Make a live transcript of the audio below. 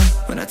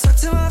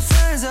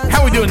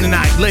How we doing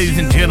tonight, ladies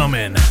and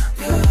gentlemen?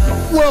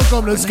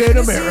 Welcome to Skate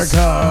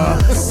America.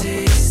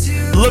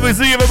 Let me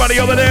see everybody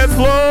on the dance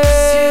floor.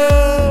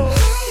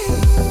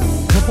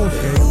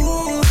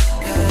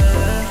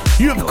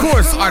 You, of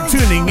course, are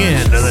tuning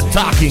in to the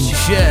Talking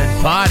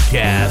Shed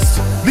podcast,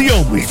 the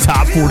only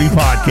top 40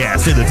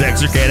 podcast in the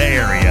Texarkana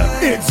area.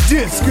 It's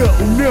disco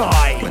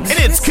night. And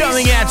it's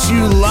coming at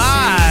you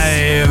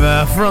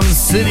live from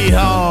City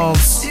Hall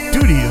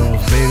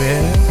Studios,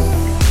 baby.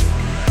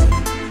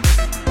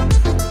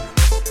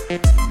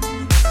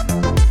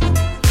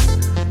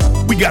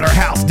 We got our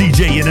house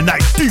DJ in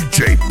tonight,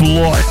 DJ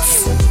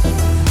Blunts.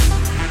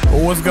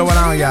 What's going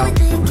on, y'all?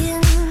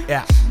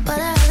 Yeah.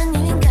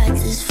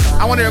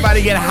 I want everybody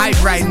to get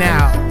hyped right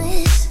now.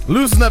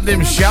 Loosen up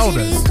them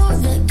shoulders.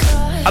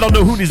 I don't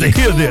know who needs to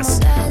hear this,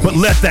 but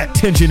let that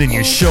tension in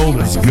your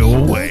shoulders go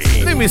away.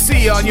 Let me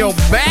see you on your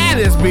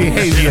baddest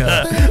behavior.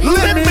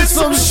 Let me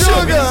some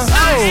sugar.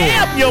 I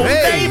am your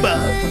neighbor.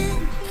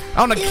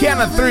 On the count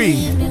of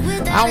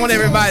 3, I want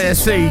everybody to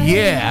say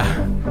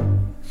yeah.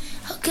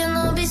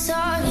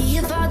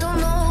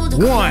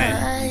 1.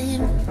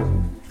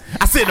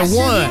 I said a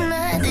 1.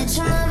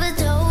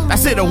 I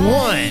said a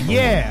 1.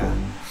 Yeah.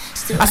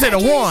 I said a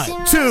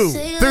 1, 2,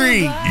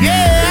 3. Yeah.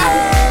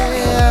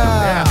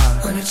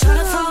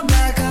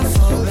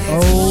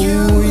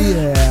 Oh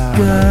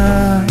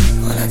yeah.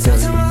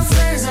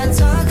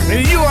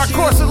 And you are, of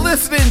course,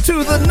 listening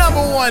to the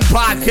 #1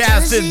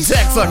 podcast in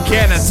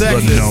Texarkana,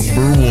 Texas. The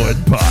 #1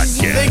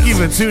 podcast. Thank you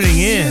for tuning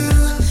in.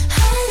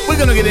 We're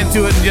gonna get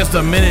into it in just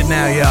a minute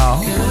now,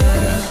 y'all.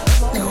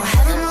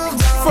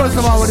 First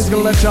of all, we're just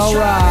gonna let y'all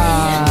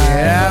ride.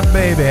 Yeah,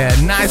 baby.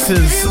 Nice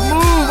and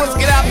smooth. Let's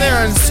get out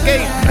there and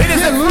skate. It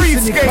is a free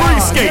skate. Free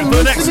skate for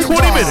the next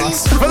 20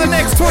 minutes. For the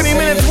next 20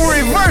 minutes, we're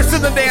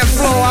reversing the dance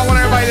floor. I want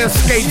everybody to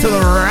skate to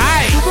the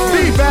right.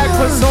 Be back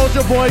for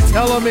Soulja Boy.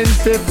 Tell him in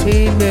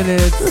 15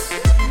 minutes.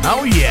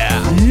 Oh,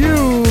 yeah.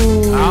 You.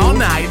 All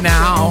night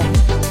now.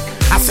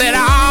 I said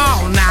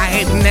all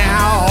night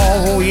now.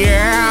 Oh,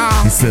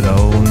 yeah. He said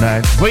all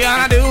night. We're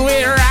gonna do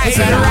it right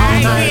here,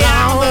 right here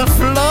on the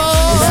floor.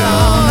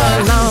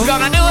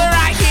 Gonna do it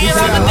right here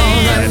on the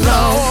dance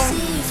floor.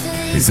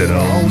 He said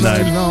all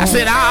night. I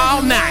said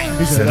all night.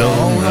 He said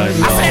all night.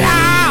 I said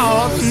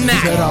all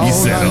night. He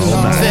said all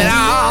I night. said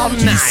all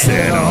He night.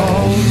 said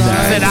all I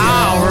night. said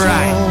all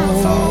right.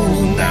 All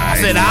I night.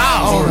 said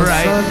all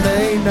right.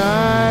 Sunday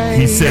night.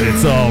 He said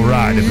it's all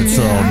right if it's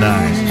all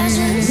night.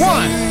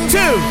 1, 2,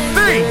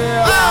 3.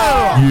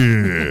 Oh!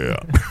 Yeah.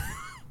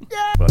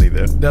 Funny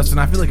though. Dustin,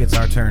 I feel like it's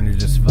our turn to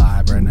just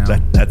vibe right now.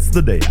 That's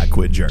the day I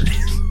quit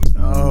journeying.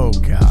 Oh,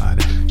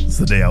 God. It's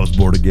the day I was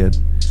born again.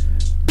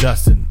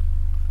 Dustin,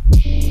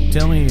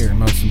 tell me your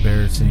most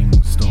embarrassing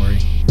story.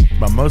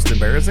 My most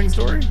embarrassing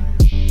story?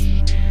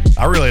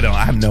 I really don't.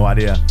 I have no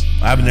idea.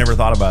 I've never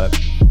thought about it.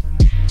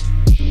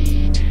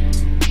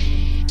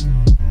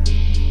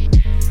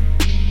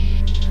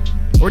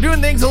 We're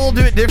doing things a little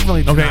bit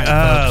differently tonight,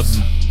 folks.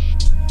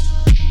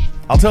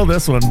 I'll tell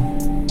this one.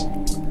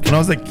 When I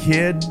was a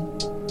kid,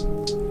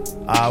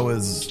 I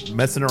was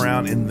messing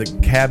around in the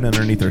cabinet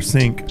underneath our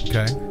sink,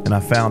 Okay. and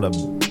I found a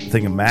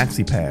thing of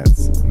maxi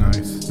pads.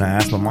 Nice. And I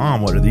asked my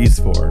mom, "What are these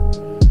for?"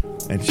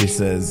 And she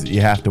says,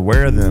 "You have to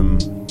wear them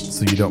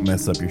so you don't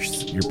mess up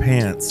your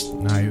pants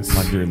Nice.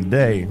 like during the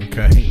day."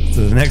 Okay.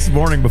 So the next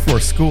morning before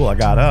school, I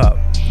got up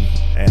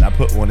and I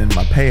put one in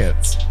my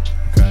pants,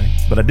 Okay.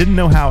 but I didn't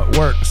know how it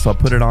worked, so I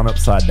put it on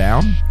upside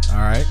down. All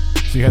right.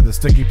 So you had the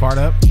sticky part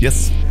up?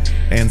 Yes.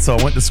 And so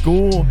I went to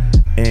school,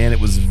 and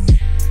it was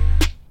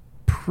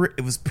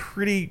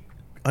pretty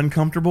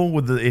uncomfortable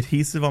with the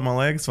adhesive on my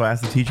legs. So I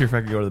asked the teacher if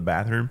I could go to the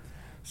bathroom.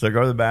 So I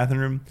go to the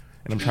bathroom,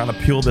 and I'm trying to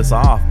peel this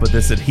off, but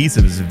this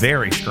adhesive is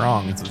very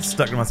strong, and so it's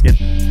stuck to my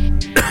skin.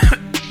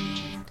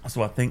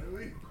 So I think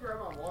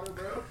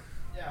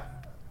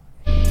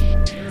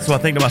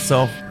to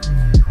myself,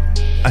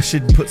 I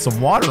should put some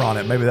water on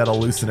it. Maybe that'll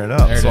loosen it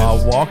up. So I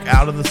walk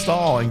out of the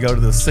stall and go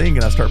to the sink,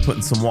 and I start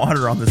putting some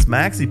water on this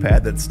maxi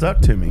pad that's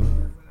stuck to me.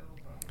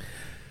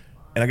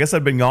 And I guess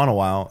I'd been gone a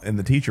while, and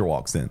the teacher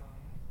walks in.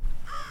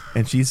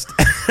 And she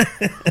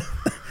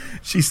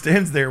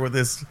stands there with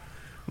this,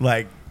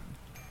 like,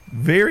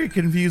 very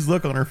confused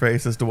look on her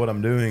face as to what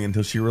I'm doing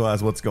until she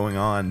realized what's going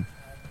on.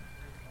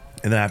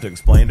 And then I have to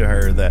explain to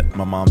her that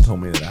my mom told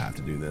me that I have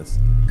to do this.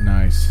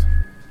 Nice.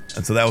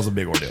 And so that was a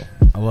big ordeal.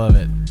 I love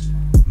it.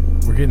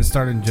 We're getting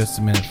started in just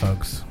a minute,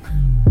 folks.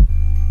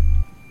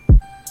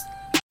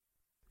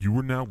 You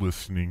are now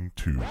listening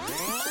to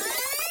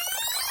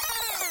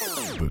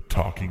the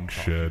Talking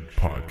Shed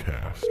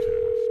Podcast.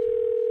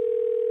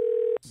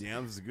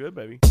 Yeah, this is good,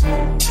 baby.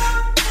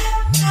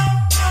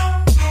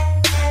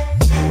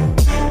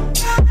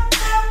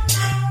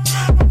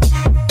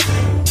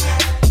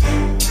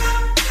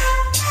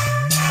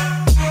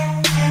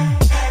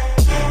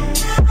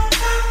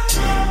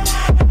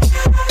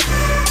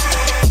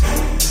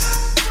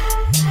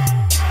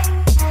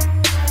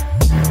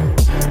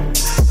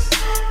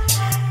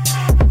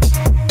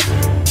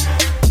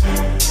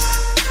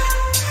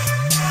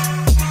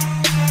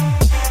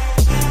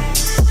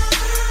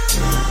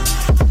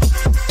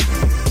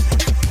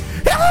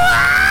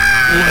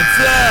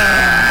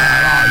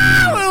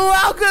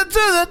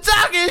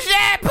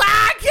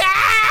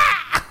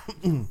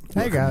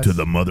 guys. to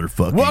the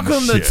motherfucking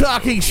Welcome show. to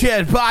Talking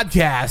Shed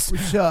Podcast.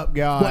 What's up,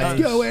 guys?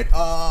 What's going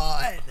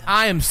on?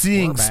 I am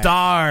seeing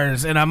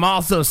stars, and I'm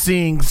also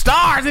seeing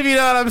stars, if you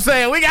know what I'm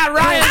saying. We got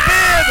Ryan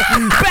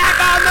Bibb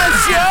back on the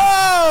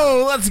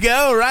show. Let's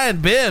go,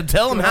 Ryan Bibb.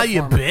 Tell him how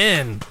you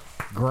been.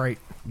 Great.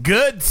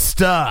 Good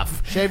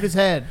stuff. Shaved his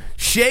head.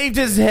 Shaved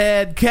his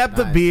head, kept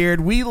the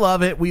beard. We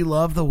love it. We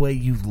love the way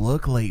you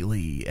look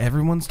lately.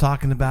 Everyone's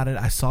talking about it.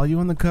 I saw you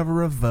on the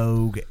cover of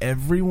Vogue.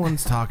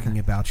 Everyone's talking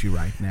about you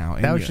right now.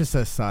 That was just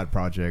a side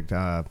project.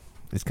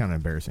 It's kind of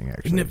embarrassing,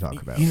 actually, to talk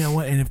about. You know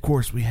what? And of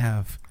course, we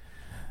have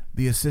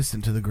the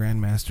assistant to the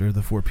Grandmaster of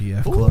the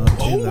 4PF Club.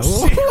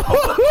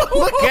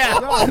 Look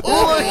at him. Look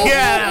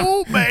at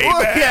him. baby.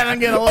 Look at him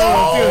get a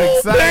little too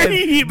excited.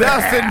 baby.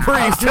 Dustin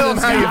Priest, tell him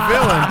how you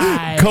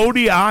feeling.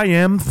 Cody, I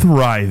am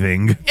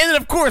thriving. And then,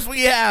 of course,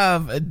 we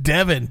have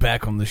Devin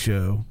back on the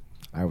show.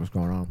 All right, what's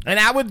going on? And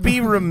I would be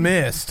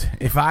remiss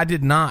if I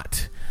did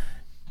not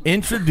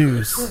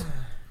introduce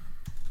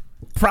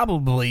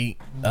probably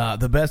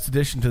the best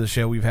addition to the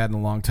show we've had in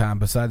a long time,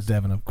 besides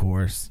Devin, of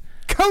course.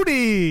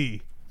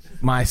 Cody!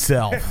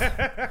 Myself.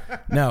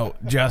 No,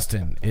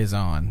 Justin is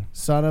on.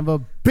 Son of a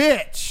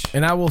bitch.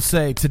 And I will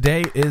say,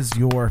 today is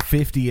your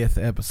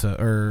 50th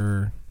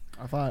episode.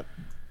 I thought,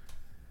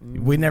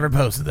 We never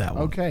posted that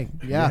one. okay,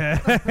 yeah.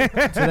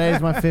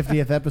 Today's my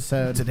 50th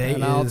episode. Today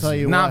and is I'll tell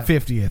you not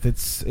what, 50th.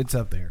 It's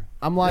up there.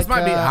 I'm like, This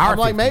might be our I'm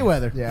like 50th.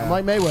 Mayweather. Yeah. I'm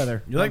like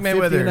Mayweather. You like I'm 50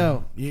 Mayweather? and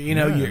 0. You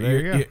know, Yeah,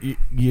 there you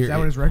go. you're Is that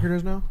what his record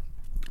is now?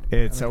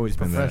 It's always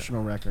been that.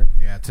 Professional record.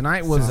 yeah.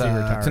 Tonight was Since he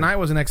retired. tonight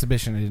was an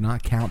exhibition. It did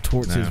not count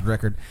towards his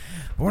record.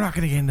 But we're not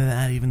going to get into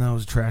that, even though it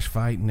was a trash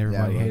fight and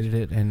everybody it was. hated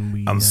it. And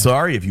we. I'm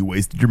sorry if you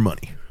wasted your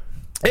money.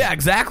 Yeah,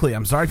 exactly.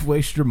 I'm sorry if you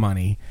wasted your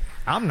money.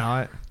 I'm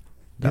not.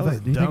 Do you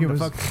think it was?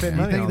 Do you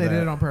think they did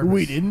it on purpose?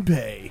 We didn't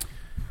pay.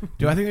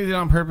 Do I think they did it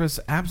on purpose?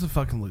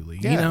 Absolutely.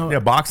 You know. Yeah,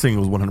 boxing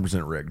was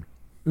 100% rigged.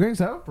 You think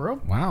so,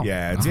 bro? Wow.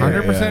 Yeah, it's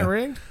 100% yeah.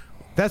 rigged.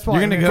 That's why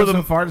You're going to for go the-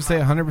 so far to say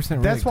 100%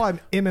 rigged. That's why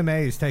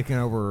MMA is taking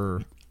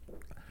over.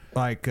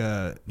 Like,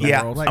 Yeah,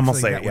 world. I'm gonna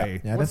Actually, say that it, yeah.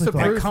 way. Yeah, What's the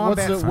definitely proof?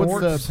 combat What's the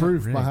sports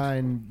proof rigged.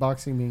 behind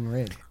boxing being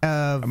rigged?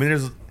 I mean,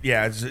 there's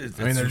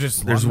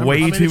there's way I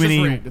mean, too it's just many.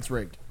 rigged. It's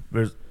rigged.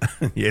 There's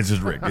yeah, it's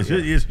just rigged. It's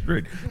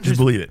rigged. Just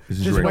believe it. It's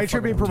just Just rigged. way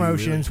too many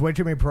promotions, way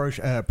too many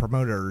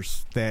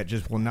promoters that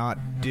just will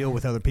not deal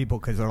with other people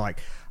because they're like,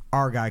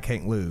 our guy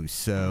can't lose.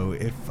 So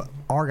if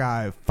our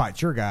guy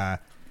fights your guy,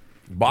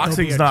 Boxing's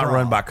It'll be a not draw.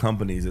 run by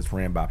companies; it's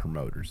ran by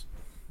promoters.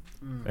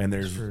 And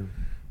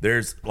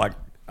there's like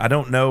I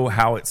don't know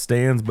how it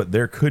stands, but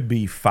there could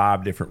be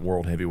 5 different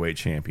world heavyweight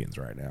champions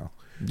right now,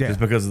 Yeah. just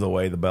because of the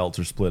way the belts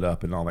are split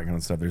up and all that kind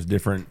of stuff. There's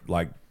different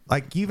like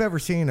you've ever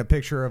seen a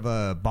picture of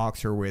a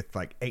boxer with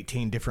like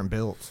 18 different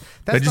belts?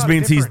 that just not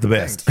means he's different the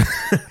best. things.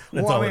 That's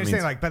Well, all I it mean, I'm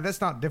saying means. but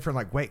that's not different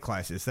like weight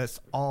classes. That's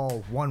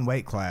all one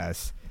weight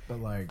class But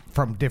like,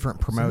 from different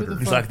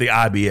promoters. It's like the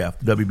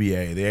IBF,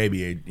 WBA, the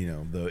ABA,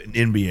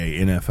 the NBA,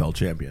 NFL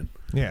champion,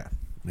 Yeah.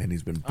 and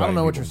he's been. I don't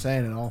know what fighting you're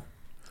saying at all.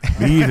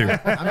 people. Me either.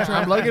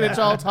 I'm looking at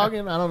y'all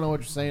talking. I don't know what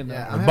you're saying.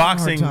 Yeah, though. I'm having a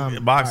Boxing hard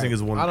time. boxing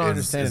is one. I don't is-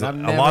 understand is it. a,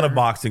 I've a lot of never-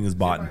 boxing is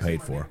bought and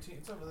paid for.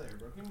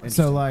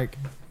 so like,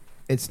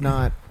 it's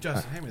not.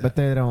 Justin, hand me But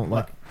that. they don't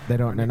like.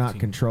 They're not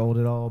controlled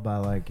at all by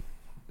like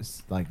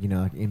like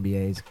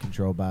NBA is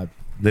controlled by.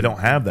 They don't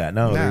have that.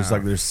 No, No.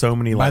 there's so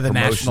many By like the National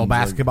promotions, like-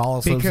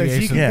 Basketball Because you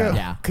Association. can Yeah. go,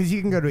 Yeah. because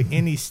you can go to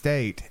any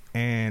state,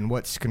 and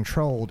what's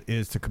controlled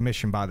is the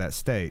commission by that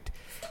state,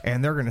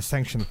 and they're going to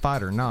sanction the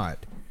fight or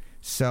not.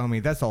 So I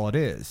mean, that's all it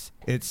is.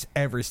 It's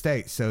every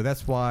state. So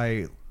that's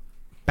why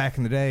back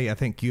in the day, I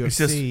think UFC It's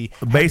just had to go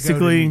to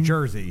basically- New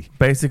Jersey.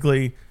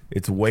 Basically,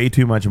 it's way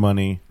too much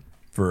money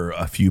for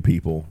a few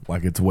people.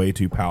 Like it's way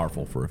too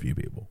powerful for a few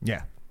people.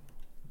 Yeah,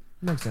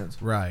 Makes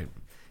sense. Right.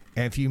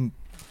 and if you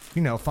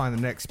find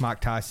the next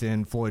Mike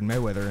Tyson, Floyd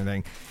Mayweather, or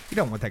anything, you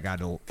don't want that guy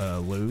to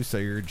lose. So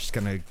you're just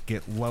going to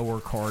get lower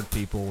card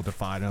people to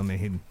fight him,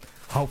 and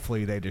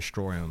hopefully they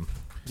destroy him.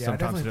 Yeah, Sometimes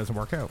definitely. it doesn't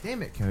work out.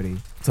 Damn it, Cody.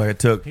 It's like it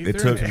took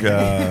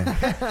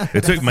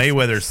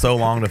Mayweather so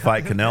long to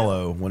fight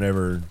Canelo.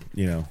 Whenever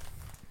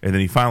and then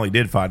he finally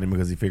did fight him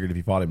because he figured if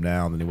he fought him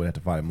now, then he would have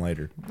to fight him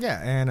later. Yeah,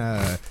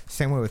 and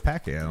same way with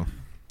Pacquiao.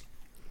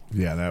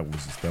 Yeah, that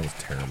was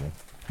terrible.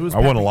 Who's I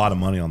won a lot of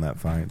money on that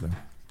fight though.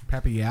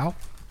 Pappy Yao?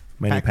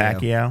 Manny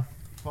Pacquiao.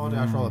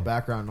 Apologize for all the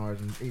background noise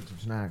and eat some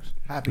snacks.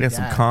 Happy We got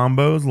dad. some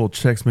combos, a little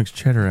Chex Mix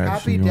cheddar action.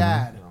 Happy going on.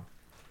 dad.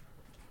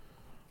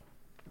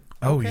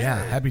 Oh,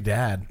 yeah. Happy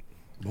Dad.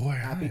 Boy,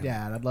 Happy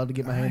dad. I'd love to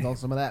get my hands on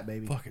some of that,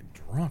 baby. fucking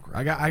drunk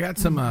right I got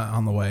some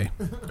on the way.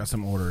 Got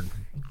some ordered.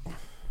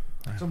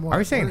 Are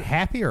we saying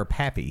happy or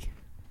pappy?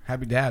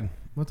 Happy Dad.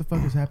 What the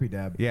fuck is Happy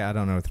Dad? Yeah, I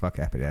don't know what the fuck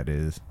happy dad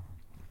is.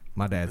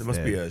 My dad's It must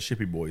dead. be a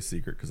Shippy Boy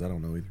secret because I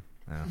don't know either.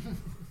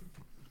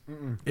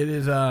 Oh. It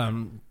is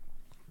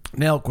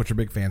Nelk, which are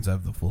big fans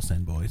of, the Full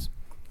Send Boys.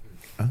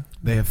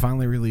 They have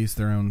finally released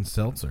their own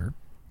seltzer.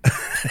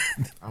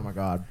 Oh my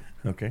god.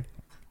 Okay.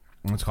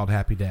 And it's called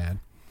Happy Dad.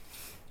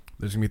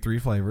 There's going to be 3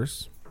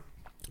 flavors.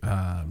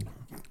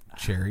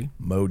 Cherry,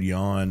 Mowed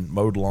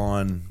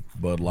lawn,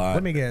 Bud Light.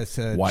 Let me guess.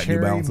 White New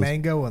Cherry, Balances.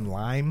 mango, and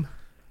lime.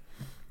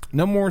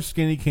 No more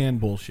skinny can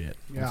bullshit.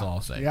 That's all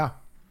I'll say. Yeah.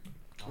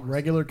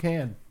 Regular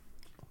can.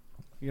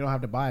 You don't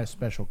have to buy a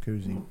special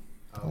koozie.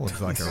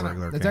 Looks like a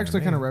regular. It's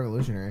actually kind of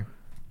revolutionary.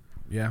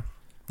 Yeah.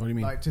 What do you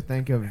mean? Like to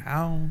think of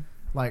How?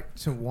 like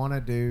to want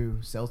to do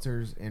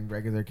seltzers in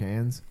regular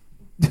cans.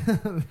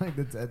 Like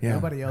that's,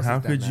 nobody else. How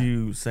has done could that.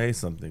 you say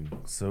something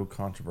so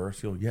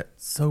controversial yet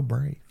so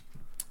brave?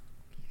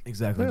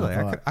 Exactly. Really,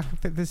 my thought. I could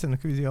fit this in the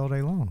koozie all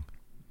day long.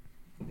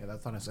 Yeah,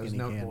 that's not a Those skinny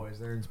Note can. boys,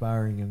 they're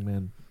inspiring young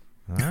men.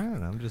 All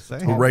right, I'm just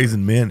saying. We're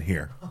raising men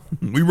here.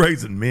 We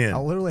raising men. I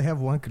literally have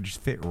one could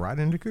just fit right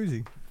into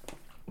koozie.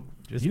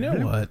 Just You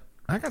know what?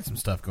 I got some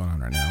stuff going on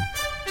right now.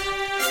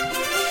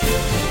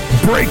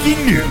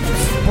 Breaking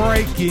news.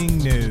 Breaking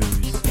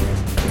news.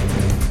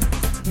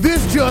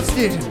 This just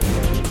in.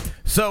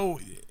 So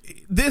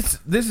this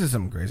is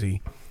something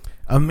crazy.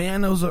 A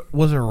man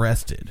was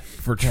arrested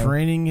for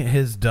training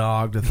his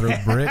dog to throw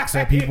bricks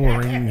at people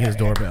ringing his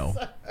doorbell.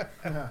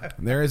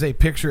 There is a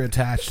picture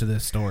attached to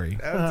this story.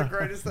 That's the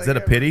greatest thing. Is that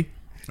a pity?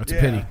 That's a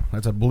pity.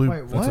 That's a blue.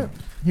 Wait, that's what?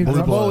 He That's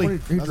a bully. He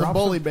That's a drops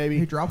bully, him- baby.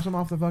 He drops him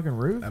off the fucking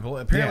roof.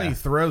 Apparently, he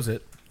throws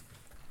it.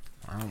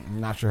 I'm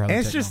not sure how. And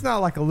it's just not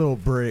like a little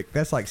brick.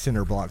 That's like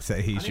cinder blocks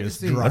that he's need to just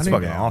see- dropping That's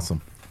fucking down.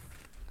 awesome.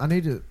 I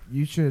need to.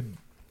 You should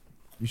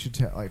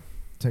like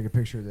take a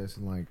picture of this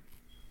and like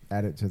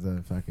add it to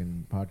the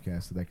fucking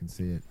podcast so they can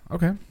see it.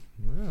 okay.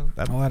 Yeah,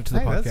 I'll add it to the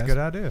podcast. That's a good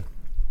idea.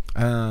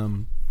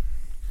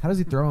 How does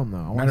he throw him though?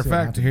 I wanna Matter of see what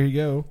fact, happens. here you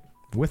go.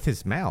 With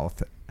his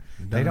mouth.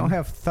 They Done. don't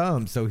have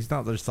thumbs, so he's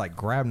not just like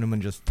grabbing them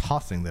and just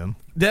tossing them.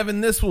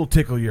 Devin, this will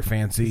tickle your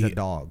fancy. He's a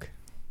dog.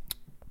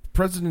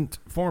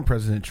 Former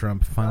President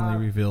Trump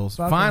finally reveals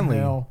fucking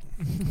hell.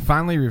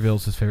 finally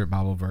reveals his favorite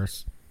Bible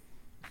verse.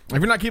 If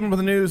you're not keeping up with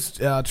the news,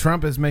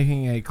 Trump is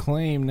making a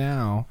claim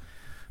now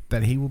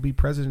that he will be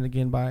president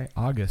again by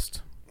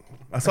August.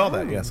 I saw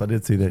that. Yes, I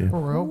did see that. Yeah.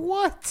 For real?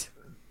 What?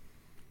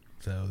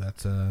 So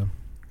that's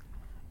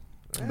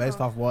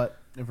Based off what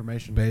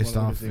information? based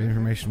What off we see?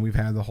 information we've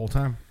had the whole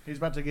time. He's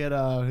about to get.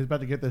 He's about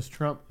to get this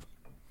Trump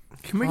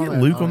Can we Oh, get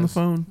man, Luke on the honest.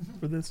 phone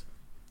for this?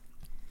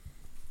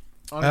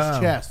 on his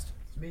Oh. chest.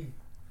 It's me.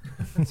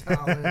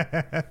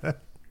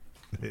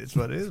 It's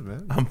what it is,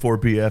 man. I'm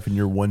 4PF and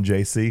you're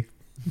 1JC.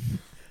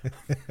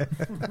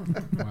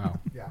 Wow.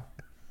 Yeah.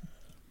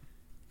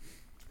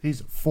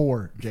 He's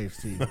for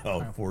JC.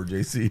 Oh,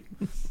 4JC.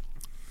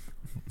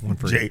 One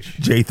for each.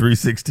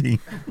 J316.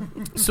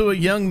 So a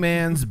young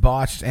man's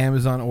botched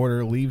Amazon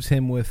order leaves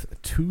him with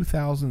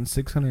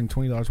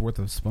 $2,620 worth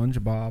of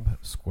SpongeBob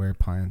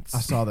SquarePants. I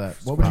saw that.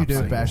 What would you do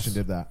if Popsicles. Bastion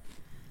did that?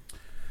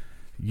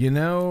 You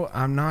know,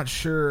 I'm not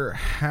sure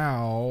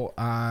how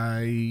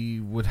I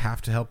would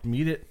have to help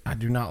meet it. I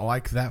do not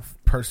like that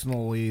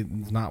personally.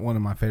 It's not one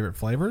of my favorite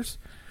flavors,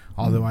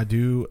 although I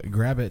do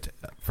grab it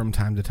from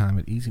time to time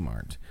at Easy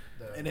Mart.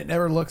 And it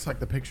never looks like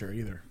the picture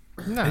either.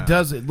 No. It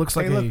does. It looks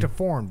like They a look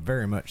deformed,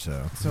 very much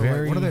so. So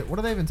Very- like, what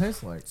do they even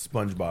taste like?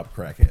 SpongeBob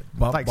crackhead.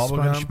 Like bubble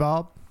gum,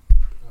 SpongeBob.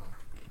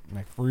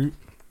 like fruit.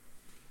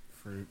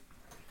 Fruit,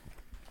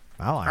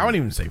 I like I wouldn't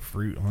even say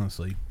fruit,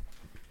 honestly.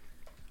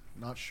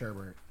 not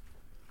sherbet.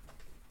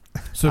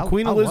 So I-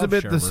 Queen I love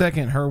Elizabeth sherbet.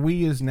 II, her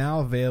Wii is now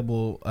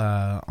available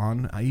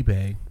on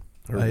eBay.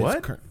 Her It's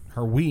what? Her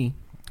Wii,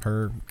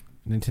 her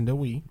Nintendo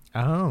Wii.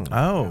 Oh.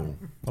 Oh,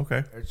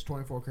 okay. It's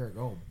 24 karat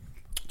gold.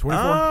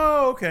 24,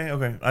 Oh, okay,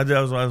 okay. I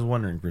was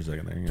wondering for a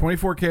second there. Yeah.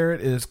 24 karat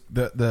is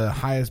the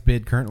highest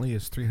bid currently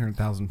is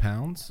 300,000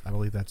 pounds. I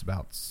believe that's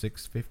about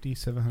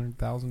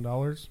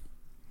 $700,000.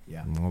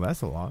 Yeah. Well,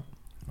 that's a lot.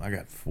 I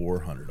got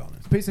 400 on it.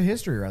 It's a piece of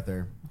history right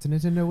there. It's a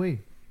Nintendo Wii.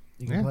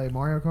 You can Yeah. play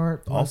Mario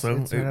Kart. plus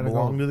Also, it's made out it of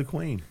belonged to gold. the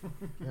Queen.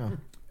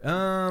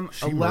 Yeah.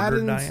 She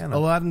murdered Diana.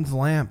 Aladdin's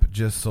lamp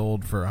just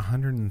sold for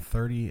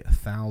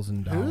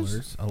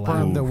 $130,000. From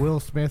Aladdin. the Will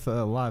Smith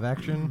live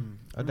action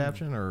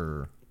adaptation,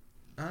 or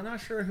I'm not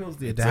sure who's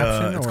the It's,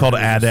 adaptation. it's or called if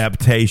it's-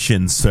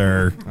 adaptation,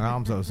 sir. oh,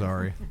 I'm so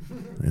sorry.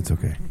 It's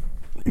okay.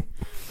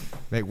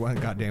 Make one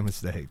goddamn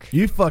mistake.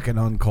 You fucking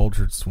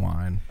uncultured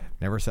swine.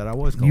 Never said I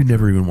was. You Cultured.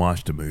 never even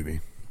watched a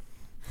movie.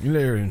 You've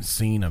never even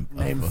seen a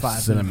Name 5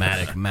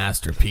 cinematic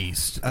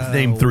masterpiece.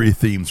 Name 3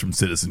 themes from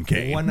Citizen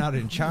Kane. One out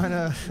in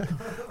China,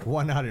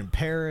 one out in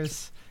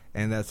Paris,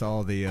 and that's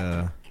all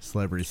the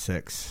celebrity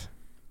sex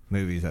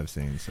movies I've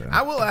seen. So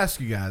I will ask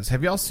you guys: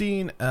 have y'all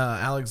seen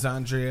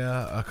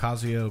Alexandria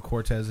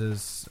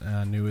Ocasio-Cortez's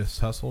newest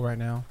hustle right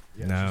now?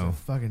 Yeah, No. she's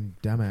a fucking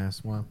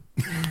dumbass. Wow.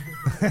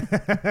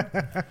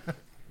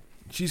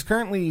 She's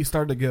currently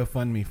started to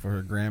GoFundMe for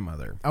her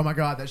grandmother. Oh my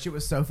god, that shit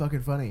was so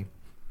fucking funny.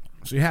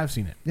 So you have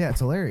seen it? Yeah, it's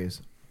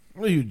hilarious.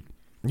 Well,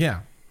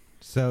 yeah.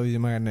 So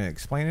am I going to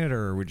explain it,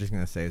 or are we just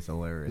going to say it's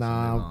hilarious? and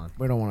move Nah, on?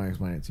 we don't want to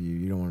explain it to you.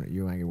 You don't want.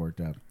 You might get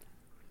worked up.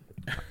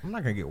 I'm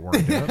not going to get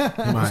worked up.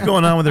 What's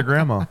going on with her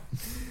grandma?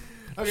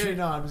 Okay,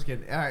 no, I'm just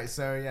kidding. All right,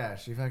 so yeah,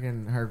 she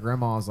fucking her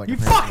grandma's like. You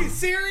apparently- fucking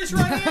serious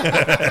right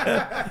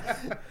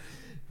now?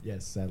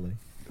 Yes, sadly.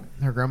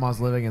 Her grandma's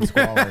living in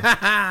squalor.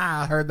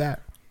 I heard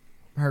that.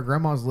 Her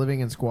grandma's living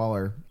in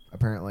squalor,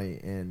 apparently,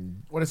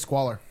 in What is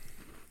squalor?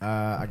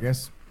 I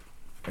guess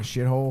a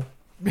shithole.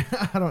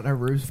 I don't know,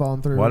 roofs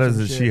falling through. Why or some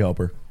doesn't shit. she help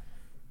her?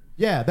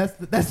 Yeah, that's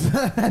kind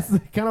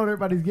of what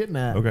everybody's getting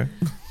at. Okay.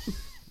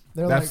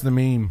 They're That's like, the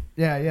meme.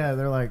 yeah.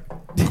 They're like,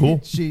 Cool.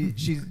 she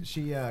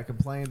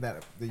complained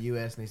that the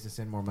U.S. needs to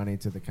send more money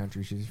to the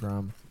country she's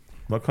from.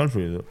 What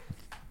country is it?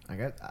 I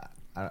guess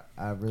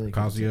I really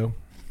can't say. Casio.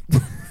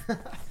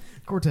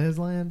 Cortez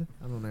land.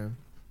 I don't know.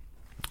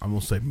 I'm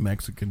gonna say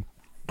Mexican.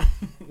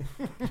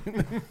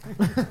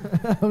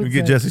 We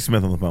get Jesse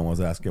Smith on the phone. Let's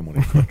ask him what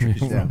his country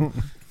is Yeah. from.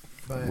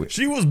 But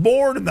She was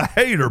born in the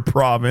Hater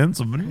province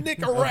of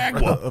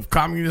Nicaragua. of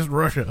communist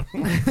Russia.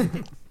 bro,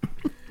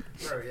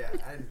 yeah.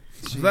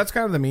 So that's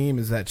kind of the meme,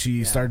 is that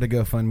she started to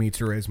GoFundMe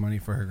to raise money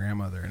for her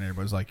grandmother, and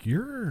everybody's like,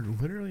 "You're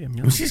literally a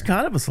millionaire." Well, she's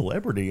kind of a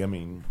celebrity. I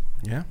mean,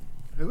 yeah.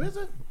 Who is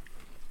it?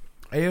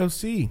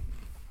 AOC.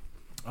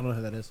 I don't know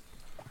who that is.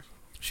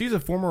 She's a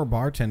former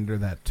bartender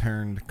that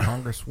turned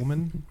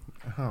congresswoman.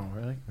 Oh,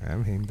 really? I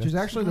mean, She's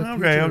actually the okay,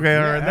 future- all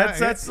right. Yeah,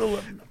 That's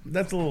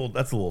a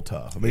little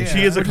tough. I mean, Yeah,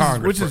 she is a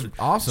congresswoman, which is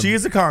awesome. She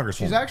is a congresswoman.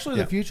 She's actually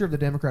the future of the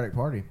Democratic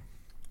Party.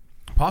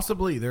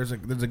 Possibly, there's a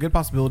good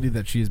possibility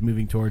that she is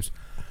moving towards.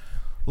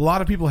 A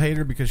lot of people hate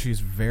her because she's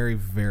very,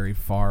 very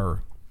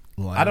far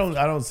left. I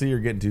don't see her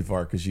getting too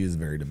far because she is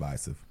very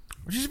divisive.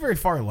 She's very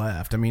far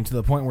left. I mean, to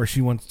the point where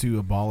she wants to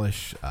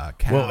abolish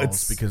cows Well,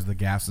 it's- because of the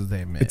gases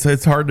they emit.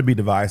 It's hard to be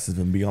divisive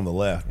and be on the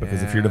left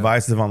because if you're Yeah.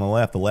 divisive on the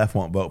left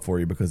won't vote for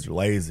you because you're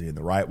lazy, and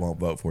the right won't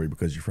vote for you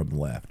because you're from the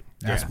left.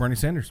 Ask Bernie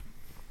Sanders.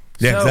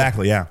 Yeah, So,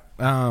 exactly. Yeah.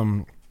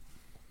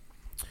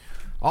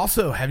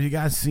 Also, have you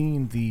guys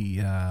seen the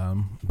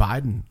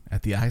Biden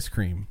at the ice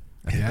cream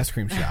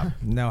shop?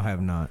 no, I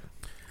have not.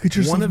 Get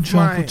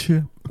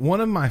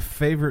one of my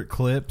favorite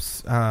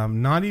clips.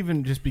 Not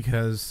even just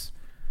because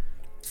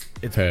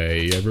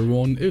Hey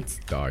everyone, it's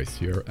Dice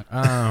here.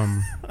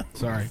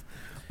 sorry.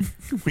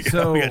 we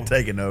So- got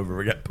taken over.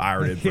 We got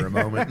pirated for a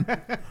moment.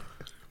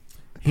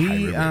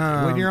 He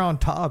when you're on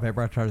top,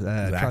 everybody tries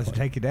to Exactly.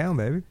 take you down,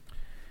 baby.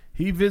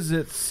 he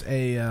visits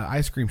a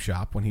ice cream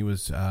shop when he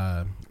was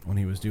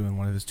doing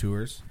one of his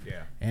tours.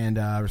 Yeah. And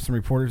some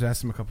reporters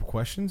asked him a couple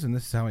questions, and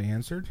this is how he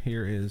answered.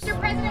 Here is Mr.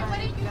 President, what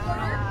did you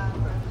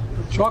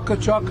order?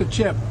 Chocolate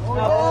chip.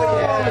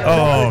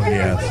 Oh What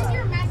yes. is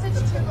your message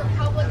to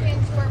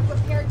Republicans who are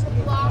prepared to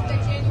block the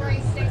January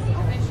 6th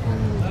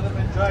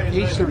commission?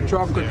 Eat some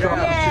chocolate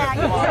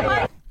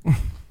chip.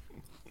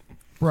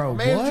 Bro,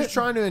 Man's what? just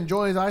trying to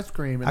enjoy his ice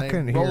cream, and I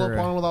couldn't they roll hear. up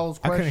on with all those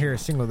I questions. couldn't hear a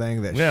single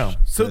thing that. Yeah.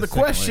 So the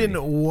second question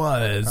lady.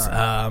 was,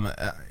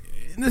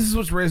 this is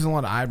what's raising a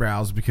lot of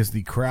eyebrows because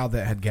the crowd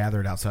that had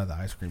gathered outside the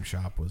ice cream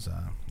shop was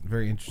a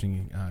very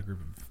interesting group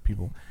of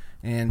people,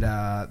 and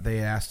they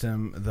asked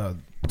him the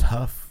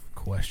tough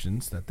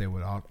questions that they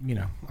would,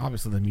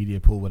 obviously the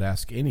media pool would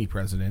ask any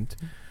president,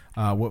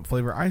 what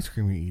flavor ice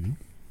cream are you eating?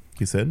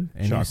 He said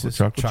And he says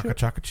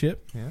chocolate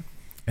chip. Yeah.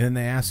 And then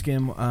they asked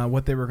him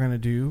what they were going to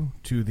do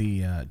to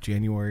the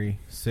January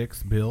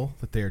 6th bill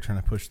that they are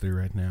trying to push through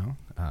right now.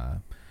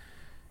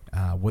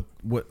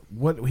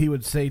 What he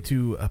would say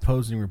to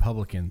opposing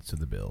Republicans to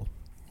the bill.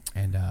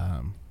 And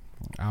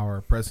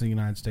our President of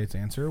the United States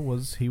answer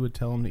was he would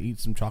tell them to eat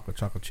some chocolate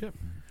chip.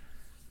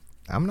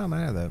 I'm not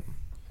mad at that.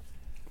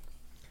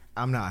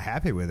 I'm not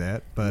happy with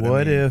that. But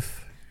What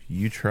if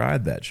you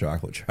tried that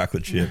chocolate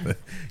chip?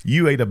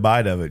 You ate a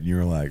bite of it and you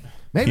were like,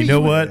 Maybe you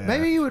know would- what?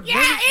 Maybe you would.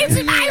 Yeah, it's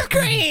an ice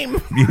cream!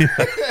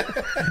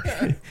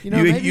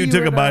 You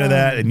took a bite of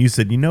that and you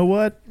said, you know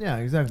what? Yeah,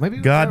 exactly. Maybe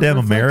you would Goddamn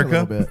reflect a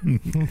little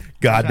America. bit.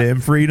 Goddamn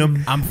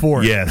freedom. I'm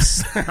for it.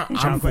 Yes.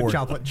 I'm for it.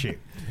 chocolate chip.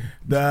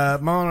 One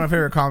of my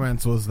favorite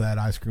comments was that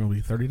ice cream will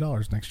be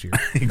 $30 next year.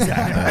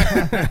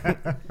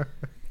 Exactly.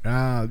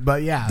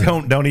 But yeah.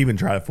 Don't even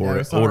try to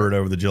Yeah, order it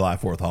over the July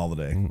 4th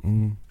holiday.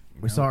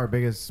 We saw our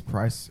biggest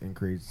price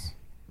increase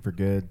for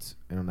goods,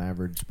 and on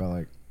average, by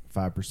like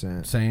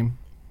 5%. Same.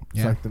 It's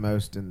Yeah. like the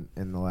most in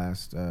the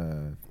last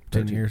 10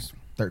 years.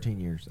 13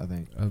 years, I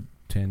think.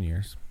 10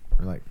 years.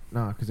 Or like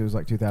no, because it was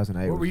like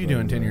 2008. What were was you the-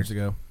 doing 10 years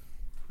ago?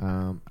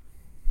 I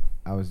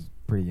was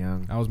pretty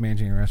young. I was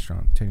managing a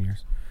restaurant 10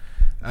 years.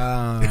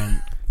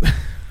 Damn.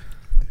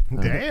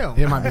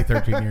 It might be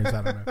 13 years.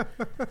 I don't know.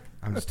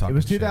 I'm just talking It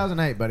was shit.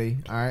 2008, buddy.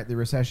 All right, the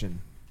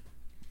recession.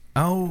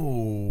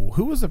 Oh,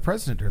 who was the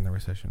president during the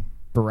recession?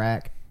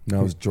 Barack. No,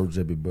 it was George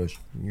W. Bush.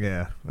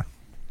 Yeah.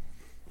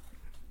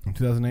 In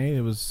 2008,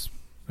 it was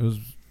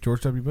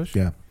George W. Bush?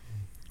 Yeah.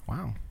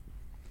 Wow.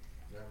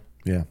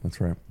 Yeah, that's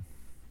right.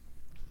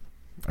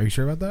 Are you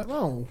sure about that?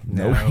 No.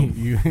 Nope.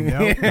 You,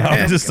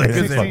 I'm just saying.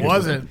 Because it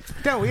wasn't.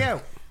 No, yeah.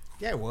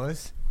 Yeah, it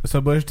was. So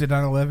Bush did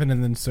 9/11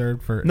 and then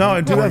served for... No,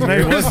 in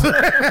 2008 it was.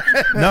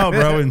 No,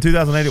 bro, in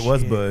 2008 it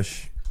was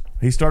Bush.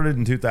 He started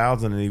in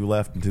 2000 and he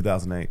left in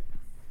 2008.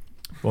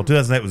 Well,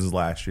 2008 was his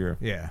last year.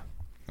 Yeah.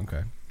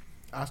 Okay.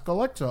 Ask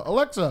Alexa.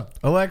 Alexa,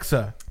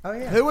 Alexa. Oh,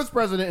 yeah. who was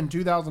president in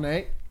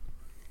 2008?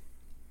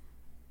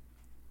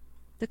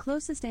 The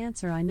closest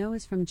answer I know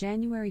is from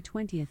January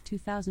 20th,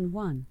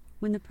 2001,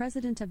 when the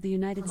President of the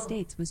United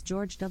States was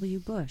George W.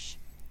 Bush.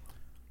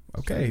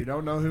 Okay. So you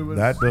don't know who was.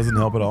 That doesn't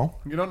help at all.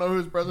 You don't know who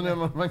was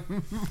president.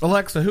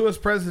 Alexa, who was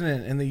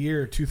president in the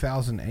year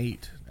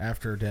 2008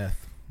 after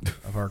death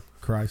of our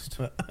Christ?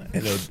 The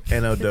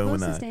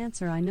closest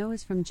answer I know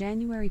is from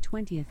January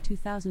 20th,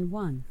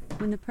 2001,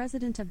 when the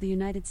President of the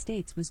United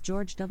States was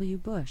George W.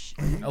 Bush.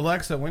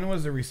 Alexa, when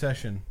was the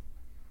recession?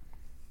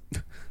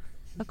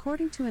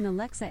 According to an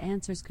Alexa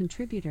Answers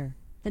contributor,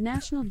 the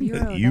National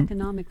Bureau of You?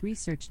 Economic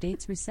Research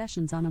dates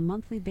recessions on a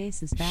monthly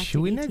basis back Should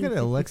to we not get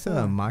 1854, Alexa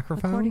a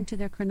microphone? According to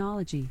their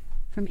chronology,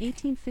 from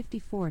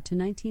 1854 to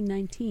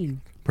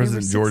 1919,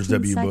 President there were George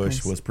 16 W. Bush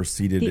cycles. was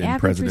preceded the in average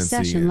presidency.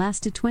 recession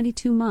lasted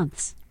 22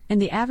 months,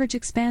 and the average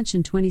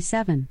expansion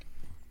 27.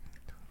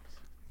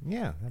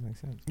 Yeah, that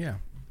makes sense. Yeah.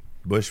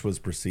 Bush was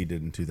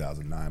preceded in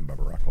 2009 by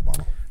Barack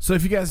Obama. So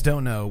if you guys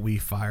don't know, we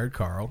fired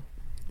Carl,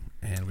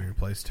 and we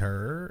replaced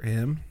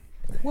him.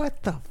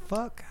 What the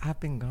fuck? I've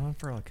been gone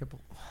for a couple.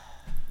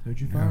 Who'd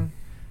you find?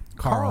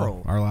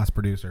 Carl, our last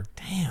producer.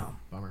 Damn.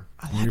 Bummer.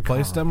 We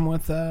replaced him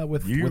with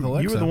You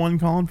Alexa. you were the one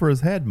calling for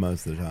his head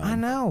most of the time. I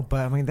know,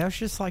 but I mean, that's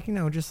just like,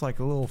 just like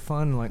a little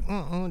fun, like,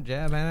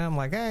 jab at him,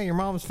 like, hey, your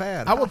mom's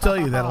fat. I will tell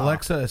you that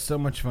Alexa is so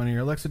much funnier.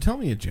 Alexa, tell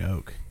me a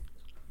joke.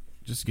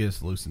 Just to get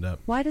us loosened up.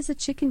 Why does a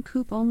chicken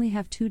coop only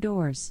have 2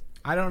 doors?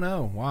 I don't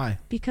know. Why?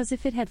 Because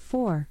if it had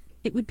 4,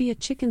 it would be a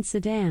chicken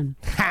sedan.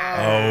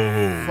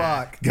 Oh,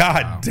 fuck.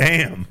 God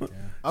damn.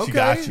 Okay. She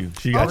got you.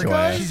 She got your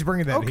ass. She's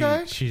bringing that Okay.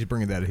 heat. She's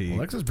bringing that heat.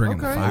 Alexa's bringing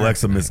the fire.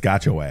 Alexa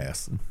misgot your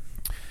ass.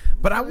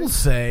 But I will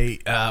say,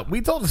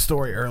 we told a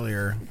story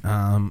earlier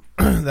that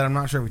I'm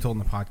not sure if we told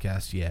in the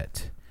podcast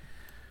yet.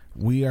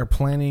 We are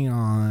planning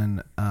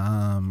on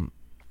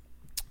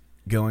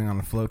going on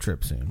a flow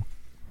trip soon,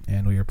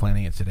 and we are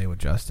planning it today with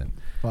Justin.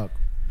 Fuck.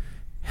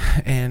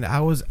 And I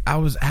was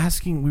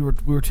asking, we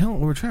were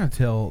trying to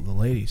tell the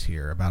ladies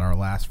here about our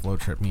last flow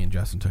trip me and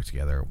Justin took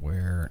together,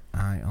 where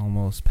I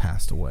almost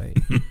passed away.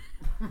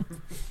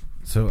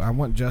 So I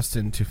want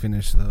Justin to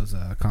finish those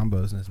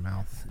combos in his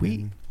mouth.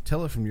 And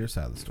tell it from your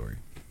side of the story.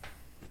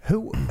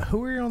 Who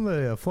were you on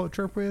the float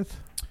trip with?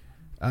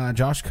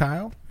 Josh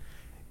Kyle.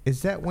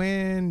 Is that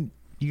when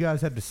you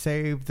guys had to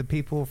save the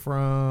people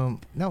from?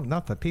 No,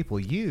 not the people.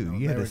 You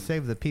had to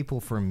save the people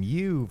from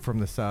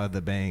the side of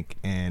the bank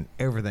and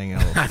everything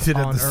else. I did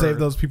have on to save Earth.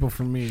 those people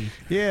from me.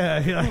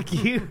 Yeah, like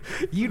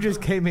you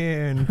just came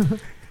in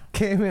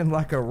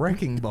like a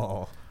wrecking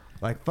ball,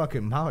 like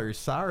fucking Miley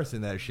Cyrus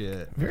in that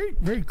shit. Very,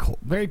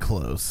 very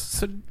close.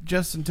 So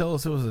Justin, tell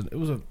us, it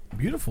was a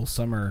beautiful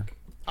summer.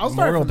 I'll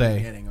start Memorial from the Day.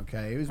 beginning,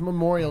 okay? It was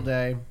Memorial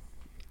Day.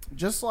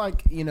 Just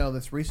like,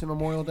 this recent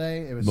Memorial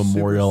Day. It was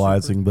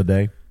Memorializing the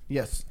day.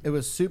 Yes, it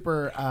was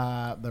super.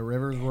 The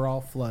rivers were all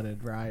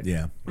flooded, right?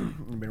 Yeah.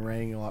 It's been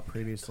raining a lot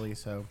previously,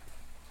 so.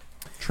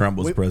 Trump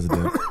was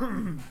president.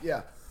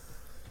 Yeah.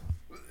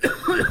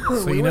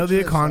 So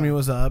the economy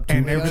was up.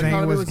 And The everything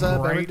economy was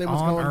up, great everything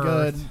was on going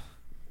Earth. good.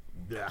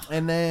 Yeah.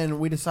 And then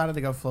we decided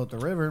to go float the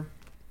river.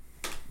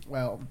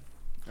 Well,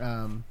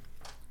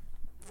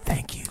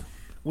 Thank you.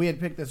 we had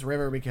picked this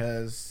river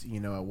because, it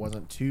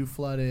wasn't too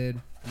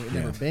flooded. We'd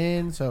never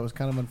been, so it was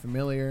kind of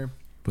unfamiliar.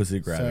 Pussy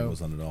gravity So-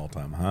 was on an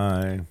all-time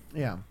high.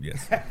 Yeah.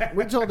 Yes.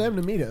 We told them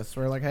to meet us.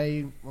 We're like,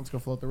 hey, let's go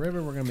float the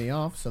river. We're going to be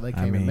off. So they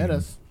came and met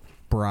us.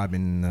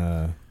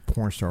 Bribing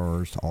porn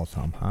stars to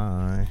all-time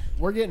high.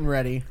 We're getting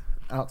ready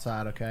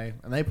outside, okay?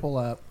 And they pull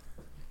up,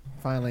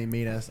 finally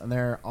meet us, and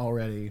they're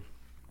already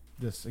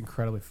just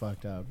incredibly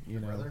fucked up,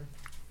 Brother?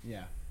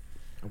 Yeah.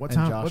 What And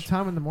time? Josh. What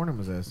time in the morning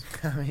was this?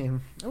 I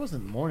mean, it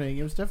wasn't in the morning.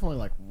 It was definitely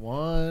like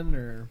 1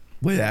 or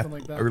something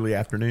like that. Early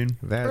afternoon.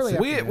 Early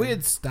We afternoon.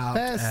 had stopped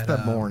That's at the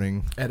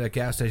morning. at a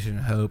gas station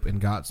in Hope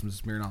and got some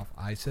Smirnoff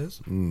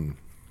ices.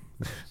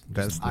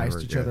 That's Iced never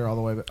each good. other all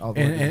the way. All the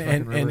way to the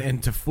fucking river.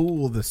 And to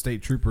fool the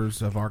state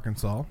troopers of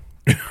Arkansas,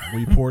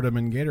 we poured them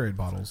in Gatorade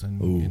bottles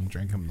and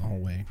drank them the whole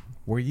way.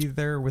 Were you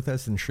there with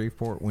us in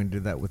Shreveport when we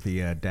did that with the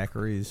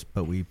daiquiris,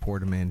 but we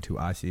poured them into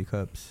IC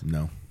cups?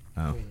 No.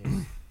 Oh.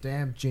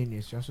 Damn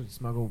genius! Y'all should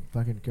smuggle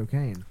fucking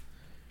cocaine.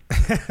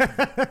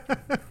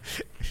 I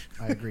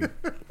agree.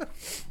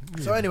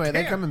 So anyway,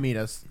 they come and meet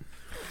us.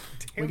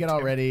 We get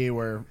all ready.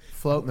 We're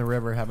floating the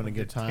river, having a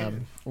good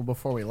time. Well,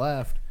 before we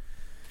left,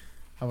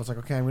 I was like,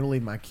 okay, I'm going to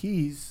leave my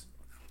keys.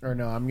 Or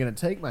no, I'm going to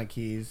take my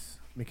keys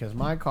because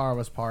my car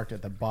was parked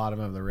at the bottom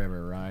of the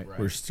river, right?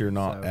 We're still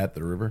not So- at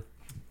the river.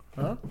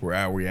 Huh?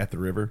 Are we at the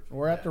river?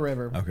 We're at the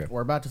river. Okay.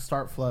 We're about to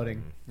start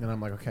floating. And I'm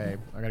like, okay,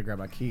 I got to grab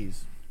my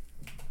keys.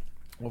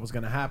 What was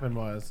going to happen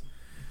was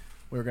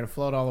we were going to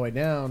float all the way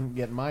down,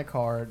 get in my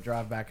car,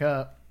 drive back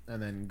up,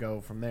 and then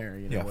go from there,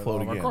 Yeah, with float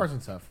all of our again. cars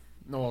and stuff.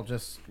 No, well,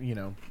 just,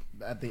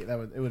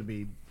 it would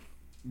be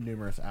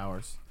numerous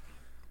hours.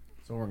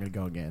 So we're going to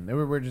go again.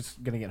 We're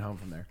just going to get home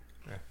from there.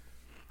 Yeah.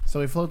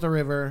 So we float the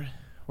river.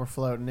 We're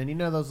floating.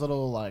 And those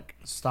little, like,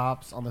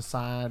 stops on the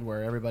side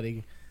where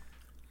everybody,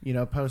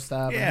 post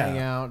up and hang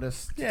out,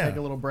 just take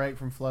a little break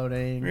from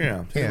floating.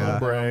 Yeah. Take a little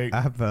break.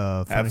 I have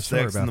a funny Have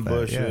story sex in about the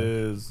that, yeah.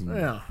 bushes. and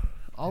Yeah.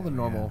 All the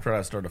normal. Try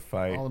to start a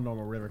fight. All the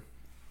normal river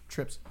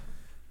trips.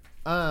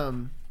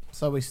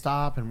 So we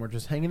stop and we're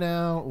just hanging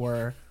out.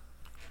 We're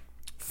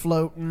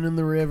floating in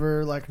the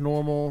river like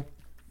normal.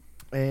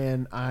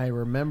 And I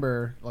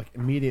remember, like,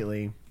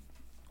 immediately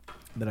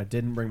that I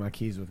didn't bring my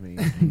keys with me.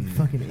 You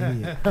fucking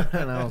idiot.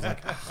 And I was like,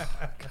 oh,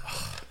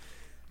 God.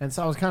 And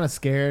so I was kind of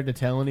scared to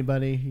tell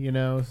anybody, you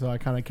know, so I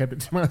kind of kept it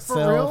to myself.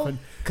 For real? And,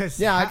 'Cause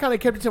yeah, I kind of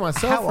kept it to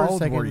myself How for a old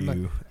second. were like,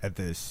 you at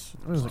this?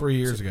 it was like 3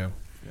 years ago.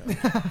 Oh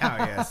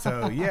yeah,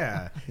 so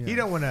yeah, you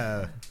don't want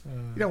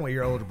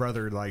your older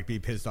brother to like be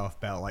pissed off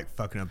about like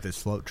fucking up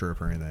this float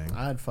trip or anything.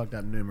 I had fucked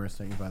up numerous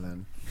things by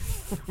then.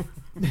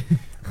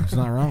 It's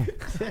not wrong.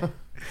 At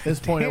this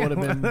point, it would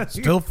have been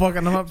Still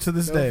fucking them up to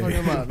this day.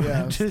 fucking them up.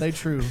 Yeah, stay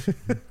true.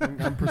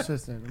 I'm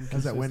persistent.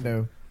 How's that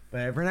window?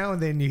 But every now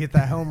and then you hit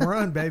that home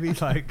run, baby.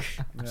 Like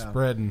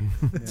Spreading.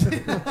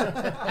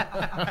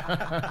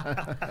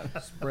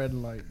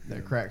 Spreading like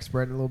That crack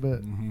spreading a little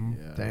bit.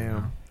 Yeah.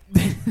 Damn.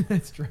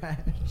 That's trash.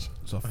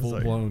 It's a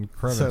full-blown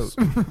crevice.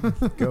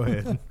 So, go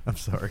ahead. I'm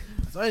sorry.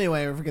 So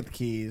anyway, we forget the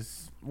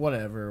keys.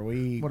 Whatever.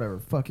 Whatever.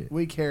 Fuck it.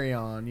 We carry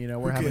on. You know,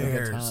 we're having a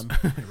good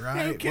time.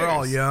 Right? We're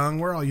all young.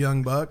 We're all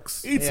young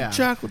bucks. Eat some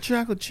chocolate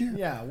chip.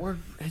 Yeah, we're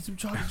eat some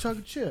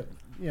chocolate chip.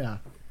 Yeah.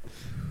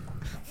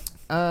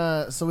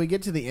 So we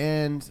get to the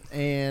end,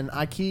 and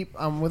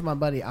I'm with my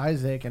buddy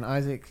Isaac, and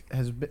Isaac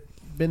has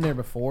been there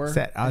before. Is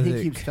that and he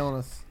Isaac? keeps telling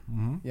us.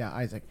 Yeah,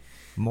 Isaac.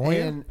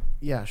 Moya? And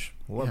yeah,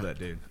 Love that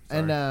dude.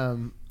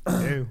 And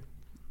Ew.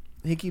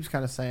 he keeps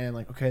kind of saying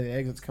like, okay, the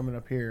exit's coming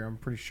up here. I'm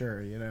pretty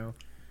sure, you know.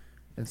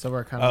 And so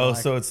we're kind of Oh,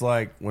 so it's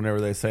like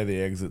whenever they say the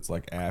exit's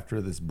like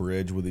after this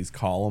bridge with these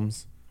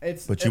columns.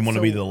 But you want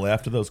to be to the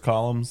left of those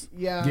columns?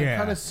 Yeah, Yeah.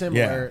 kind of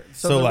similar. Yeah.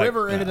 So So the like-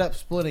 river ended up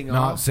splitting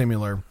Not off.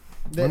 similar.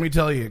 Let me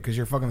tell you, because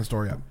you're fucking the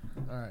story up.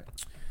 All right.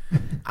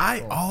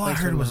 All I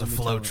thanks heard for was a letting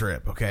me float tell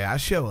trip. Okay, I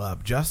show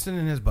up. Justin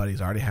and his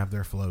buddies already have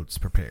their floats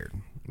prepared.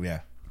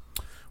 Yeah.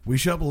 We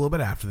show up a little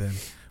bit after them.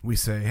 We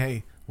say,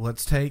 hey,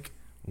 let's take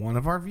one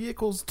of our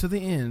vehicles to the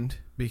end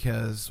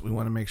because we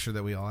want to make sure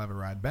that we all have a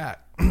ride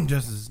back.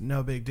 Justin's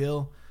no big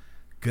deal.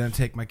 Gonna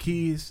take my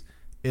keys.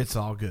 It's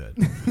all good.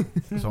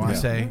 So I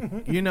say,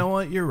 you know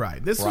what? You're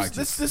right. This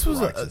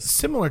was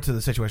similar to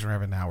the situation we're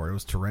having now, where it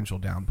was torrential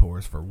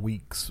downpours for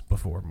weeks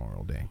before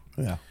Memorial Day.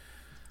 Yeah.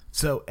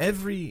 So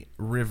every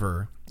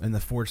river in the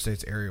Forge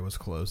States area was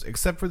closed,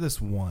 except for this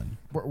one.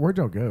 Where'd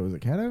y'all go? Was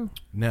it Caddo?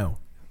 No,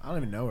 I don't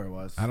even know where it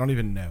was. I don't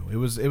even know. It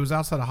was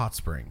outside of Hot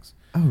Springs.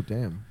 Oh,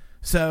 damn.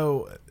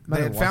 So Might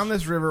they have had found watched-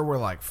 this river. We're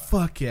like,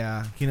 fuck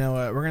yeah. You know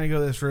what? We're going to go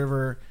to this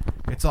river.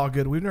 It's all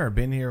good. We've never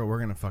been here, but we're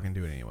going to fucking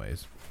do it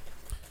anyways.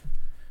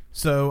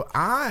 So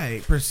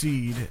I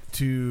proceed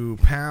to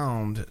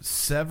pound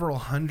several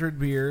hundred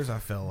beers, I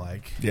feel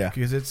like. Yeah.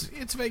 Because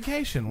it's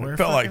vacation. We're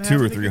felt like fucking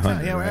 200 or having a good time.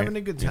 300, Yeah, we're right? having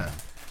a good time.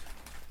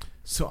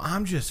 So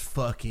I'm just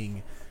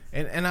fucking...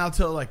 And I'll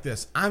tell it like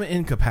this. I'm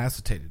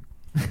incapacitated.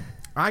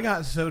 I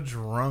got so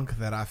drunk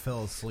that I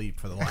fell asleep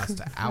for the last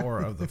hour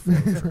of the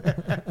float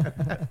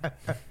trip.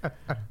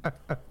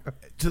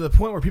 To the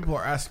point where people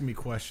are asking me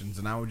questions,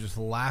 and I would just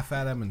laugh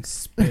at them and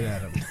spit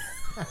at them.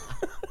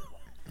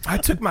 I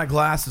took my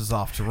glasses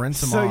off to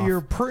rinse them off. So you're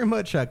pretty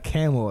much a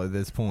camel at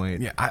this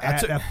point. Yeah,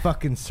 at a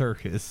fucking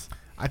circus.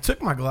 I took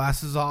my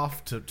glasses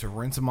off to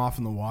rinse them off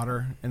in the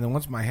water, and then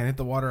once my hand hit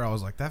the water, I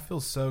was like, that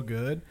feels so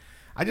good.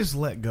 I just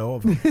let go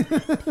of them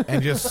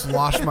and just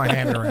sloshed my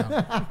hand around,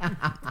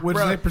 which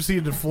they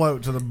proceeded to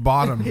float to the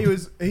bottom.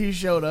 He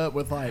showed up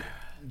with like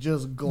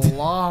just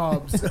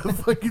globs of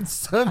fucking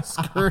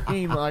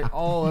sunscreen like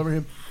all over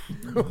him.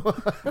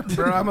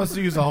 Bro, I must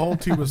have used a whole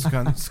tube of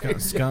skunk screen.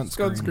 Skunk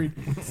screen.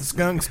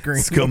 Scum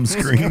screen. Skunk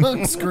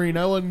screen.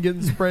 I wasn't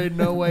getting sprayed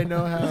no way,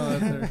 no how. out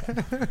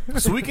there.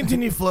 So we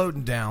continue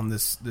floating down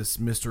this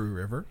mystery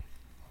river.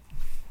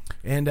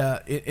 And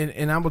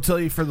I will tell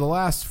you, for the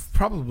last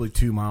probably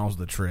 2 miles of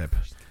the trip,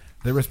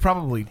 there was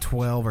probably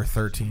 12 or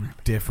 13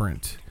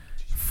 different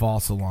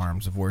false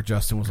alarms of where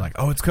Justin was like,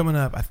 oh, it's coming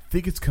up. I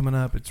think it's coming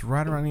up. It's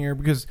right around here.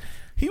 Because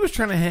he was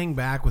trying to hang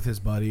back with his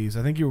buddies.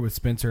 I think you were with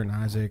Spencer and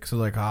Isaac. So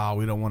like, oh,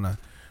 we don't want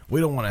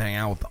to hang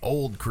out with the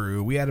old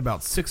crew. We had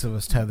about 6 of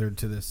us tethered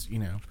to this,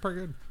 Pretty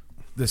good.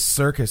 this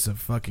circus of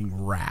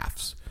fucking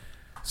rafts.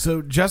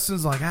 So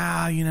Justin's like,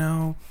 I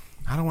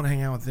don't want to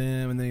hang out with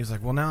them. And then he's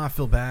like, well, now I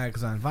feel bad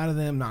because I invited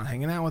them, not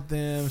hanging out with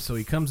them. So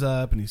he comes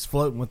up and he's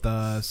floating with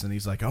us. And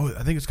he's like, oh,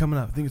 I think it's coming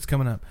up. I think it's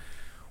coming up.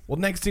 Well,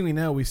 next thing we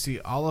know, we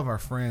see all of our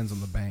friends on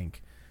the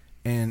bank.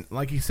 And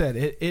like he said,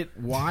 it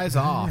wise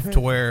off to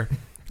where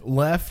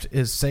left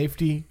is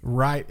safety,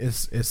 right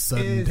is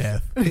sudden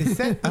death. Is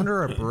that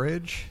under a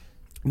bridge?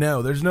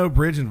 No, there's no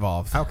bridge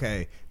involved.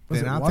 Okay. Was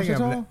Then it I'm thinking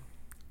Ouachita? of...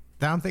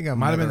 I'm thinking of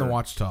Might have been the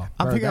another- Ouachita.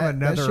 I'm Bro, thinking of that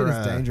another. shit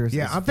is dangerous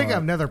Yeah, as I'm thinking of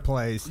fuck. another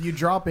place You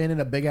drop in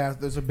a big ass.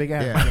 There's a big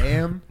ass Yeah.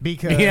 dam.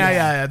 because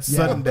Yeah, it's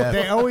sudden death.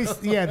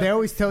 They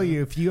always tell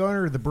you if you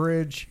enter the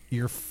bridge,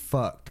 you're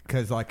fucked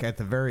because like at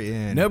the very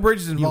end, No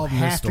bridges you involved in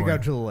this have to story. go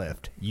to the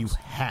left. You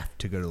have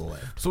to go to the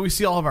left. So we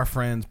see all of our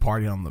friends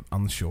partying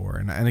on the shore,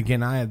 and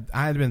again I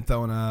had been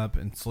throwing up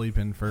and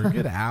sleeping for a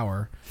good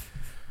hour.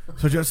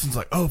 So Justin's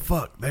like, "Oh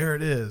fuck, there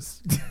it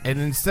is!" And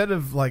instead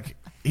of like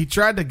He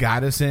tried to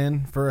guide us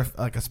in for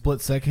like a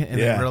split second, and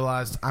then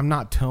realized I'm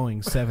not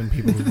towing 7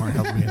 people who weren't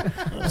helping me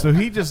in. So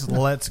he just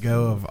lets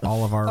go of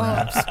all of our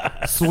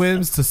rafts,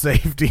 swims to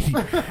safety.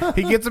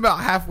 He gets about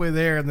halfway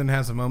there, and then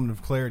has a moment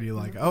of clarity,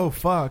 like, "Oh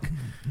fuck,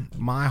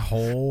 my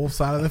whole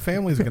side of the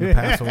family is going to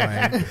pass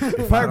away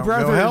if I don't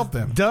go help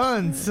them."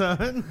 Done,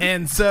 son.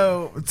 And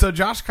so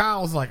Josh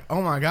Kyle was like,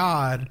 "Oh my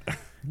god."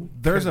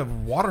 There's a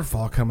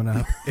waterfall coming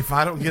up. If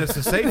I don't get us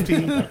to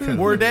safety,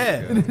 we're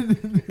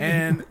dead.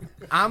 And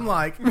I'm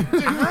like,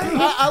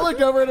 I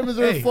looked over at him as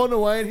we were floating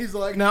away, and he's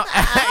like, "No,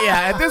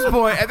 yeah." At this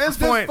point, just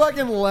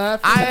fucking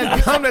left. I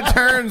had come to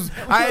terms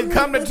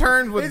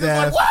with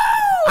death.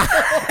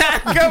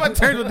 Come to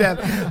terms with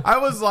death. I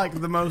was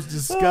like the most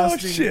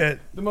disgusting,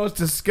 the most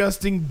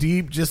disgusting,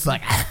 deep, just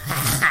like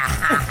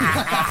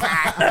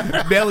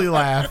belly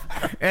laugh.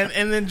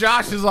 And then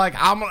Josh is like,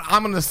 I'm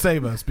gonna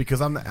save us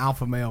because I'm the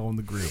alpha male in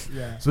the group.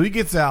 Yeah. So he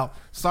gets out,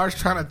 starts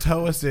trying to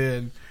tow us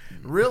in,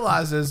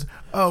 realizes,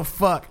 oh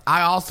fuck,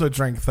 I also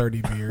drank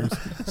 30 beers,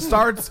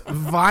 starts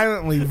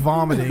violently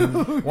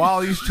vomiting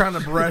while he's trying to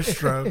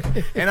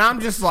breaststroke, and I'm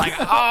just like,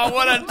 oh,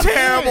 what a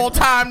terrible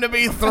time to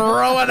be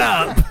throwing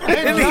up.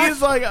 And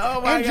he's like,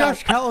 oh my and god.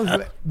 Josh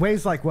Collins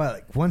weighs like what,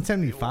 like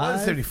 175?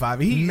 175.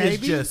 He Maybe? is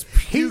just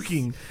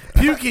puking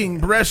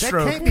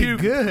breaststroke. That can't be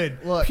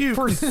good. Look,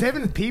 for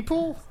 7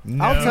 people?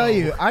 No. I'll tell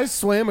you, I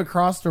swam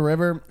across the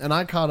river and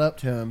I caught up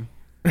to him.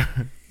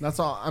 That's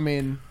all. I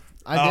mean,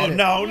 I did it.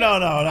 No.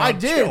 I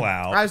did. Chill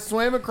out. I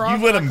swam across.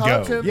 You let and him I caught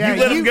go. up to him. Yeah,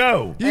 you let him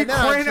go. You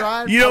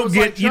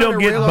don't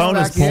get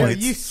bonus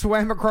points. You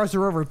swam across the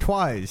river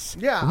twice.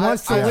 Yeah,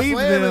 once I to leave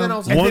swam them, and then I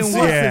was and like, then Once,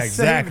 once yeah, to save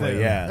exactly, them.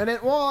 yeah. And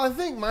I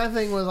think my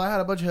thing was I had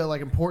a bunch of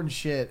like important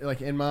shit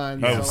like in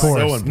mind. Oh, so, of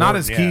like, course. Not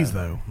his keys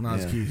though. Not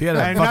his keys. He had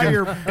a And not fucking.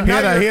 your-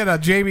 He had a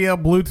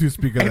JBL Bluetooth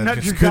speaker And that not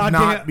just your could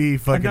goddamn, not be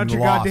fucking and not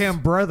your lost. goddamn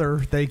brother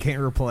they can't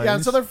replace.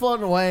 Yeah, so they're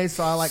floating away.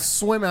 So I like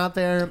swim out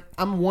there.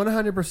 I'm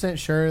 100%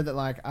 sure that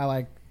like I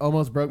like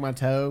almost broke my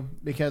toe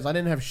because I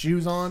didn't have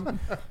shoes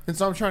on, and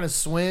so I'm trying to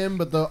swim,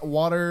 but the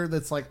water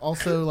that's like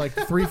also like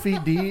 3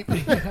 feet deep,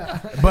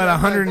 but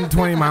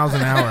 120 miles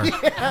an hour.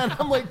 Yeah, and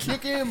I'm like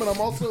kicking, but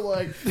I'm also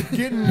like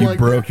getting You like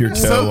broke your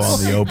toe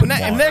on the open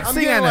water. Next I'm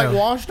thing I getting know, like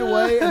washed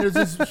away, and there's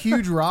this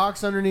huge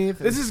rocks underneath.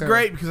 this It's is terrible.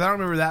 great because I don't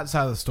remember that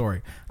side of the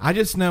story. I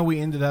just know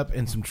we ended up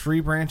in some tree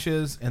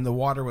branches and the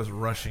water was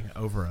rushing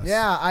over us.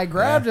 Yeah, I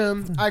grabbed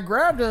him,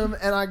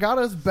 and I got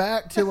us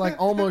back to like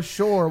almost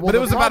shore. Well, But it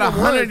was the about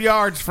problem 100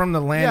 yards from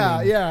the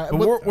landing. Yeah.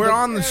 But we're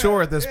on the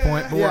shore at this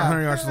point, but we're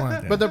 100 yards from the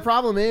landing. But the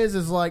problem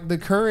is like the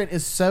current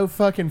is so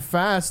fucking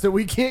fast that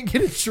we can't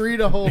get a tree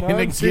to hold And on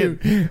it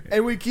to,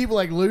 and we keep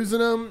like losing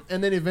them,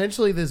 and then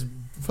eventually this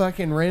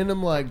fucking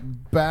random like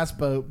bass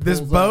boat.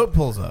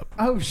 Pulls up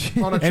Oh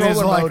shit! on a and it's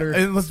trolling like, motor.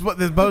 and this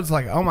boat's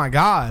like, oh my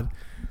god,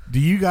 do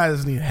you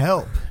guys need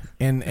help?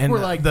 And We're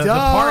like, the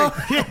duh.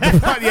 party,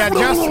 yeah,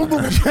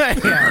 just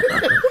yeah.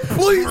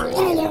 Please.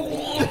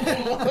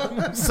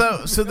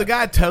 So the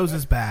guy tows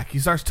us back. He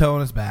starts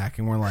towing us back,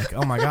 and we're like,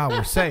 oh my god,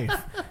 we're safe.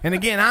 And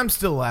again, I'm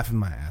still laughing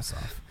my ass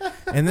off.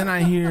 And then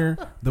I hear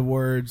the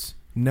words,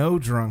 "No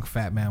drunk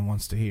fat man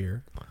wants to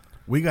hear."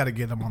 We got to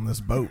get him on this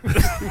boat.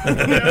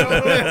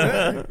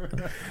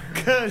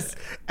 Because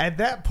at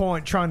that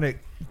point, trying to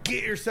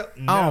get yourself.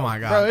 Oh my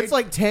god, Bro, it's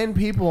like 10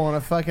 people on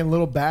a fucking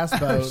little bass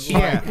boat.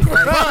 Yeah.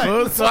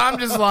 So I'm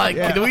just like,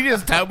 can we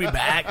just tow me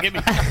back?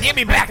 Get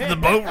me back to the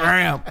boat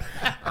ramp.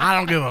 I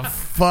don't give a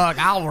fuck.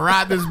 I'll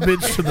ride this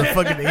bitch to the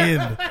fucking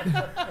end.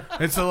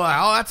 And so like,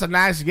 oh, that's a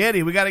nice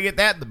Yeti. We got to get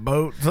that in the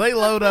boat. So they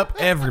load up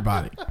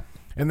everybody.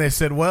 And they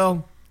said,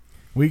 well,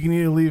 we can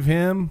either leave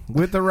him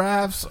with the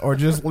rafts or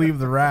just leave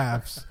the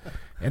rafts.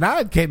 And I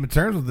had came to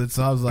terms with it,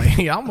 so I was like,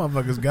 hey, y'all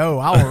motherfuckers go.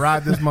 I will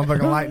ride this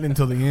motherfucking lightning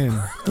until the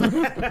end.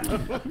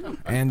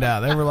 And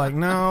they were like,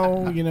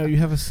 no, you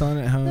have a son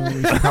at home.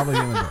 You should probably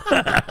get in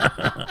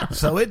the boat.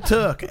 So it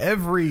took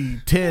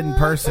every 10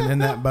 person in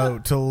that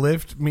boat to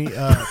lift me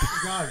up.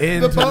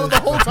 Into the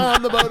whole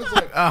time the boat is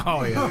like,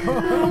 oh, yeah.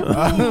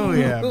 Oh,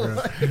 yeah, bro.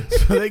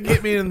 So they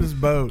get me in this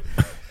boat.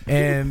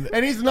 And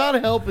he's not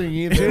helping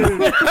either. Dude,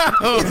 no,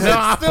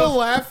 I'm still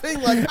laughing.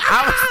 Like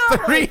I was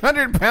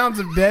 300 pounds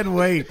of dead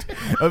weight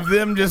of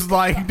them just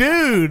like,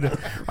 dude,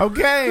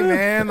 okay,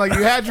 man, like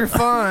you had your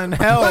fun.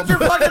 Help. Put your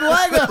fucking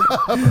leg up.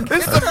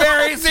 This is a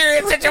very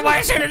serious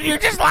situation and you're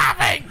just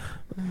laughing.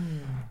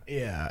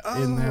 Yeah,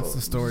 and that's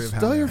the story of how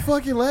Throw your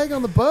fucking leg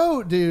on the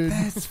boat, dude.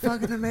 That's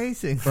fucking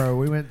amazing. Bro,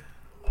 we went.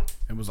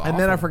 It was awful. And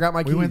then I forgot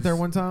my keys. We went there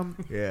one time.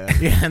 Yeah.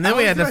 Yeah, and then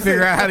we had to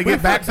figure out how to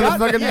get back to the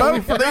fucking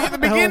boat for the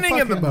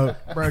beginning of the boat.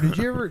 Bro, did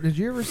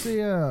you ever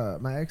see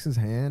my ex's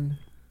hand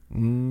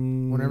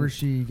whenever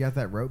she got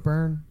that rope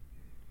burn?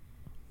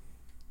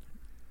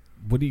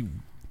 What do you?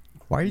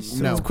 Why are you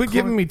so Quit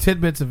giving me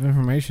tidbits of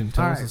information.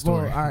 Tell us the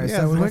story. All right,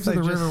 Yeah, so we went let's to the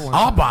say river just- one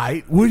I'll time.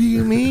 bite. What do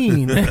you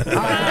mean?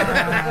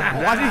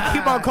 Why do you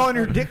keep on calling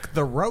your dick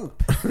the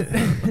rope?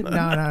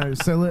 No.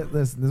 So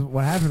listen,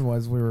 what happened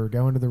was we were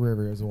going to the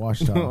river. It was a wash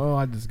tub. Oh,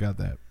 I just got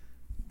that.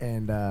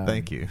 And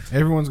Thank you.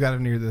 Everyone's got a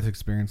near-death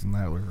experience in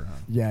that river.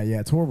 Yeah,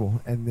 it's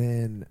horrible. And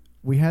then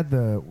we had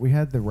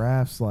the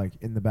rafts like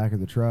in the back of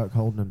the truck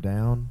holding them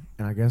down,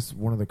 and I guess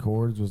one of the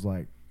cords was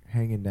like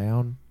hanging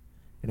down,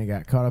 and it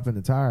got caught up in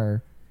the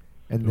tire,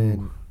 and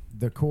then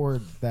the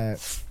cord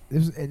that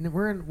and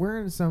we're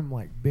in some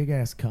like big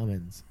ass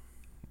Cummins,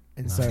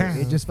 and so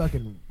it just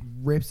fucking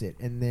rips it,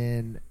 and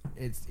then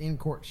it's in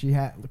court.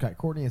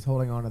 Courtney is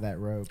holding onto that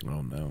rope.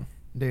 Oh no.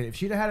 Dude, if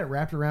she'd have had it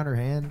wrapped around her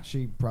hand,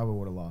 she probably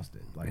would have lost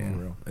it. Like, for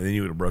real. And then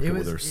you would have broke it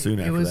with her soon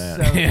after was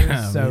that. It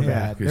was so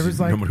bad. There was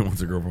like, nobody wants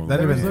a girlfriend.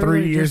 That'd have been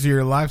 3 years of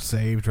your life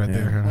saved right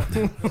there.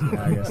 Yeah,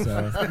 I guess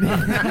so.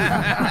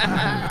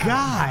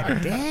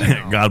 God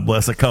damn. God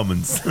bless a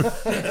Cummins.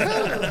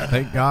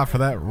 Thank God for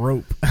that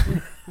rope.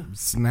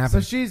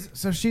 Snapping.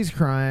 So she's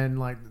crying.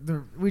 Like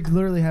we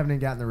literally haven't even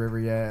gotten in the river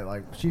yet.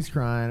 Like she's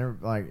crying.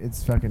 Like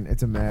it's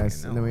a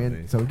mess. And then we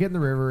get in the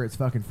river. It's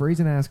fucking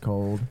freezing ass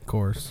cold. Of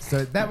course.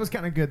 So that was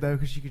kind of good though,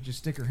 because she could just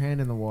stick her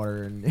hand in the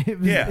water and it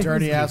was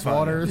dirty ass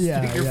water.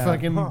 Yeah, Stick your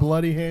fucking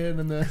bloody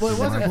hand in the. Well, it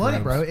wasn't bloody,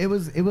 bro. It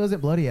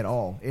wasn't bloody at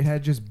all. It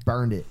had just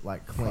burned it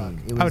like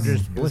clean. It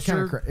was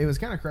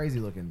kind of crazy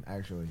looking.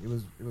 Actually, it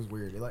was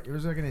weird. It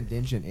was like an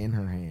indention in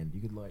her hand.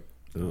 You could like.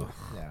 Ugh.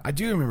 Yeah. I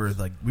do remember,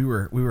 like we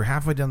were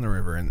halfway down the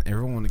river, and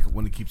everyone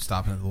wanted to keep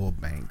stopping at the little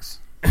banks.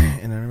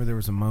 And I remember there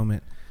was a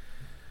moment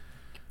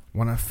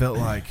when I felt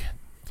like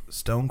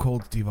Stone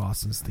Cold Steve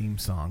Austin's theme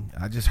song.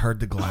 I just heard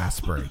the glass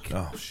break.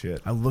 Oh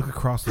shit! I look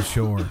across the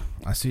shore.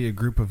 I see a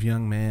group of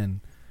young men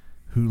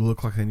who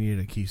look like they needed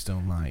a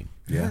Keystone Light.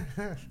 Yeah.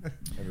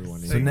 Everyone.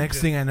 So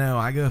next thing I know,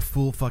 I go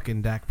full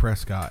fucking Dak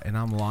Prescott, and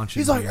I'm launching.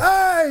 He's like,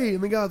 "Hey!"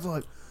 And the guy's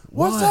like,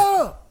 "What's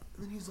up?"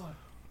 And then he's like.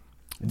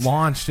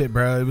 Launched it,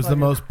 bro. It was the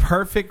most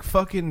perfect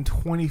fucking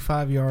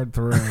 25-yard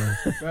throw.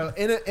 Bro,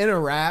 in a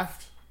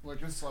raft,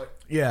 like it's like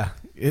yeah,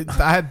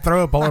 I had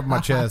throw up all over my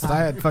chest.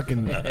 I had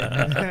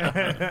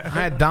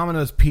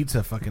Domino's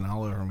pizza fucking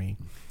all over me,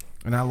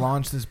 and I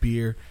launched this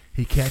beer.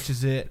 He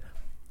catches it,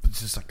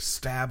 just like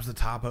stabs the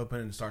top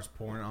open and starts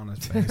pouring it on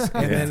his face.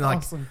 And then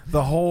like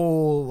the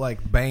whole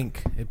like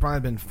bank, it probably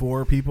been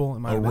 4 people. It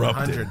might have been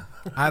 100.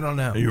 I don't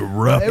know. You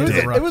erupted.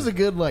 It was a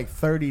good like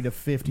 30 to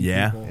 50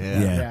 people.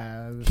 Yeah.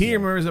 He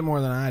remembers it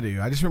more than I do.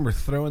 I just remember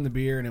throwing the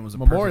beer, and it was a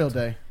Memorial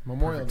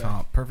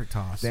perfect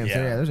toss. Damn, so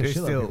there's a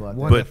shitload of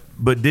people out there.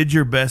 But did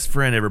your best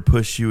friend ever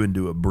push you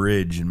into a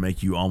bridge and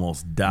make you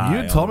almost die? You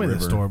had told me the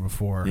this river? story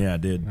before. Yeah, I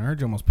did. I heard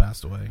you almost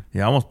passed away.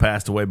 Yeah, I almost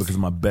passed away because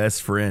of my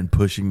best friend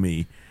pushing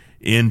me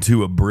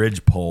into a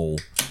bridge pole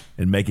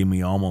and making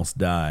me almost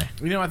die.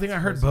 You know, I think I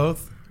heard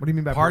both. What do you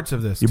mean by parts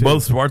of this? You too.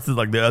 both parts of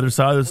like the other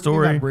side of the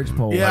story. Bridge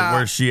pole. Yeah. Like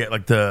where she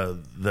like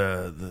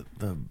the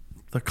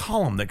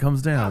column that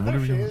comes down.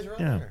 Whatever she is right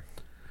there.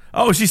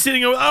 Oh, she's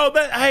sitting over. Oh,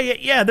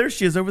 there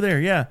she is over there.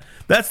 Yeah,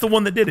 that's the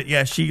one that did it.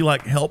 Yeah, she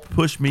like helped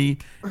push me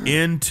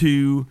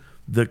into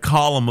the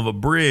column of a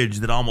bridge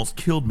that almost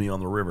killed me on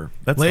the river.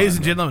 That's Ladies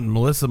and gentlemen,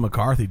 Melissa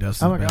McCarthy,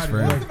 Dustin's best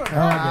friend. I get it.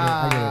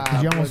 I get it.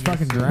 Because you almost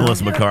fucking drowned.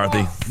 Melissa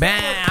McCarthy.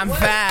 Man, I'm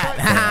fat.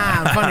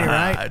 I'm funny,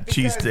 right?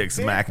 Cheese sticks,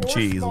 mac and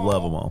cheese,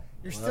 love them all.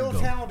 You're still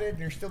talented and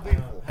you're still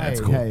beautiful. That's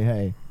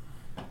cool.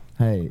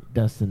 Hey,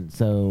 Dustin.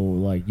 So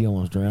like you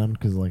almost drowned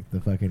because like the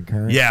fucking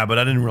current. Yeah, but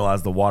I didn't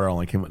realize the water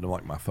only came into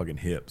like my fucking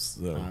hips.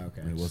 So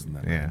okay. It wasn't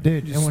that. Yeah,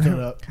 dude. just stood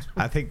up.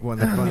 I think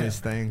one of the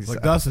funniest things.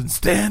 Like Dustin,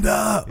 stand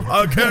up.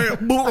 I can't.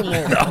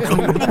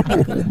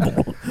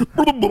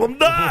 I'm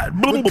dying.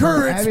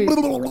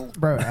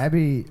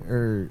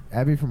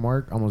 Abby from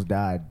work almost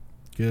died.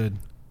 Good.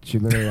 She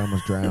literally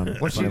almost drowned.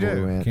 What'd she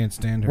do? Can't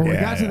stand her. Well, we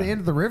got to the end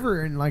of the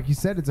river, and like you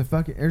said, it's a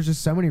fucking. There's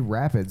just so many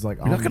rapids. Like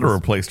You're not going to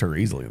replace her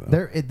easily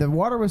though. the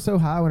water was so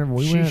high whenever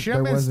we She went. should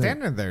have been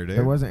standing there, dude.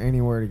 There wasn't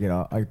anywhere to get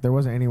off. Like there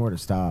wasn't anywhere to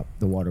stop.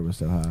 The water was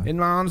so high. In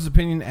my honest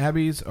opinion,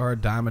 Abby's are a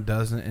dime a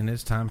dozen, and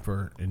it's time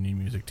for a New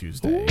Music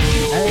Tuesday.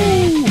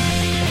 Hey.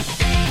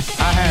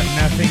 I have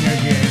nothing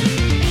against.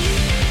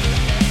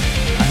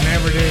 I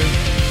never do.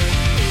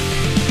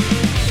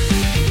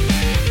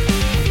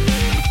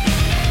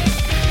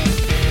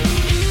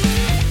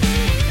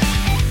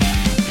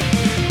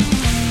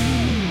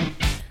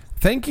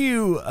 Thank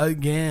you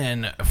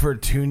again for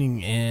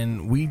tuning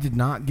in. We did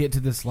not get to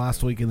this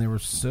last week, and there were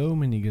so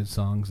many good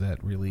songs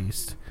that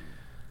released.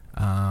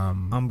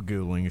 I'm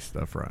Googling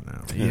stuff right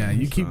now. Yeah,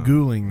 you keep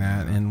Googling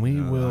that, and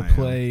we will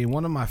play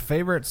one of my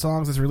favorite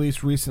songs that's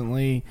released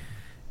recently.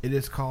 It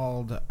is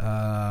called,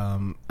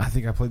 I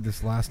think I played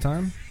this last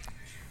time.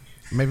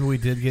 Maybe we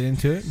did get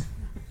into it.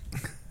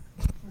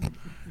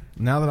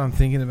 Now that I'm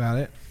thinking about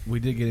it, we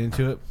did get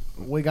into it.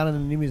 We got into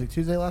New Music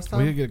Tuesday last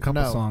time? We did get a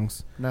couple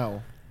songs.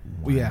 No.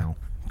 Wow. Yeah.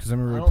 Because I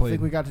remember I we don't played.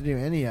 think we got to do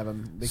any of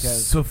them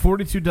because. So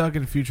 42 Doug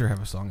and Future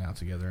have a song out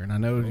together, and I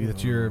know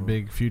that you're a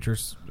big Future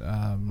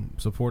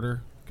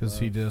supporter because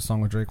he did a song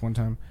with Drake one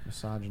time.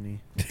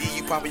 Misogyny.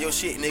 You popping your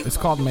shit, nigga. It's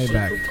called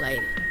Maybach.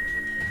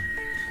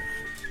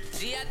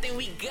 Gee, I think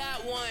we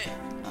got one.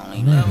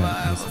 Only love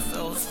I ever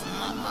felt was from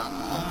my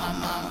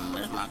mama.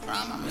 Miss my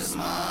grandma, miss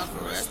my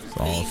caress.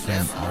 All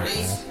sense,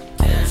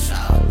 Cash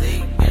out,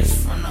 big bitch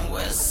from the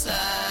west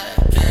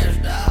side. Cash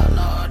down,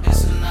 no,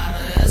 this is not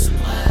a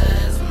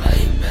S-Class.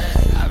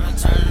 Maybach, I've been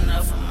turning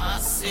up for my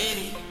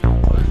city.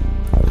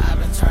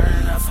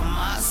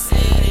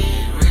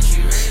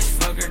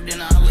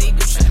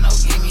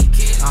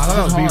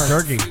 thought that was beef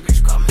jerky.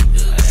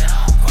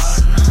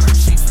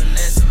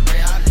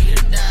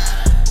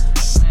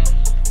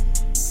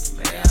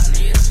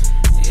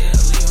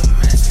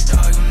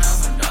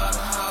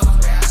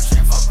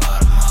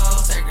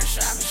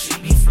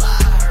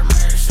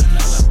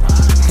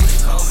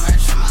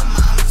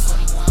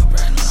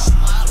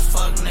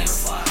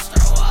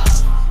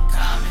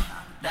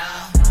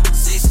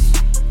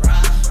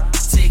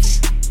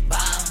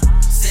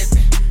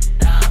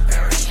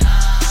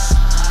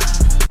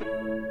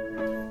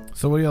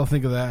 So what do y'all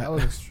think of that?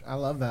 I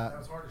love that.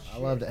 I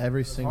loved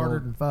every single harder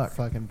than fuck.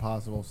 fucking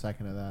possible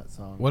second of that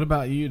song. What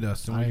about you,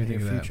 Dustin? What I do you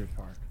didn't think hear of that? Future's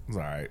part. It's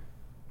all right.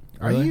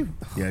 Are you?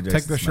 Yeah,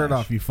 Take the shirt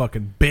off, you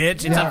fucking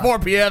bitch. It's Yeah. a 4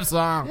 p.m.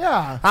 song.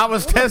 Yeah. I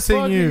was What the testing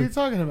fuck you. Are you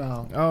talking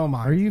about? Oh my!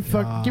 Are you God.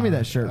 fuck? Give me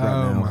that shirt right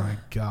oh now. my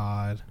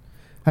god!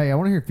 Hey, I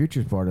want to hear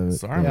Future's part of it.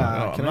 Sorry,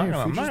 Yeah, I'm not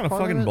gonna Future's part of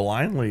fucking it?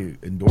 blindly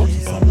endorse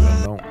something.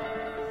 I don't.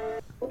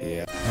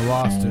 Yeah.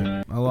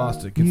 I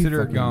lost it. Consider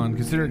it fucking- gone.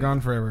 Consider it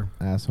gone forever.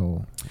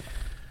 Asshole.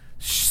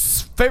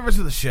 Favorites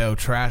of the show,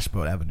 Trash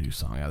Boat have a new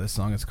song. Yeah, this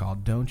song is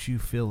called "Don't You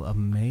Feel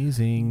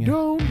Amazing."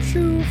 Don't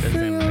you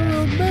feel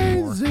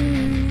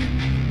amazing?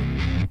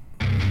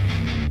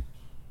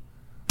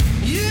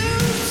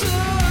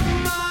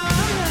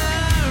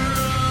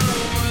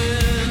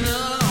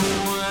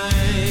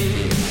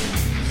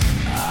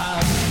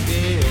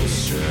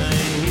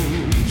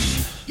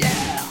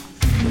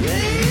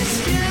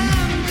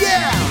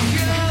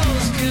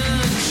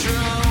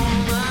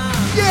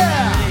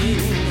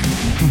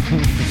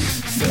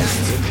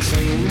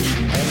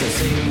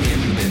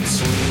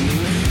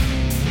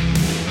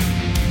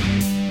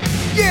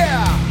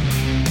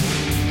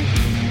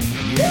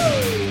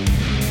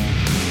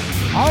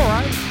 All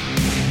right.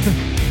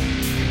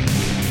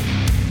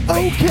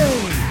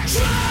 Okay.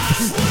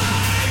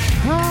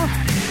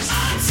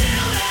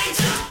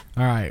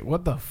 All right,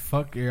 what the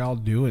fuck are y'all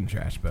doing,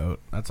 Trash Boat?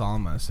 That's all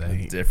I'm gonna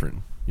say. It's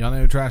different. Y'all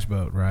know Trash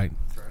Boat, right?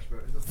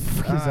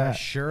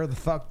 Sure the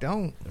fuck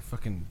don't. They're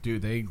fucking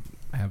dude. They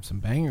have some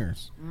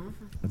bangers,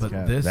 but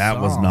cap. this That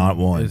was song not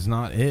one. Is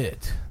not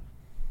it.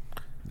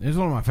 It's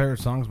one of my favorite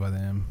songs by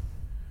them.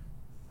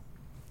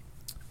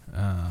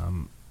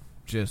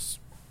 Just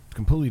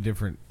completely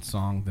different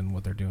song than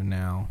what they're doing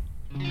now.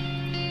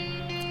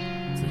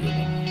 It's a good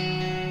one.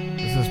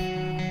 This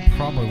is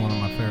probably one of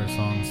my favorite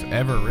songs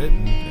ever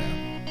written.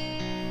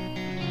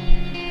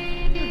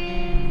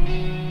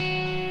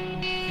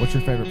 What's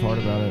your favorite part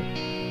about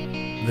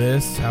it?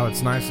 This, how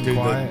it's nice and Dude,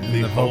 quiet, the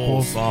and the whole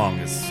vocals. song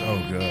is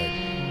so good.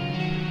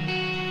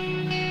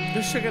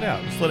 Just check it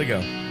out. Just let it go.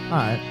 All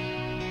right.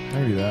 I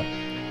can do that.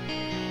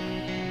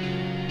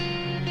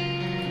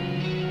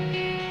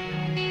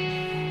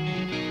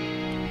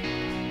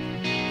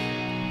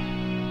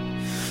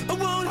 I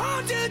won't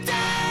hold you down.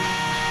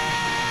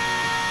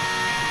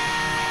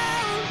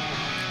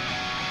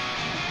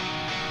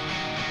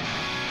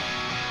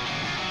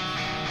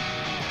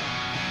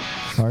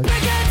 Hard.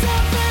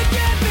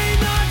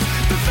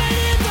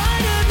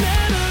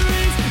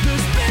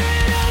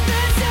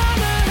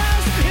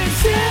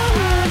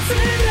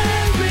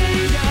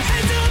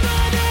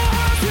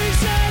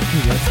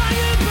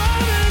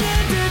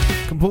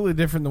 Completely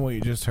different than what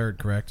you just heard,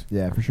 correct?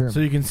 Yeah, for sure. So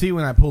you can see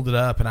when I pulled it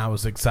up and I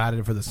was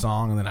excited for the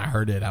song, and then I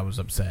heard it, I was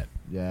upset.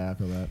 Yeah, I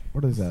feel that.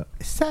 What is that?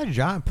 Is that a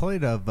giant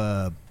plate of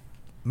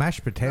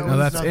mashed potatoes? No,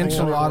 that's nothing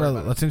to worry enchilada.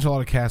 about. That's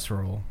enchilada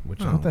casserole.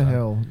 Which I What don't the know.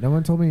 hell? No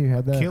one told me you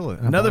had that. Kill it.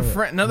 And I Another bought it.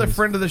 friend, another Nice.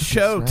 friend of the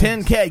show, Snacks.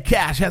 10K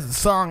Cash, has a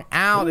song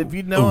out. If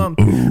you know him,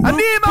 I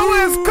need my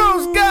West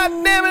Coast.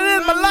 God damn it,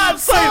 it's my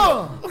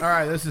lifesaver. All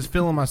right, this is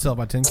 "Feeling Myself"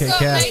 by 10K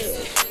Cash.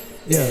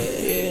 Yeah.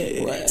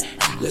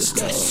 Let's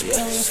go.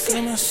 Yeah, I'm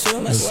feeling myself.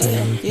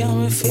 Yeah,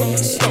 I'm feeling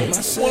myself. Yeah,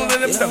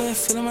 I'm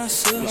feeling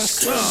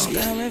myself.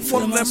 Yeah, I'm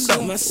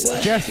feeling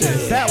myself. Justin,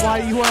 is that why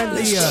you wanted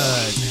the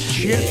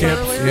chips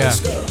earlier? Yeah.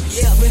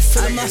 Yeah, I've been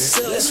feeling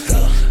myself. Let's go.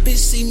 Bitch,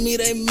 see me,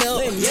 they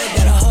melt. Yeah,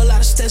 got a whole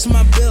lot of stats in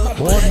my belt.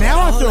 Well, now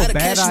I feel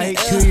bad I ate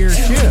 2 of your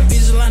chips.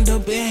 Bitch lined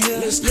up in here.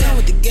 Yeah,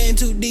 with the game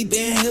too deep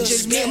in here.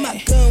 Just me and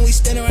my gun, we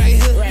standing right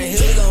here.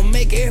 We gon'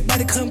 make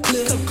everybody come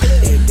clear. Yeah,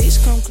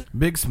 bitch, come clear.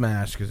 Big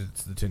smash because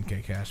it's the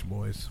 10K Cash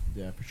boys.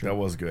 Yeah, for sure. That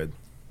was good.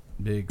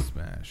 Big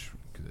smash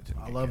because it's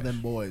 10K I love Cash.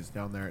 them boys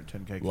down there at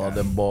 10K. Love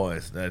them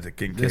boys. That's a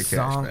King K This Cash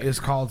song back. is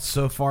called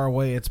 "So Far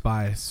Away." It's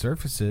by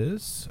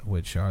Surfaces,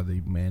 which are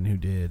the men who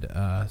did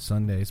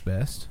Sunday's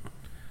Best.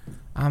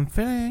 I'm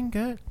feeling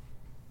good,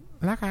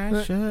 like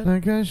I should.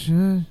 Like I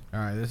should. All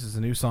right, this is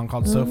a new song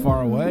called "So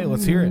Far Away."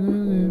 Let's hear it.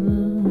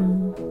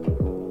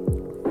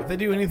 If they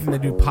do anything, they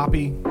do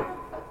poppy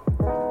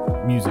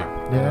music.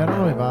 Yeah, I don't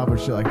really vibe with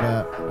shit like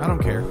that. I don't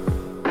care.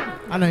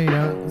 I know you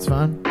don't. It's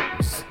fine.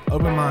 Just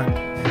open mind.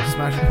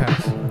 Smash and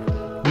pass.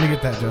 Let me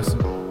get that, Justin.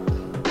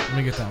 Let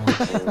me get that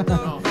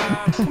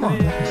one. Come on.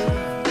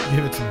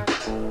 Give it to me.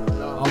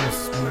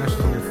 Almost smash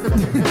it on your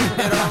fucking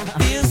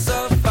head. Feel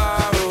so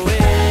far away.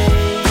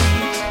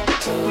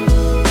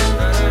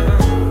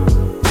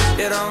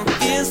 It don't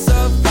feel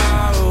so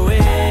far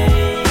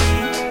away.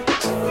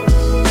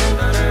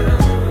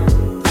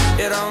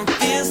 It don't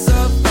feel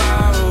so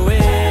far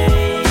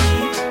away.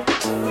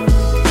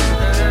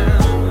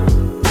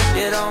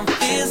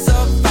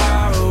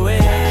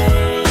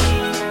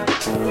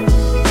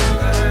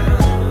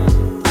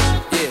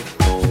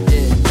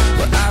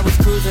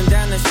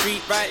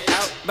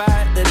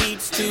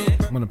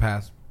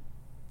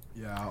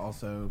 Yeah,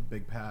 also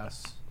big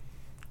pass.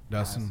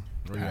 Dustin,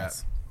 where you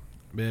at?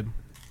 Bib?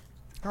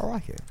 I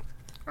like it.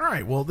 All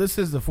right, well, this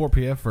is the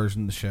 4PF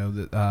version of the show.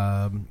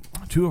 That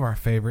two of our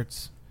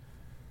favorites.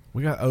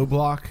 We got O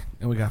Block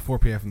and we got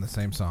 4PF in the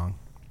same song.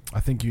 I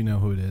think you know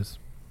who it is.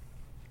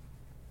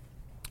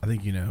 Lil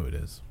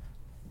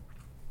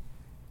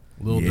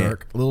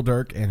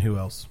Durk, and who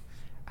else?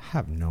 I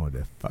have no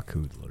idea fuck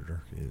who Lil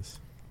Durk is.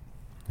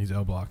 He's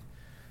O Block.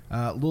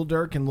 Lil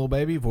Durk and Lil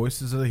Baby,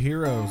 Voices of the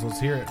Heroes. Let's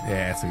hear it.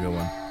 Yeah, it's a good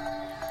one.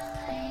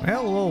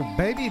 Well, Lil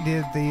Baby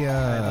did the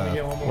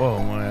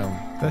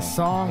the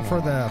song for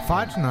the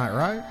fight tonight,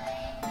 right?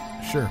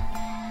 Sure.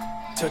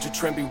 Touch a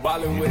trend, be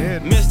wildin' with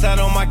it. Missed out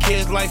on my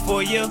kids' life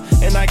for a year,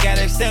 and I got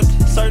accepted.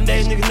 Certain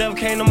days niggas never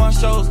came to my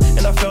shows,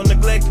 and I felt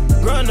neglected.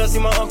 Growing up, see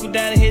my uncle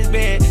down in his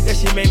bed, that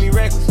shit made me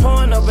reckless.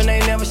 Pouring up and they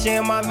never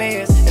sharing my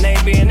meds, and they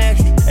ain't being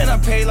extra. And I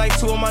paid like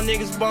 2 of my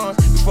niggas' bonds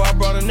before I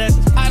brought a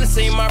necklace. I done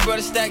seen my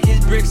brother stack his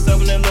bricks up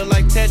and they look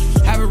like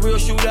Tetris. Have a real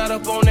shootout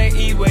up on that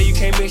E where you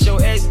can't mix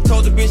your eggs.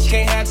 Told the bitch she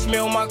can't have to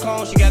smell my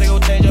clothes, she gotta go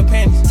change her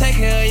panties. Take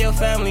care of your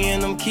family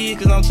and them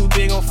kids, cause I'm too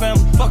big on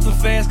family. Fuck them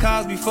fast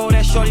cars before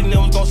that shorty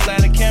them was gon'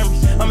 slide the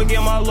cameras. I'ma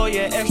give my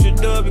lawyer an extra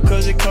dub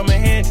because it come in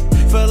handy.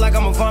 Feel like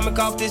I'ma vomit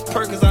off this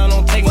perk cause I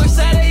don't take voice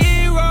of the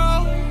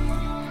hero.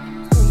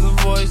 The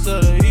voice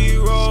of the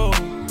hero.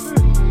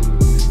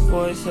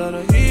 Voice of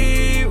the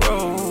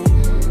hero.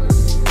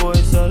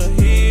 Voice of the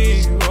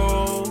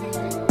hero.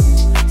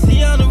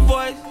 See I'm the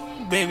voice,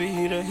 baby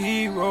he the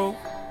hero.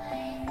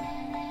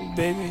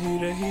 Baby he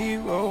the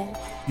hero.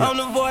 I'm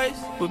the voice,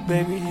 but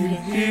baby he the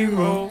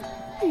hero.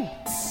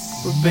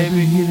 But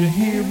baby he the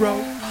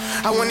hero.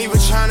 I wasn't even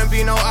trying to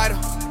be no idol.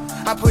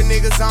 I put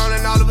niggas on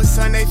and all of a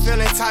sudden they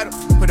feel entitled.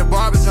 Put the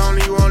barbers on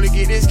and you only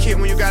get this kid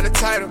when you got a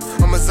title.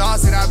 I'm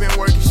exhausted, I've been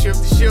working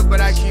shift to shift,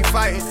 but I keep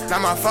fighting. Not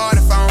my fault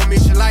if I don't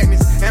miss your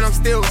likeness. And I'm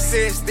still with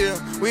Sid still.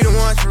 We the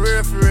ones for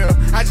real, for real.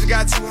 I just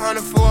got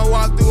 200 for a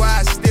walk through,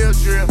 I still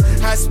drill.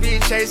 High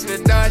speed chasing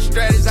the Dodge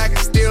Stratus, I can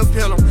still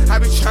peel them. I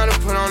be trying to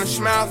put on a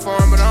smile for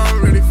them, but I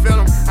don't really feel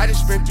them. I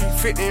just spent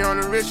 350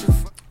 on the Richard.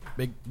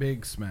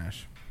 Big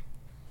smash.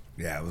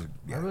 Yeah, it was.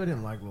 Yeah. I really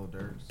didn't like Lil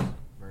Durk's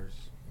verse.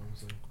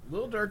 Honestly.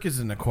 Lil Durk is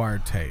an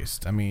acquired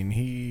taste. I mean,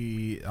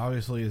 he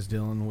obviously is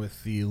dealing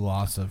with the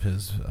loss of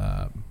his.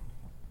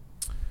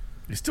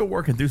 He's still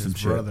working through some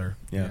brother.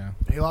 Shit. Yeah.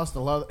 He lost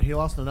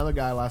another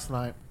guy last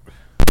night.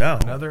 No.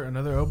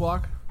 Another O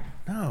Block?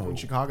 No. In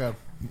Chicago.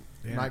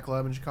 Damn.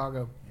 Nightclub in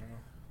Chicago.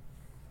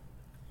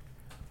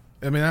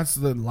 I mean, that's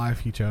the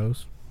life he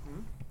chose.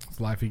 It's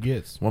the life he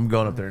gets. Well, I'm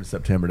going up there in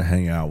September to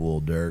hang out with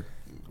Lil Durk.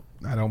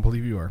 I don't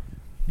believe you are.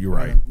 You're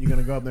right. You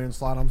gonna go up there and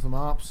slide on some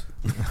ops?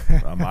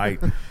 I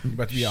might. You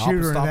about to be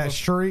Shoot her in that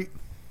street.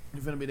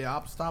 You finna be the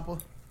op stopper?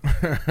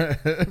 What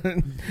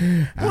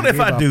if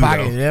I do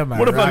though?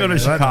 What if I go to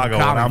Chicago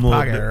and I'm Lil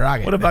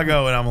Durk? What if I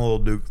go and I'm a Lil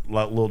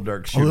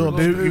Durk shooter? Lil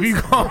Duke. If you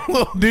call him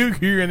Lil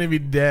Duke, you're gonna be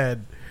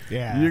dead.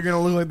 Yeah. You're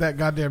gonna look like that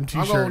goddamn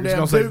T-shirt. going It's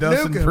down gonna say Duke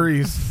Dustin Nukem.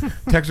 Priest,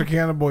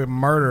 Texarkana boy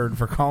murdered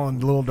for calling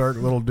Lil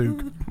Durk Lil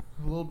Duke.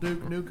 Lil Duke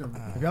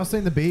Nukem. Have y'all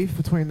seen the beef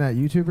between that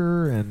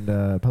YouTuber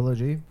and Polo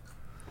G?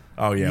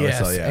 Oh yeah, Yes,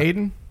 we saw, yeah.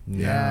 Aiden.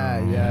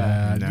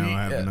 Yeah. No,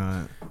 I have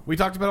not. We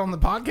talked about it on the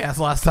podcast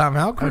last time.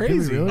 How did we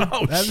crazy! really?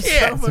 Oh That's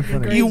shit! so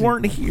fucking crazy. You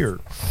weren't here.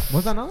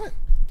 Was I not?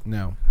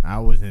 No. I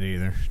wasn't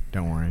either.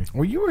 Don't worry.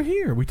 Well, you were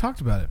here. We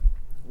talked about it.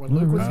 When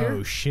Luke was Oh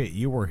here? shit,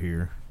 you were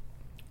here.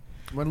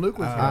 When Luke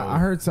was here. I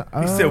heard some.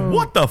 He said,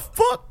 "What the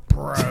fuck,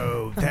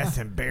 Bro, that's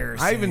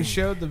embarrassing. I even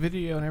showed the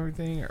video and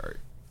everything. Or,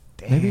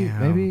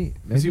 Maybe.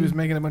 because he was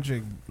making a bunch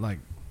of like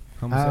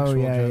homosexual Oh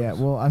yeah. jokes.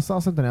 Well, I saw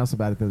something else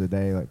about it the other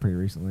day, like pretty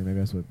recently. Maybe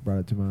that's what brought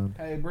it to mind.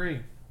 Hey, Bree,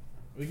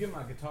 will you get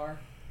my guitar?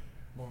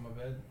 On my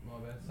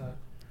bedside.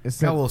 It's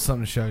Got a little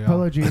something to show y'all.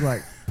 Polo G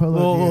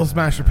little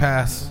smash or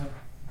pass.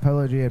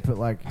 Polo G had put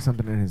like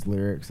something in his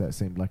lyrics that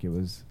seemed like it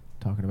was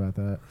talking about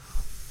that.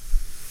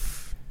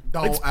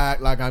 Don't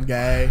act like I'm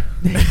gay.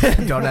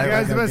 Don't act I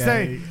was like about I'm to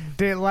say,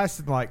 gay. it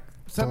lasted like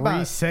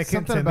 3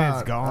 seconds and then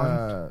it's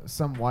gone.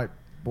 Some white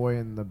boy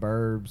in the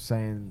burbs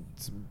saying,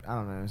 I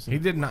don't know. He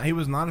did not. He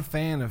was not a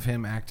fan of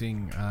him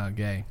acting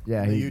gay.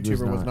 Yeah, The he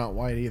YouTuber was not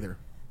white either.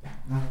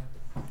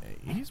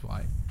 He's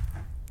white.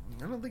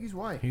 I don't think he's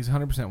white. He's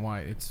 100%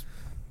 white. It's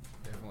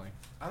definitely.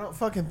 I don't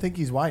fucking think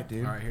he's white,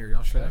 dude. All right, here,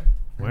 y'all shut up.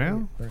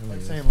 Well, Like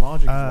saying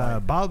Logic is white.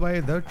 by the way,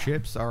 those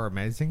chips are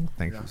amazing.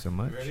 Thank you so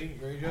much. You ready?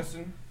 You ready,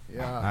 Justin?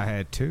 Yeah. I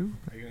had 2.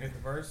 Are you gonna hit the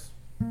verse?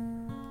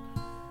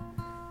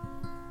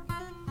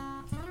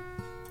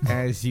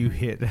 As you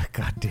hit a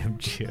goddamn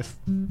chip.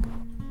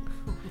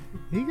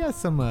 You got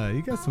some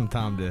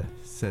time to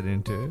set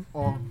into it.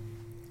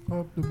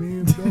 Up the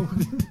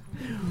BMW.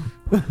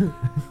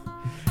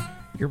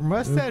 Your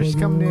mustache is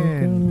coming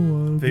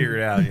in. Figure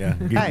it out, yeah.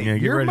 Get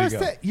your ready to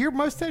go. Your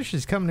mustache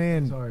is coming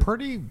in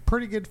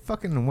pretty good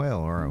fucking well,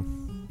 Oro.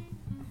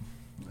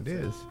 It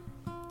is.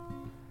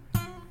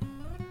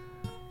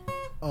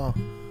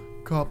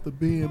 Cop the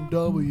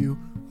BMW.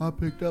 I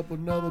picked up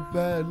another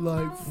bad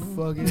life.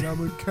 Fucking, I'm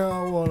gonna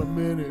count on a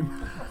minute.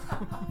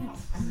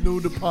 No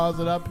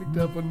deposit. I picked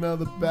up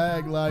another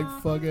bag. Like,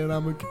 fuck it,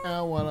 I'm a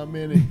count while I'm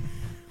in it.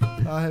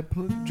 I had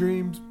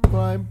dreams,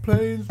 flying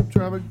planes,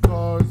 driving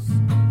cars.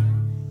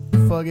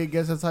 Fuck it,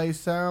 guess that's how you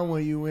sound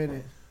when you in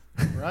it.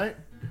 Right?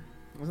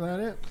 Isn't that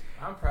it?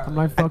 I'm proud. I'm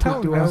like, fuck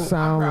it, do I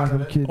sound like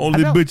I'm kidding?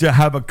 Only bitch I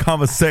have a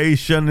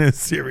conversation is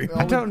Siri.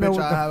 I don't know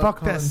what the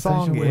fuck that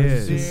song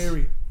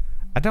is.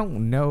 I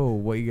don't know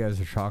what you guys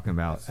are talking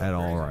about at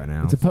all right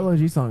now. It's a Polo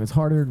G song. It's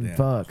harder than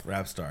fuck.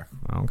 Rap star.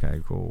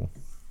 Okay, cool.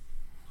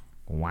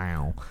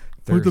 Wow.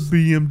 For the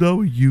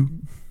BMW.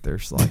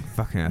 There's like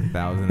fucking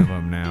 1,000 of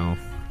them now.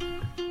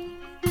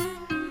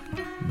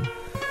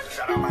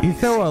 You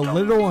throw a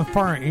little in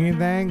front of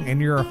anything,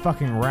 and you're a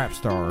fucking rap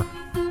star.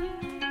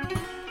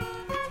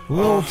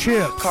 Lil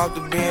Chip,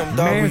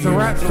 man's a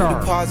rap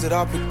star.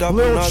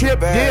 Lil Chip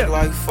Dip,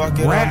 rap star.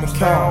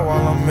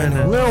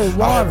 Lil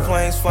Water,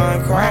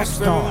 rap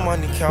star.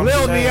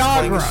 Lil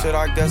Niagara,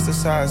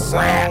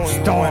 rap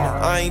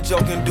star. I ain't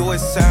joking, do it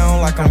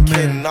sound like I'm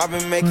kidding. I've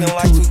been making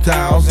like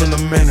 2,000 a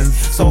minute.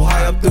 So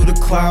high up through the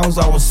clouds,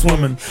 I was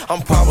swimming.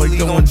 I'm probably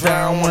gonna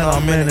drown when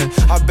I'm in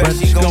it. I bet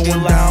she gon' get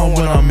loud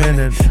when I'm in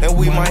it. And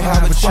we might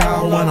have a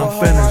child when I'm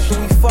finished. After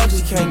we fuck,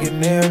 she can't get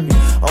near me.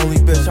 Only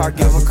bitch I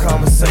give a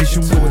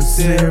conversation with.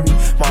 Siri.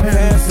 My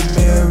parents are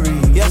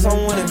married, yes I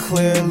want it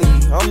clearly.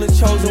 I'm the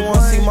chosen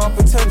one, see my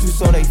potential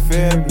so they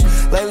fear me.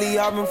 Lately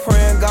I've been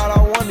praying, God I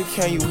wonder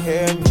can you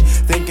hear me.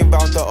 Thinking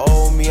about the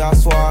old me, I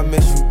swear I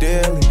miss you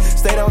dearly.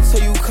 Stay down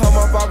till you come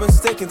up, I've been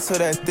sticking to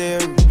that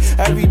theory.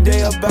 Every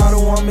day a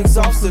battle, I'm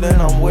exhausted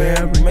and I'm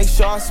weary. Make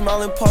sure I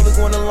smile in public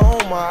when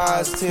alone, my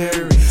eyes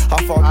teary.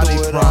 I fought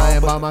through it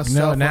all, by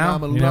myself you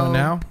know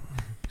now,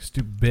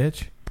 stupid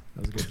bitch.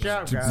 That was a good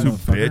job, guys. Stupid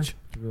bitch.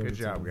 Good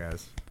job,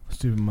 guys.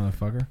 Stupid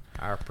motherfucker.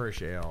 I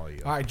appreciate all of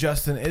you. All right,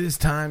 Justin, it is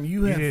time.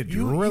 You did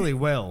really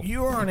well.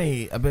 You are on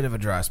a bit of a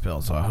dry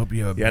spell, so I hope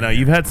you have. Yeah, no,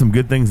 you've had some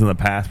good things in the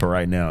past, but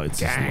right now it's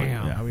just like,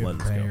 How we have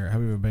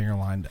a banger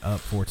lined up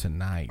for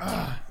tonight?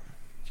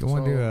 You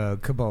want to do a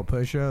couple of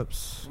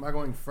push-ups? Am I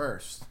going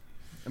first?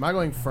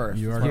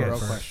 You are real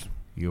first. question.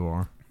 You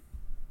are.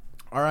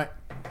 All right.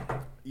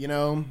 You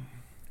know,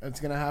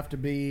 it's going to have to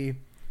be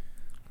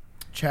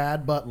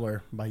Chad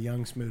Butler by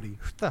Young Smoothie.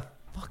 What the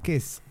fuck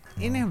is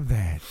any of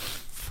that?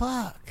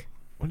 Fuck.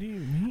 What do you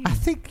mean? I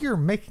think you're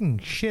making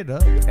shit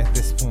up at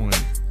this point.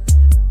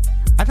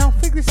 I don't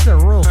think this is a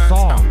real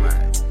song.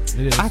 It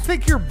is. I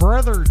think your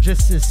brother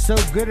just is so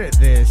good at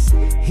this.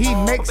 He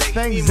makes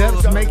things up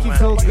to make you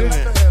feel good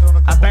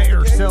about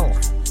yourself.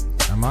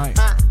 I might.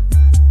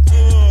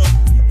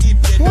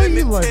 Well,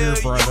 you love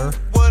your brother.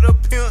 What a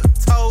pimp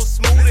told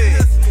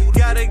smoothie.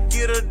 Gotta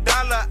get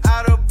 $1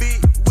 out of beat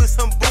with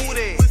some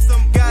booty.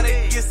 Gotta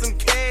get some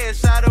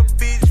cash out of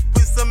bitch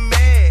with some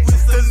mad.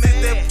 Cause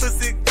if that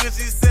pussy good,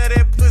 she said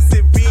that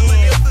pussy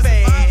real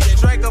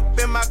fast. Drank up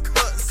in my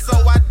cup, so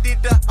I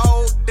did the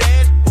whole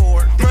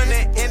dashboard.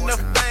 Running in the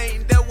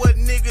fame, that what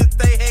niggas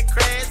they had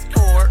crashed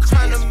for.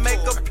 Tryna make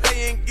a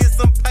play and get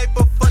some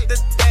paper for the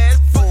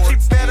task force. She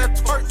better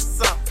twerk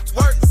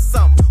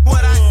some,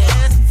 what I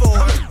asked for.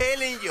 I'm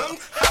telling you,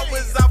 I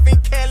was off in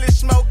Cali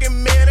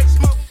smoking medic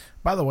smoke.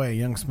 By the way,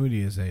 Young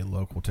Smoothie is a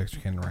local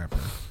Texarkana rapper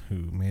who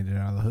made it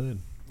out of the hood.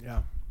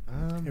 Yeah.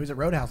 He was at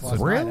Roadhouse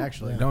last night,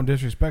 actually. Don't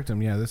disrespect him.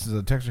 Yeah, this is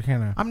a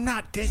Texarkana. I'm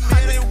not dead.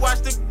 I didn't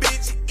watch the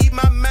bitch eat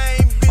my main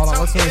bitch. Hold on,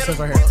 let's see what it says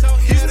right here.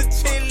 Used to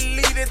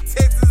cheerleader,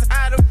 Texas,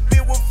 how the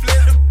bitch was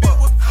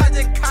flippable. I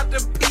just caught the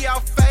P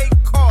out fake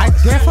car. I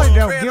definitely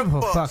don't give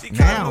a fuck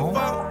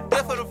now.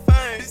 That's for the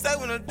fame. She say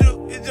when I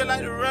do, it's just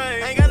like the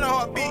rain. Ain't got no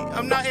heartbeat,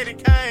 I'm not Eddie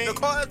Kane. The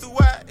car is too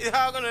wide, it's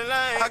hog on the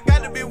line. I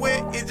got to be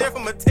wet, it's just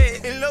from a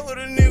text. In love with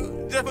a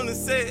nigga, just from the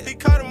set. He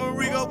caught him a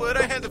Rigo, but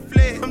I had to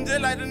flex. I'm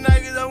just like the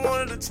Nikes, I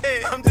wanted to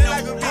check. I'm just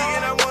like a big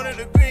and I wanted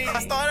a green. I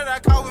started, I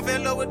caught with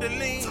fell with the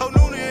lean. So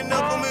Noonie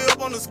enough put me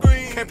up on the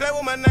screen. Can't play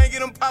with my name,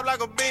 get him pop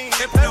like a bean.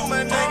 Can't play with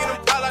my name, get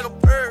him pop like a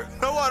bird.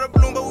 No water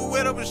bloom, but we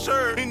wet up a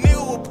shirt. These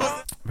niggas will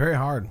pussy. Very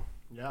hard.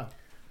 Yeah.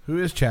 Who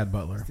is Chad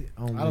Butler?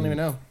 I don't even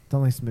know. It's the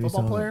only Smoothie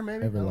Football song player,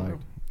 maybe? ever I don't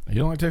liked. You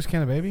don't like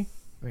Texarkana Baby?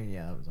 I mean,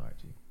 yeah, that was alright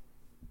too.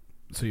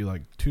 So you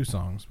like 2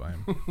 songs by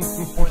him?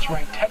 Reports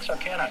rank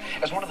Texarkana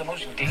as one of the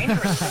most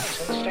dangerous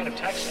cities in the state of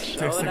Texas.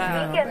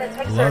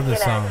 Love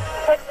this song.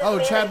 Oh,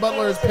 Chad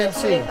Butler is Pimp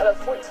C. Of a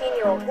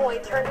 14-year-old boy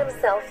turned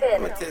himself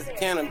in.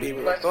 Texarkana, baby.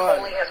 Les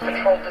Foley has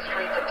patrolled the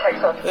streets of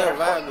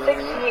Texarkana for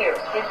 6 years.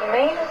 His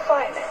main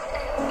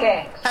assignment,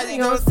 gangs. How you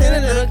gonna send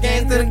a little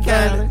gang to the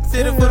county?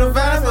 Sitting for the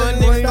vibe, so a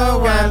nigga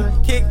start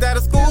wildin'. Kicked out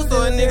of school,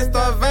 so a nigga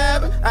start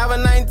vibing. I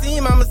was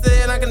 19, mama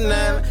said I could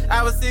nab it.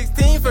 I was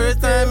 16,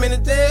 first time in the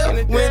jail.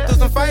 Went through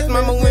some fights,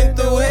 mama went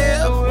through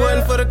hell.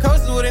 Wasn't for the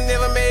coaches, would've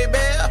never made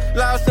bail.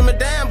 Lost him a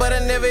dime, but I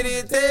never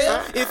did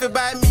tell. If it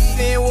by me,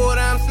 then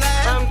water, I'm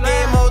sliding.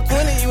 Game mode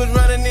 20, he was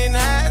running in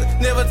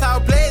highs. Never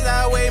talk plays,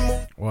 I always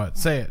move. What?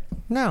 Say it.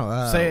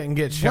 No. Say it and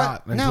get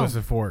shot and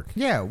Twisted Fork.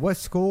 Yeah, what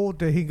school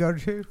did he go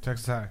to?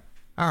 Texas High.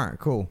 All right,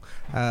 cool.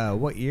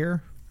 What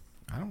year?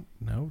 I don't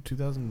know.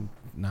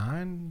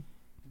 2009?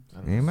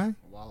 Anybody? A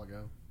while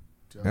ago.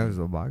 That was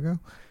a while ago.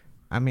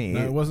 I mean,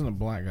 No, it wasn't a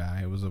black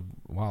guy. It was a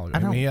while ago. I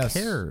don't yes,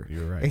 care.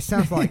 You're right. It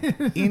sounds like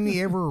any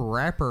ever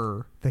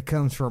rapper that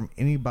comes from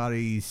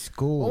anybody's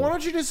school. Well, why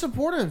don't you just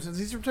support him since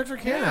he's from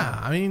Texarkana? Yeah,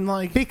 I mean,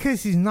 like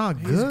because he's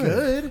not good. He's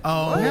good.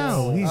 Oh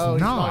no, he's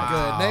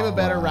not good. Name a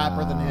better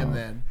rapper than him,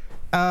 then.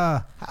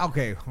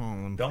 Okay, hold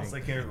on. Don't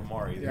say Kendrick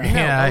Lamar either.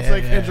 Don't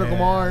say Kendrick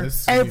Lamar.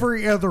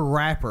 Every other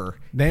rapper.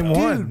 Name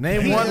one.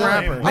 Name one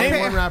rapper. Name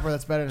one rapper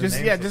that's better than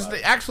Just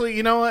actually,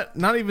 you know what?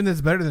 Not even that's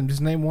better than just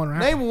name one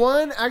rapper. Name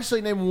one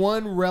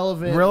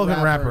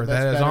relevant rapper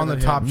that is on the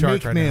top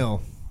chart right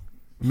now.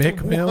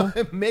 Mick Mill.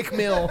 Mick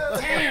Mill.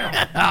 Damn.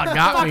 Oh,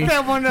 got me. Fuck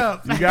that one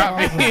up. You got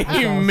me.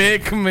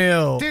 Mick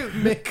Mill. Dude,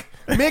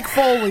 Mick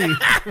Foley.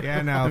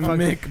 Yeah, no.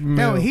 Mick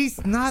Mill. No,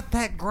 he's not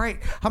that great.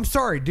 I'm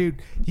sorry,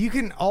 dude. You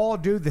can all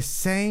do the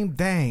same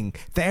thing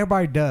that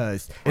everybody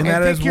does. And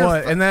that is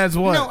what? And that is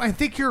what? No, I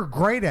think you're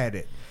great at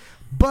it.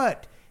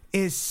 But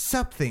it's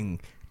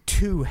something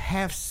to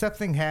have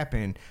something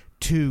happen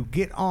to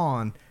get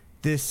on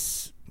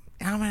this,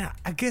 I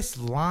guess,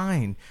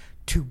 line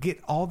to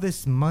get all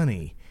this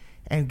money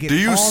and get. Do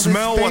you all this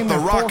smell what fame the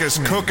and Rock is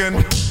fortune.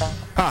 cooking?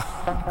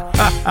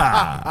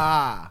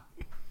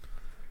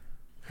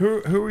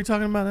 Who are we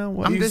talking about now?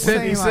 What He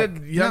said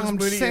Young I'm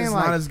Spoody just saying, is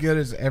like- not as good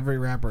as every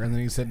rapper, and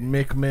then he said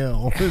Mick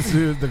Mill. This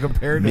is the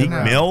comparative. Meek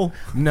No. Mill?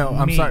 No,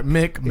 I'm Meek. sorry,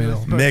 Mick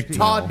Mill. Mick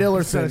Todd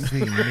Dillerson.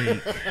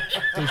 Dillerson.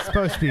 It's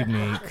supposed to be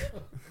Meek.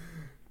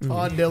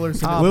 Todd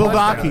Dillerson. Lil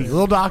Docky.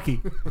 Lil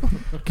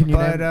Docky. Can you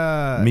But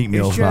name? Meek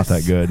Mill's not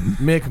that good.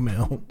 Mick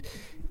Mill.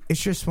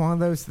 It's just one of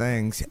those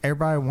things.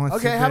 Everybody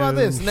wants to Okay, how about do-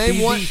 this?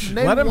 Name one.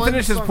 Name Let him one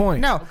finish his song-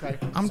 point. No, Okay,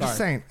 I'm just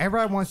sorry. saying.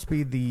 Everybody wants to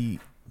be the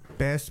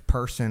best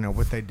person at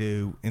what they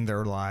do in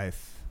their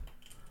life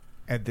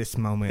at this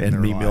moment. in And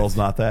their Meek life. Mill's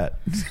not that.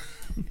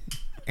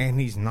 and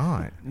he's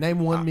not. Name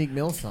one Meek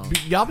Mill song.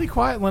 Y'all be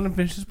quiet and let him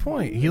finish his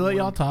point. He let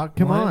y'all talk.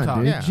 Come Let him on, talk.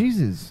 dude. Yeah.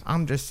 Jesus.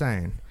 I'm just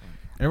saying.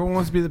 Everyone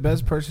wants to be the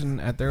best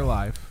person at their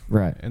life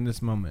Right. in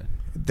this moment.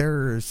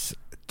 There's,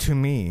 to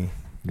me,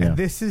 Yeah. and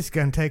this is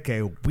going to take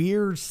a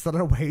weird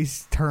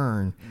sideways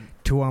turn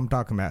to what I'm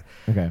talking about.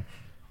 Okay.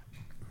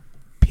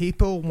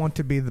 People want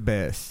to be the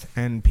best,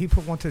 and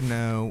people want to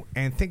know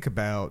and think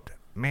about,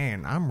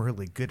 man, I'm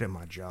really good at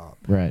my job.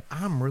 Right.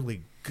 I'm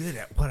really good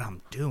at what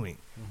I'm doing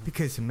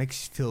because it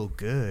makes you feel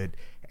good,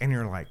 and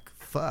you're like,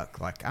 fuck,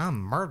 like I'm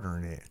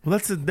murdering it. Well,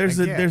 there's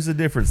a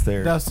difference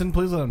there. Dustin,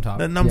 please let him talk.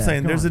 And I'm Yeah,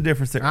 saying come there's on. a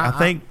difference there. I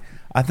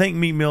think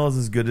Meek Mill is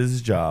as good as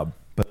his job,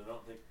 but I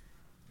don't think.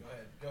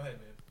 Go ahead,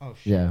 man. Oh,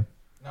 shit. Yeah.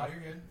 No, you're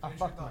good. I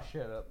fucked my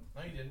shit up.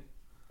 No, you didn't.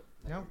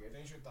 No?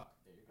 Finish your thought.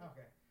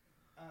 Okay.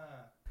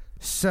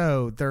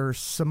 So there's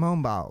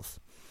Simone Biles.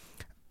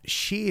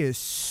 She is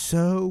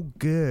so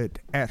good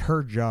at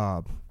her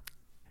job.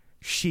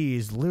 She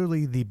is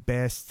literally the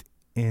best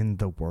in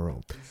the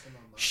world.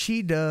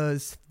 She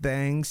does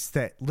things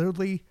that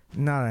literally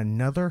not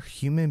another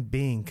human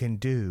being can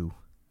do.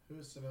 Who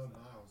is Simone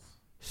Biles?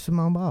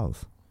 Simone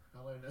Biles.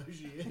 I don't know who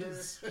she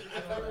is.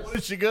 What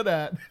is she good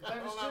at?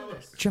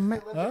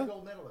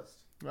 Gold medalist.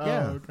 Oh,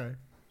 Yeah. okay.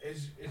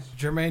 Is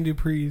Jermaine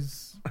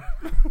Dupri's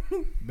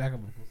backup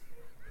vocals?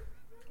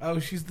 Oh,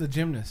 she's the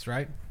gymnast,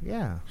 right?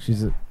 Yeah.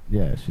 She's a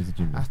I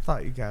gymnast.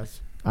 thought you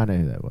guys. I know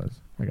who that was.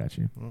 I got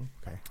you.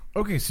 Okay.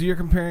 Okay, so you're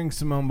comparing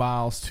Simone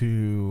Biles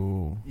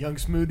to Young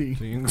Smoothie.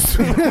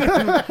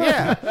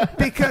 Yeah,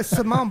 because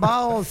Simone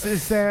Biles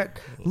is that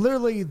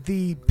literally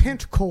the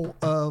pinnacle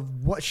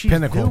of what she's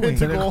Pinnacle. doing.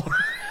 Pinnacle.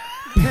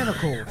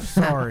 Pinnacle.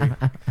 Sorry.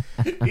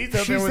 He's up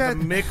there She's with at-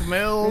 the Mick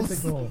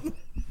Mills.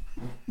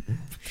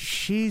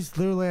 She's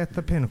literally at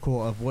the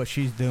pinnacle of what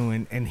she's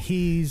doing, and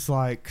he's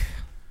like,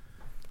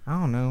 I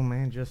don't know,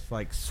 man, just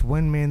like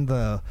swimming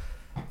the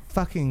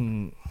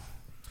fucking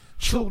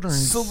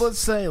children's. So let's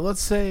say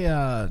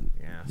So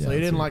you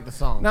didn't like the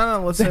song?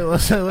 No, let's say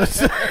What's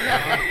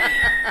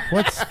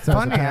That's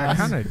funny? a I pass.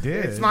 kind of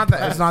did. it's not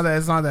that. It's not that.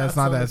 It's not that. It's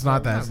not that. It's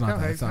not that. It's Go not that.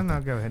 ahead. It's not No,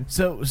 that. go ahead.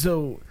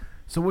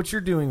 So what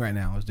you're doing right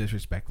now is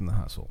disrespecting the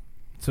hustle.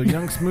 So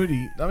Young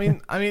Smoothie, I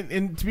mean,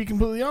 and to be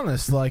completely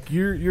honest, like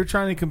you're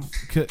trying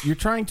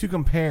to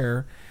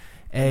compare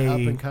a Up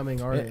and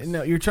coming artist.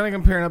 No, you're trying to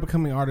compare an up and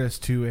coming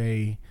artist to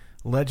a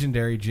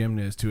legendary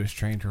gymnast who has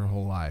trained her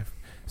whole life.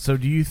 So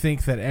do you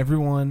think that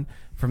everyone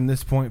from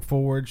this point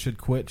forward should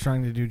quit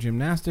trying to do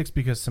gymnastics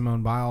because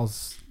Simone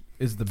Biles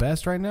is the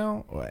best right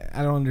now?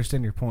 I don't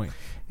understand your point.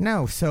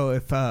 No, so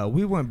if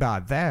we went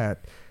by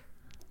that,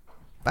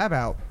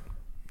 about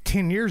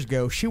 10 years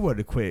ago, she would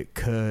have quit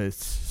because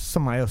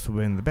somebody else would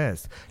have been the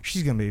best.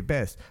 She's going to be the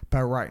best.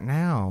 But right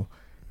now,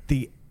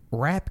 the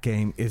rap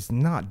game is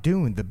not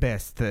doing the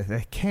best that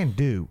they can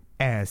do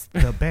as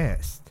the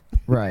best.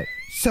 Right.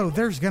 So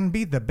there's going to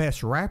be the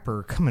best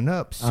rapper coming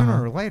up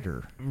sooner or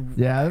later.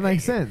 Yeah, that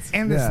makes sense.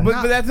 And yeah. it's But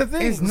not- that's the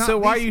thing. it's not So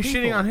why are these you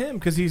people. shitting on him?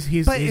 Because he's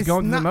But going it's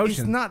through the not, motions.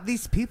 It's not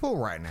these people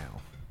right now.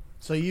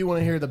 So you want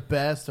to hear the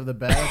best of the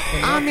best?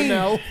 I mean,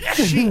 no.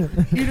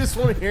 You just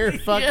want to hear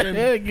fucking.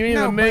 Yeah, give me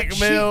the Mick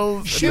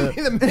Mills. Shoot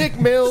me the Mick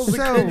Mills, the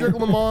So- Kendrick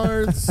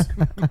Lamars.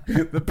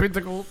 the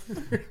Pentacle.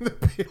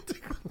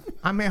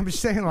 I mean, I'm just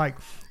saying, like,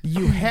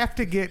 you have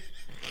to get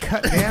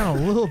cut down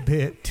a little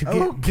bit to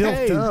get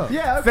built up.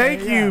 Yeah. Okay,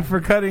 Thank you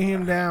for cutting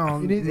him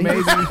down. Maybe. Maybe.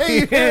 You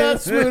hear that,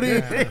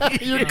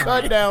 Smoothie? You're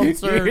cut down,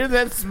 sir. You hear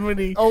that,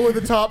 Smoothie? Over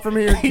the top from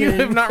here. You King.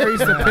 have not reached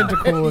the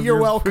pinnacle. Of You're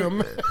your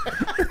welcome.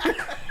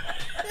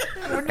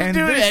 And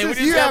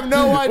You have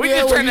no idea. We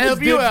just what trying to he help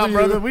just you did out, for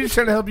brother. We just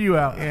trying to help you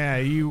out. Yeah,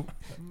 you.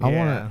 I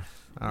want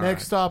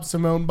Next stop,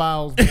 Simone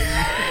Biles.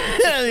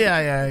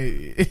 yeah.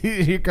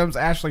 Here comes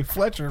Ashley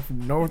Fletcher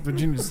from North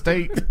Virginia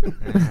State.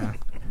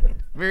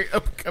 Very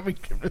upcoming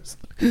gymnast.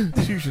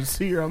 You should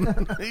see her on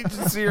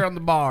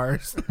the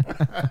bars.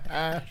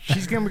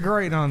 She's gonna be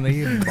great on the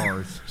even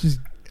bars. She's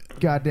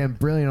goddamn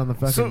brilliant on the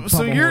fucking.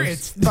 So you're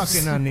It's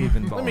fucking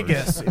uneven bars. Let me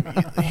guess.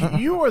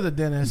 You are the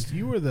dentist.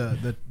 You are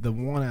the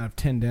 1 out of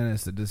 10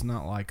 dentists that does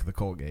not like the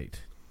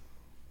Colgate.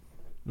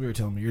 We were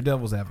telling me you're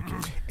devil's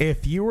advocate.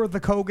 If you were the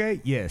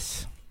Colgate,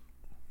 yes.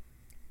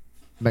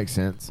 Makes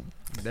sense.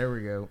 There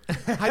we go.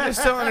 I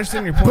just don't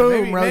understand your point.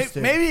 Boom,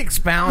 maybe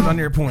expound on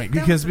your point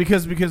because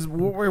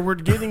we're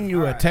getting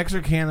you a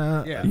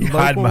Texarkana. You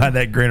hide behind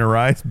that grain of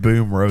rice.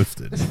 Boom,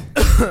 roasted.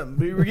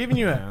 We're giving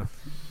you a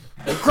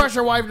Crush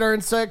your wife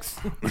during sex.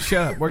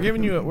 shut up. We're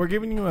giving you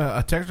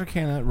a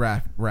Texarkana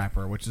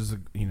rapper, which is a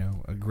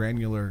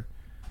granular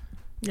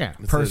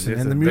person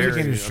in the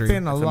music industry.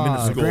 Been a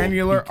lot.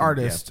 Granular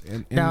artist.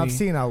 Now I've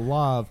seen a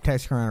lot of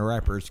Texarkana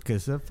rappers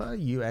because of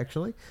you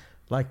actually,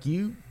 like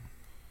you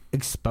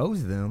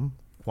expose them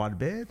quite a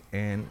bit,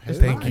 and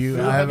thank you.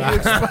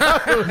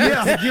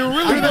 Yeah, you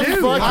really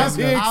do. I've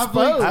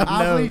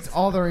leaked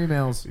all their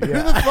emails. Who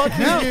the fuck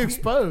is he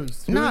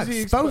exposed? Who not is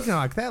he exposing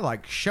like that,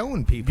 like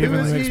showing people.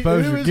 Giving them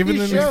exposure. Giving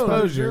them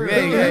exposure.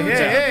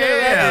 Hey.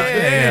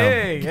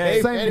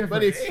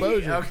 Anybody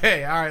exposure.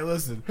 Okay, all right,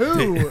 listen.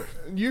 Who?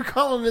 You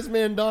calling this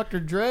man Dr.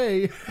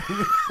 Dre?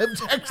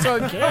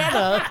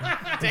 Texarkana.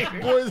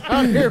 Boys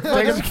out here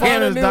fucking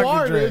finding new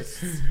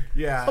artists.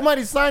 Yeah.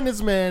 Somebody sign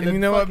this man. And you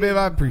know what, babe?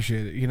 I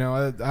appreciate it. You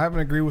know, I haven't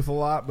agreed with a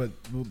lot, but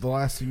the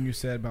last thing you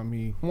said about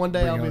me. One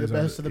day I'll be the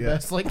best of the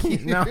best like you.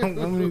 No, let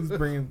me just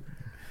bring in.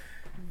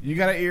 You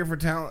got an ear for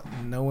talent.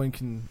 No one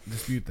can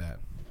dispute that.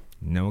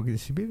 No one can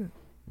dispute it.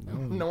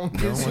 No one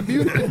can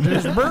dispute it.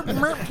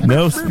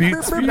 No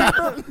dispute.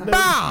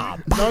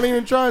 Don't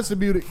even try to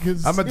dispute it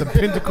because I'm at the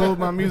pinnacle of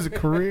my music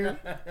career.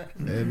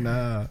 And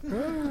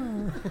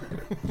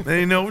There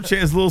ain't no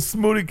chance little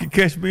Smoothie could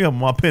catch me on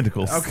my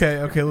pentacles.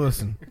 Okay,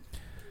 listen.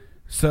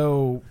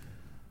 So,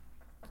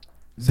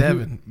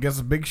 Devin, got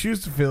some big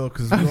shoes to fill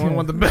because we only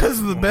want the best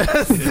of the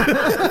best.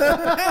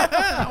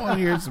 I want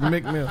to hear some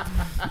Meek Mill.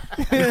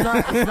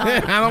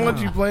 I don't want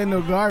you playing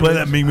no garbage. Play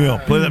that Meek Mill.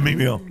 Play that Meek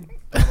Mill.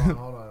 Hold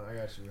on, I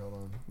got you. Hold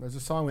on. There's a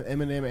song with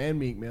Eminem and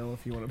Meek Mill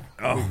if you want to.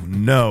 Oh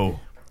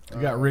no!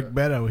 You got Rick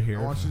Beto here.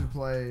 I want you to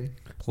play.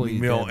 Meek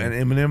Mill and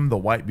Eminem, the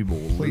white people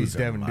will lose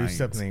their Devin, do minds.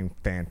 something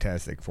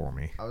fantastic for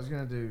me. I was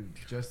gonna do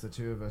Just the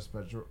Two of Us,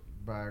 but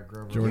by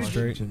Grover George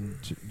Strait. Washington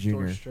Jr.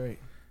 George Strait.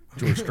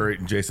 George Strait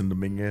and Jason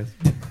Dominguez.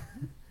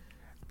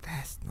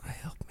 That's not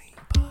help me,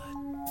 bud.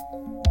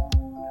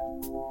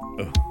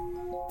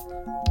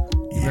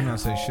 You better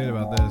not say shit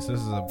about this. This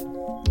is a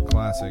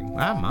classic.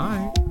 I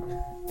might.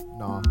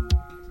 No.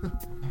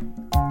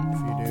 If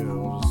you do,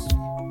 it'll just.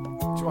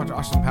 Did you watch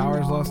Austin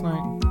Powers last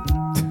night?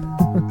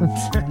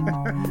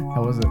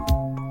 How was it?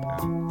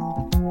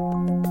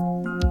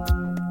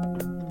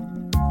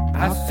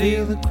 I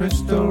feel the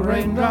crystal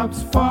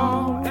raindrops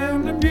fall,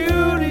 and the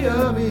beauty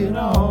of it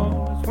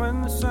all is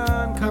when the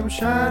sun comes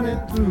shining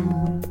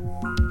through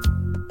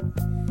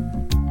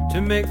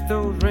to make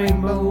those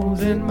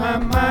rainbows in my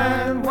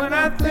mind. When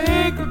I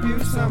think of you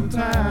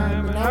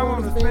sometime, and I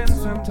want to spend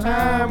some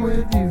time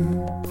with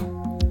you,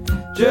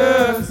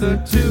 just the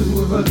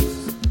two of us.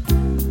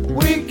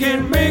 We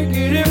can make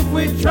it if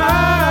we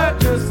try,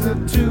 just the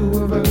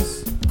two of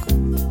us.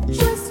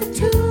 Just the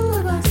two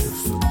of us.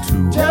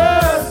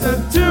 Just the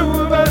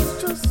two of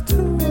us.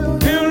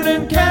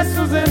 Building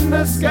castles in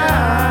the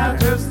sky.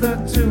 Just the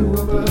two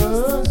of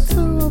us.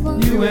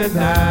 You and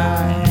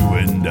I. You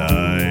and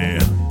I.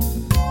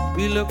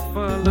 We look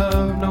for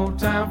love, no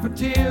time for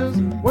tears.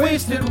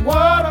 Wasted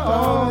water,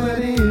 all that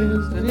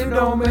is. And it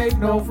don't make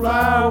no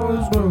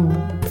flowers bloom.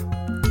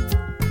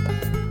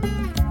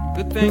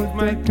 Good things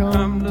might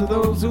come to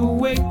those who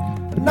wait,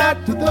 but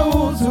not to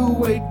those who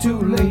wait too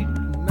late.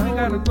 I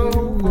gotta go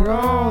for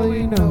all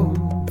we know.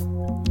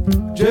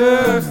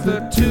 Just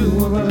the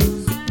two of us.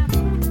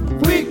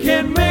 We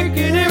can make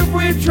it if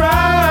we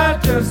try.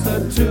 Just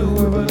the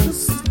two of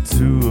us.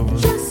 Two of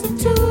us. Just the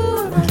two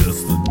of us.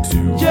 Just the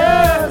two.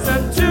 Just the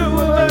two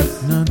of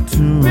us. Not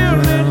two.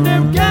 Building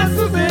them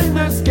castles in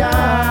the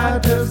sky.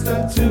 Just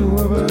the two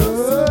of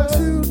us.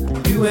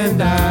 You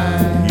and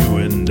I. You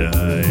and I.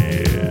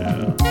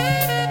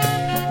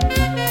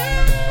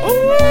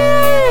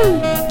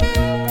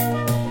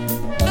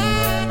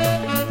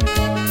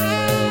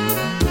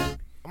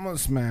 I'm gonna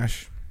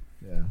smash.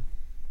 Yeah.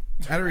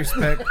 Out of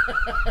respect.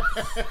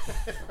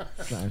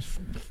 Smash.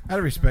 Out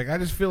of respect, I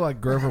just feel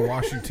like Grover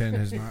Washington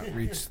has not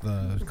reached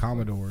the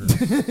Commodores.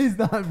 He's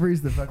not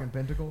reached the fucking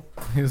pentacle.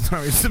 He has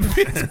not reached the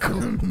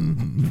pinnacle.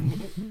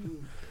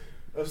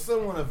 Of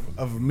someone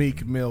of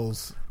Mick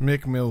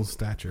Mill's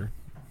stature.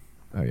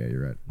 Oh yeah,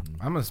 you're right.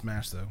 I'm gonna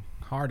smash though.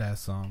 Hard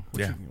ass song.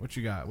 What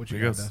you got? What you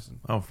got, Dustin?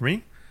 Oh, for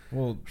me?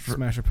 Well,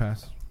 smash or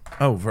pass.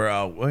 Oh,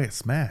 for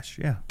smash.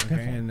 Yeah. Okay,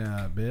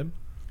 and Bib.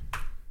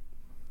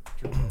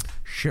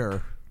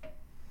 Sure.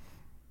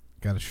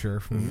 Got a sure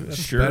from you.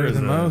 Sure better is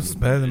than most.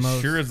 Better than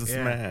most. Sure is a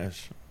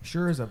smash.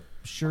 Sure as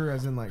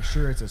in like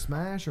sure it's a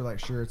smash or like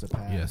sure it's a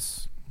pass.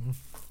 Yes.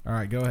 All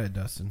right, go ahead,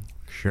 Dustin.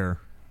 Sure.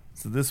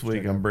 So this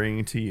week I'm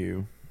bringing to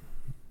you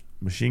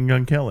Machine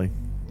Gun Kelly.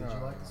 Did you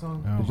like the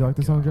song? Oh Did you like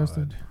the song,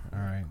 Justin? All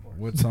right.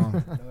 What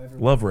song?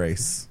 Love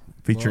Race,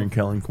 featuring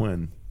Kellen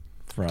Quinn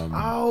from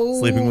Oh,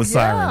 Sleeping with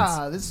yeah.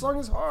 Sirens. This song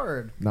is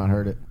hard. Not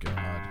heard it.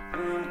 God.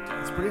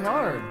 It's pretty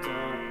hard.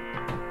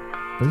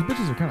 Those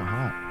bitches are kind of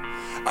hot.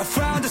 I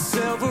found a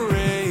silver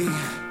ring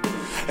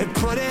and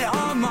put it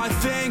on my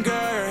finger.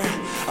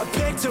 I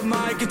picked up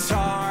my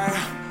guitar.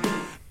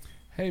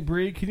 Hey,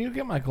 Bree, can you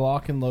get my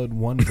Glock and load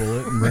one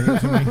bullet and bring it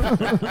to me?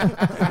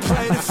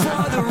 Played it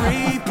for the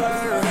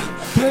Reaper.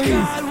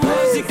 God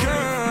was a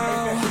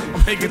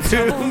girl. Make it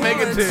two. Make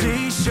it two.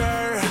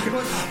 T-shirt.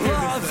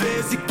 Love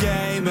is a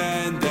game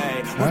and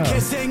they were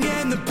kissing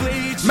in the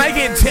bleachers. Make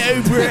it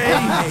two, Bree.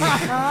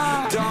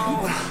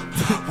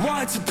 Don't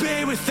want to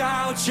be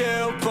without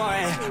you,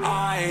 but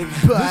I'm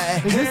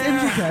Is this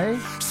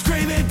MGK?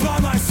 screaming by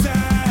myself.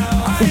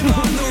 I'm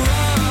on the run.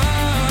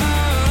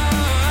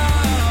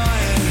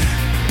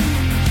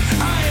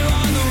 I'm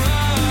on the run.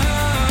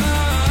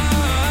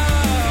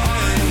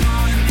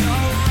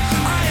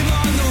 I'm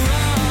on the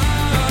run.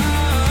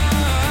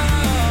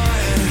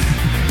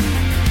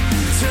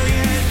 To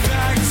get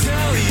back to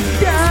you.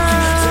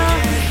 To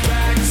get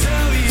back to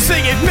you.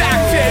 Sing it back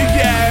to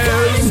you.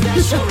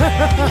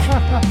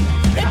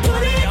 They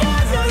put it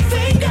on the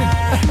finger.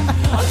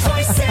 I'll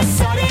twice it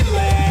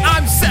suddenly.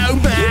 I'm so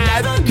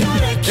mad.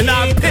 And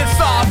I'm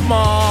pissed off,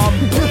 Mom.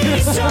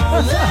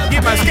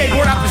 Get my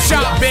skateboard out the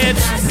shop,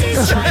 bitch.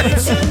 Trying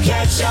to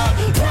catch up.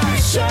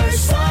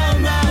 Pressures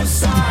from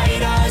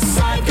outside us.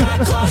 I've got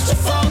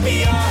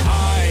claustrophobia.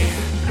 I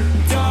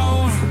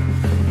don't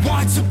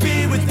want to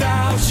be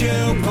without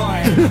you,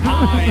 but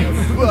I'm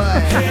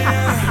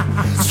here.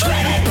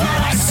 Screaming by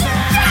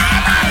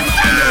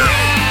myself.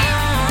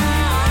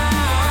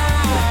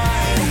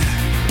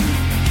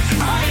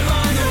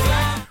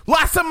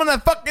 Last time I'm gonna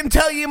fucking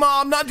tell you,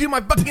 Mom, not do my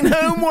fucking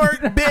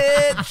homework,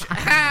 bitch.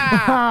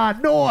 Ha!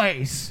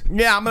 Noise.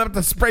 Yeah, I'm gonna have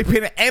to spray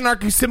paint an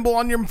anarchy symbol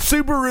on your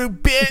Subaru,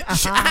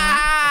 bitch.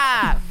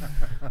 Ha!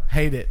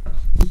 Hate it.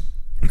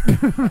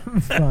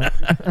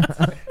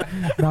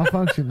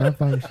 Malfunction.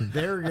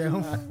 There we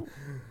go.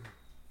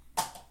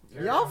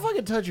 Y'all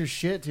fucking touch your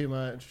shit too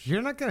much.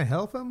 You're not gonna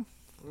help him?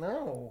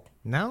 No.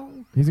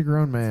 No? He's a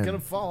grown man. It's gonna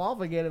fall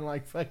off again in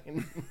like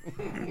fucking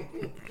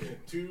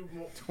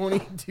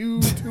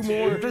 22 two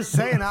more. I'm just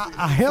saying, I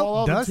Fall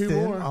helped off in two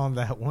Dustin more. on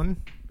that one.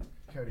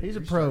 He's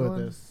a pro at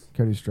this.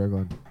 Cody's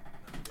struggling.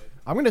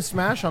 I'm gonna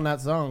smash on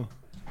that song.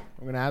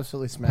 I'm gonna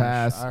absolutely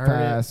smash. I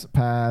heard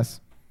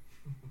Pass.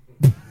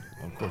 Well,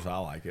 of course, I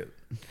like it.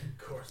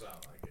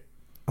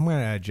 I'm gonna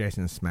add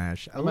Jason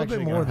Smash. A I'm little bit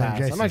actually more gonna than pass.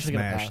 Jason I'm actually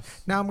gonna Smash.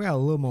 pass. No, I'm gonna a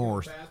little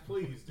more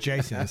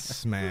Jason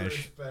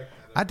Smash.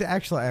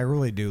 I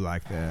really do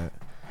like that.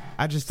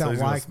 I just So don't he's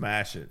gonna like.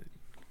 smash it.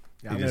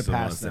 Yeah, He I'm just gonna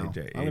don't pass wanna now.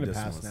 say J- I'm he gonna just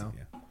pass wants to- now.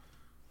 yeah.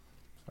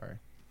 Sorry.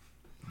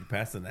 You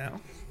passing now?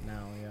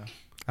 Now, yeah.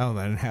 Oh,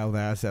 then how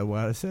that I said what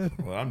I said.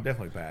 Well, I'm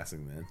definitely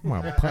passing then. I'm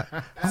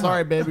gonna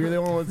Sorry, baby. You're the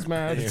only one that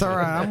smashed. It's all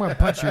right. I'm gonna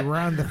punch you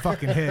right in the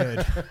fucking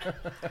head.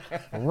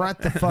 Right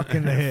the fuck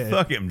in the head.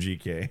 Fuck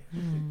MGK.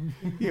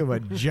 You have a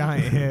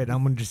giant head.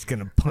 I'm just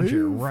gonna punch it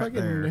Who right fucking-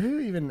 there. Who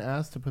even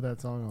asked to put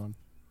that song on?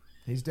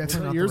 He's Is that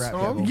definitely not your the rap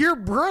song? devil. Your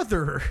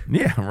brother.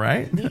 Yeah,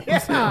 right?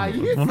 Yeah,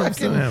 you 100%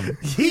 fucking. him.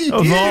 He That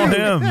was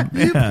did. all him.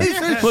 You Yeah.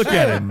 piece of Look shit.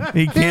 at him. He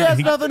He can't. has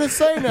nothing to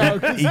say now.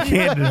 'cause He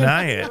can't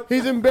deny it.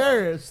 He's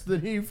embarrassed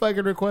that he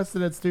fucking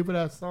requested that stupid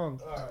ass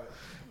song.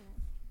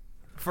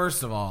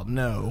 First of all,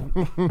 no.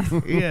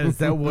 Yes,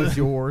 that was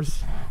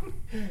yours.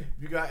 If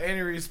you got any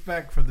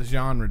respect for the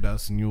genre,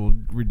 Dustin, you will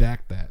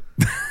redact that.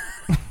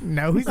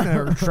 No, he's not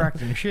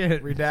retracting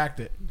shit. Redact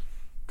it.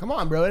 Come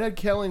on, bro. It had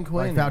Kellen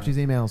Quinn. Like Fauci's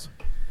emails.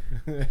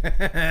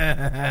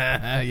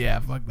 Yeah,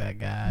 fuck that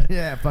guy.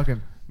 Yeah,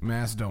 fucking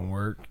Masks don't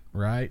work,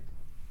 right?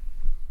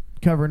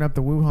 covering up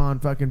the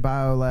Wuhan fucking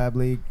biolab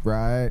leak,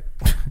 right?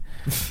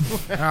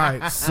 All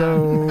right,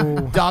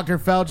 so Dr.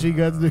 Fauci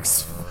gets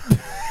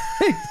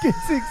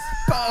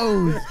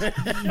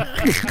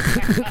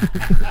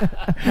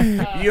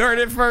You heard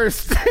it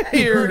first.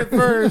 You heard it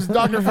first.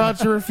 Dr.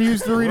 Fauci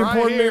refused to read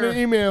important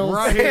emails.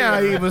 Right here.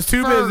 Yeah, he was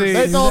too busy.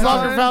 They told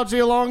Dr.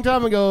 Fauci a long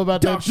time ago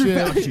about that shit.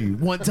 Fauci,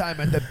 one time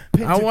at the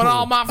I want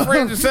all my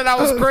friends who said I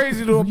was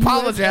crazy to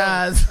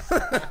apologize.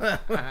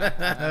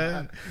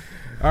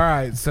 All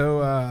right,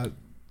 so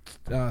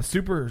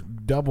super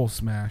double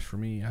smash for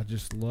me. I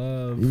just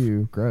love.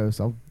 Ew, gross.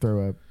 I'll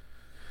throw up.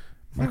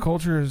 My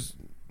culture is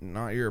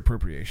not your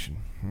appropriation.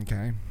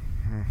 Okay.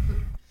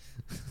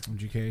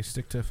 MGK,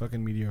 stick to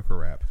fucking mediocre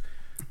rap.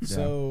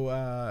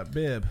 So,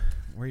 Bib,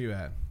 where you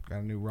at?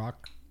 Got a new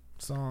rock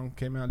song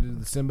came out to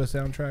the Simba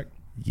soundtrack.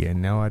 Yeah,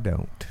 no, I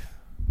don't.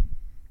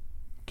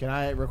 Can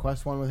I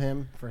request one with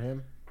him for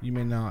him? You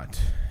may not.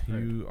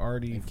 You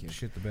already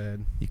shit the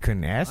bed. You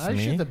couldn't ask I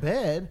me. shit the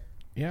bed.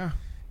 Yeah.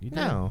 You did.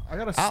 No, I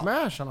got a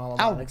smash on all of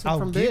mine, except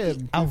from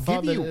Bib.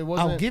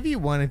 I'll give you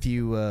one if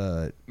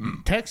you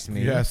text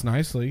me. Yes,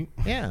 nicely.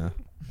 Yeah,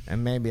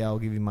 and maybe I'll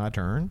give you my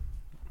turn.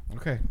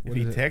 Okay. If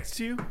he texts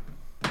you,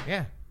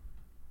 yeah.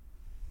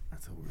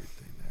 That's a weird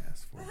thing to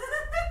ask for.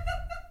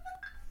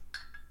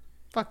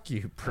 Fuck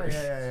you, Chris.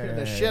 Scared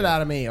the shit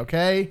out of me,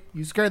 okay?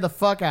 You scared the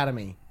fuck out of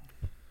me.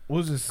 What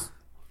was this?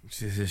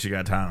 She said she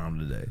got time on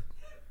today.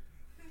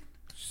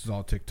 She's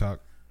all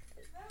TikTok.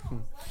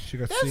 She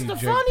got to That's see the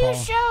Jake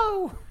funniest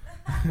Paul.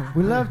 show.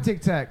 We love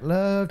Tic Tac.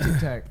 Love Tic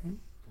Tac.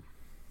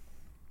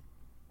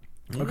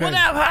 Okay. What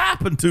have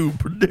happened to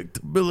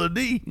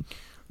predictability?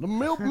 The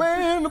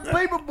milkman, the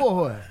paper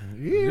boy.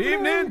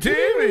 Evening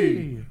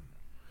TV.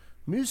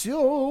 Miss your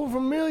old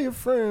familiar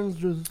friends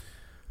just...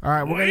 All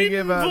right, we're gonna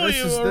give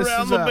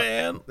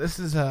this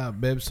is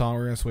Bib's song.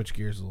 We're gonna switch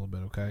gears a little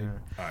bit, okay?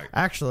 All right.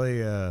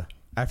 Actually,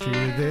 after you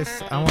do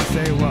this, I want to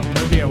say what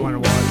movie I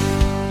want to watch.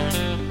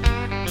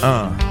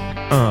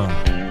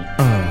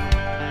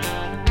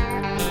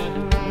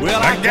 Well,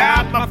 I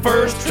got my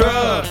first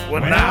truck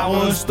when I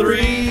was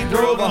 3.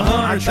 Drove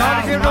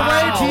 100,000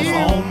 miles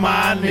on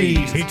my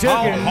knees. He took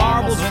all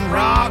marbles and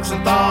rocks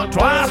and thought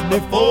twice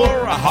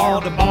before I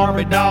hauled the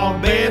Barbie doll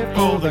bed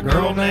for the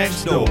girl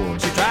next door.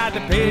 She tried to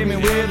pay me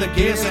with a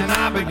kiss and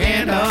I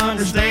began to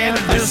understand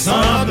that there's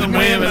something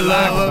women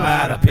love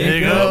about a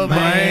pickup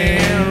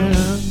man.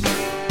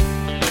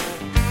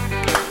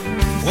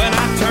 When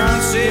I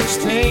turned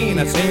 16,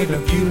 I saved a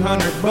few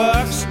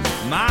 $100.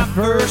 My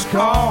first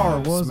car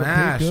was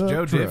Smash. a pickup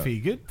Joe truck.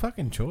 Diffie. Good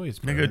fucking choice,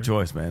 A man. good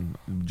choice, man.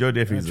 Joe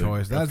Diffie's Good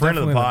choice. a That's friend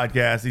of the definitely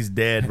podcast. He's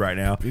dead right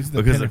now He's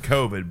the because of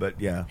COVID, but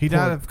yeah. He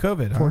died of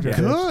COVID. Poor Huh?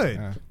 Joe.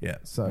 Good. Yeah.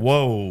 Sucks.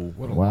 Whoa.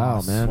 What a Wow,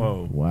 loss. man.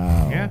 Whoa.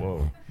 Wow. Yeah.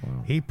 Whoa.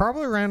 He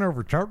probably ran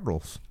over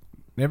turtles.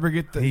 Never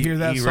get to hear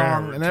that he song.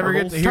 ran And never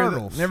get to hear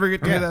Turtles. never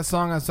get to hear Yeah. that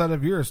song outside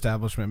of your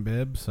establishment,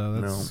 Bib. So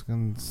that's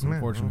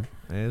unfortunate.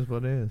 It is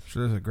what it is.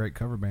 Sure, there's a great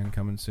cover band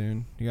coming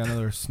soon. You got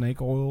another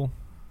Snake Oil?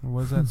 Or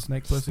what is that?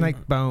 Snake Pussy?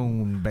 Snake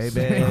bone,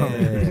 baby.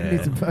 You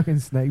need some fucking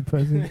snake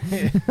pussy.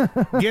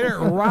 Get it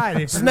right.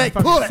 If Snake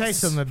you fucking puss. say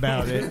something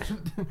about it.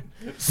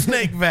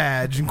 Snake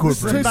Vag This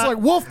Incorporated. tastes like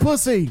wolf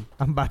pussy.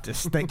 I'm about to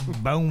snake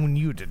bone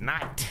you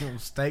tonight.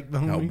 Steak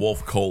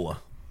Wolf Cola.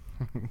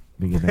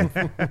 Big enough.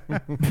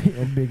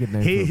 Big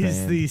enough.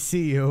 He's the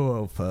CEO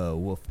of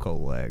Wolf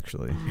Cola,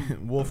 actually.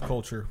 Wolf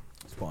Culture.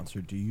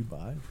 Sponsored to you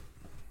by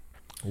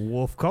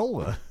Wolf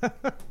Cola.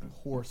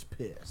 Horse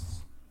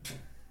Piss.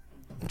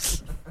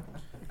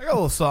 I got a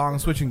little song,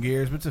 switching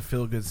gears, but it's a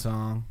feel-good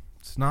song.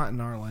 It's not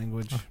in our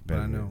language, but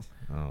I know.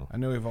 Oh. I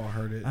know we've all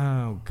heard it.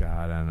 Oh,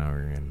 God, I know what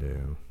you're going to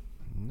do.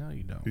 No,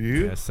 you don't.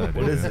 You? Yes, I do.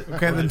 What is it?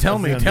 Okay, then tell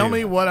me. Tell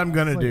me what I'm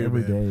gonna Like do.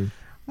 every man.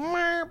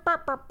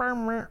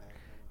 day.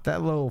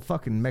 That little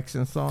fucking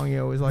Mexican song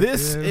you always like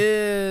This to do.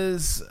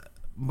 is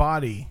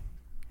Body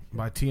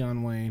by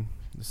Tion Wayne.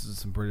 This is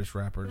some British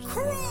rappers.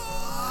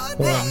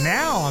 Well,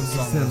 now I'm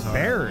just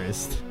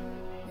embarrassed.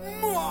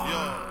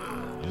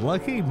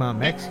 Lucky my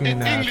Mexican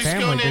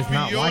family does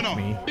not like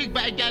me. Big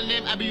bad gal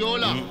named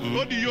Abiola.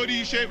 Body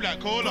yoddy shaped like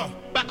cola.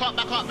 Back up,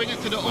 bring it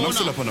to the owner. I'm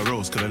still up on the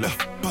roads, could I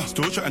left.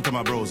 Still chatting to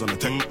my bros on the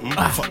tech.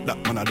 Fuck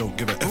that, man, I don't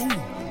give a F.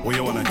 What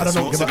you wanna get,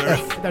 smoke cigarette?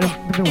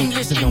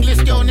 English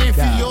girl named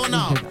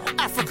Fiona.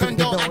 African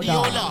girl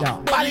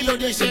Adiola. Body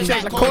loaded shaped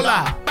like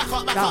cola.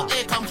 Back up,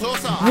 here come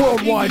closer.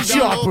 Worldwide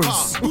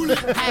shoppers.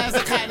 High as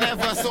a cat,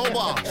 never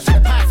sober.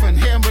 Shit Python,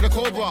 hit him with a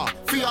cobra.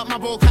 Free up my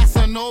bro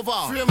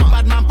Casanova.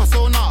 Bad man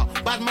persona.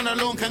 Bad man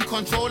alone can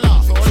control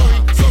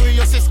her. Sorry,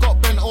 your sis got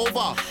bent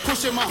over.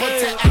 Pushing my hot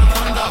tech and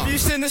thunder. Have you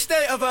seen the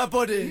state of her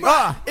body?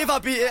 If I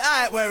beat it,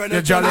 I ain't wearing a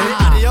Yeah, Johnny.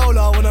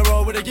 Adiola wanna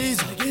roll with a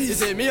geezer.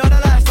 Is it me or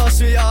the lifestyle,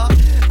 sweetheart?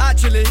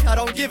 Actually, I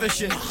don't give a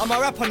shit. I'm a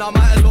rapper now,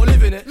 might as well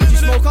live in it. You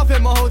smoke up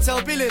in my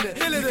hotel, bill in it.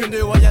 You can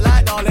do what you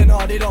like, darling,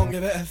 hardy, don't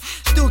give a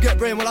F. Still get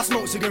brain while I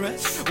smoke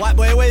cigarettes. White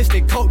boy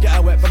wasted, coke get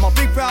her wet. But my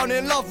big brown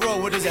in love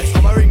roll with a zest.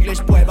 I'm a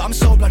English boy, but I'm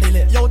so bloody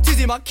lit. Yo,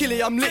 Tizzy, my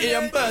killie, I'm litty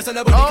and burst. And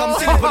everybody come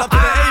silly, pull up in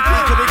the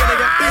AP. Cause we gonna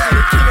get busy,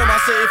 the king of my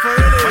city for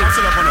real. I'm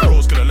still up on the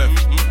roads, could I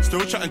left.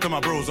 Still chatting to my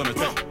bros on the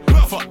tech.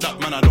 Fuck that,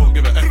 man, I don't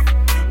give a F.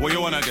 What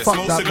you wanna get, Fuck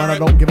smoke that, cigarette?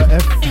 man, I don't give a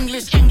F.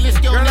 English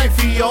girl named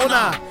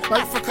Fiona.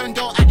 African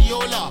girl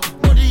Adiola.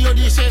 Body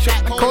yoddy shaped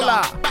like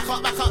cola. Back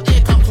up,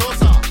 here come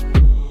closer.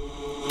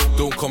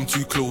 Don't come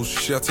too close.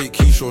 Should I take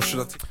Keisha or should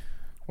I take...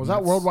 Was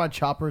that Worldwide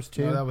Choppers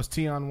too? No, that was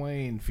Tion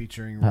Wayne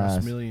featuring Pass.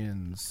 Russ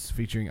Millions,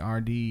 featuring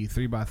RD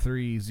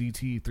 3x3,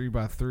 ZT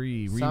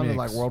 3x3 remix. Sounded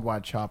like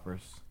Worldwide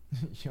Choppers.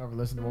 You ever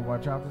listen to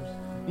Worldwide Choppers?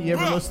 You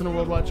ever listen to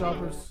Worldwide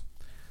Choppers?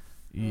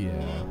 Yeah.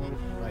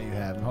 No, you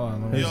haven't. Hold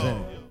on, let me Who's see. in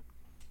it?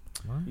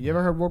 You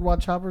ever heard Worldwide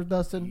Choppers,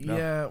 Dustin?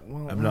 Yeah,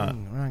 well, I'm not.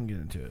 We're not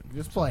getting into it.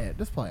 Just play it.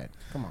 Just play it.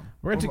 Come on.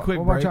 We're gonna take a quick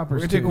Worldwide break.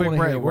 Choppers We're gonna take a quick too.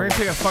 break. We're gonna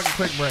take a fucking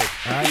quick break.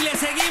 All right. Y le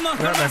seguimos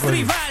con Right más back with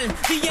you. tribal.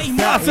 DJ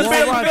That's a Murphy.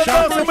 bit of a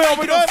shot. I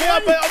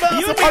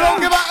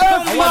don't give a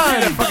F. I want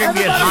you to fucking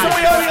get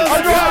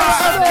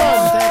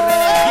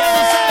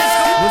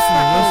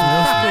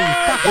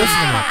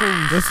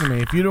Listen to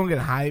me. If you don't get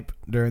hype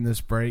during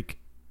this break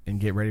and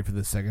get ready for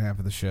the second half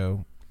of the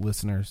show,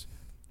 listeners,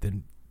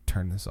 then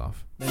turn this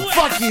off.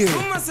 Fuck you.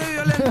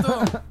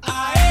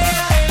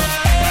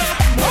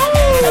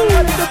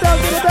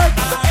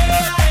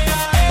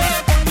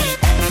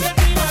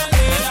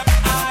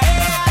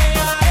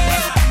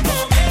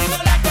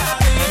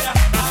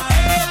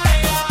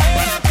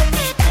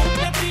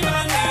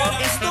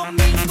 Es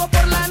domingo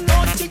por la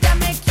noche, ya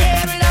me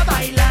quiero ir a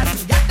bailar.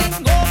 Ya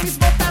tengo mis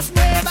botas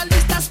nuevas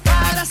listas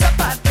para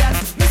zapatear.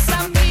 Mis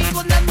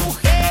amigos, las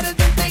mujeres,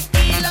 de un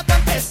tequila para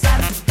empezar.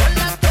 Con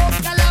la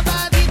toca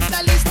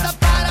lavadita lista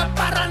para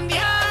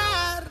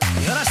parrandear.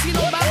 Y ahora sí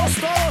nos vamos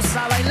todos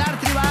a bailar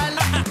tribal.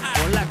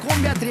 Con la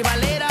cumbia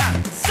tribalera.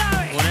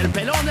 Con el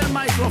pelón del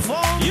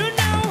micrófono.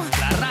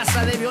 La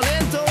raza de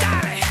Violento.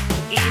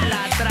 Y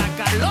la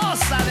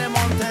tracalosa de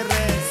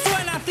Monterrey.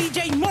 Suena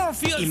DJ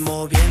Murphy. Y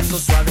moviendo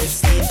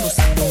suavecito,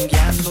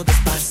 sandungueando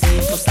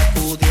despacito,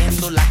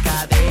 sacudiendo la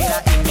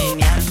cadera y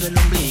meneando el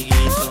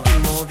ombliguito. Y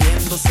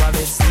moviendo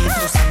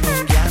suavecito,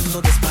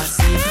 sandungueando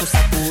despacito,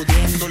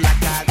 sacudiendo la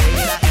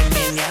cadera y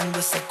meneando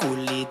ese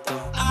culito.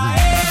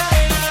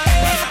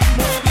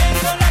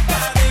 Moviendo la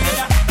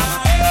cadera,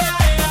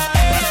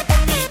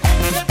 con mi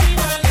cumbia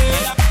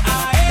tribalera.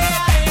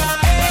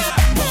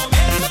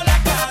 Moviendo la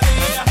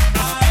cadera,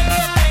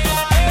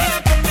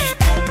 con mi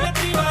cumbia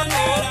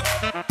tribalera.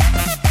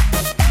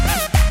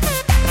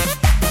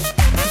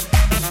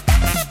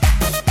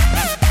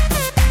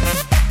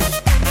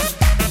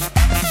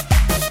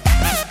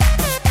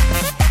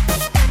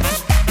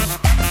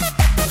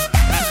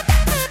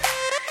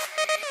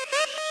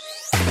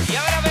 Y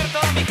ahora a ver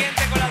toda mi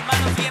gente con las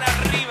manos bien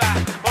arriba,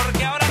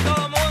 porque ahora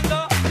todo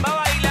mundo va a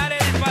bailar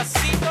el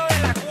pasito de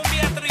la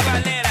cumbia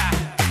tribalera.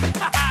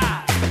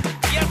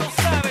 Ya tú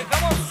sabes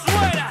cómo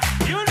suena,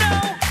 you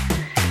know.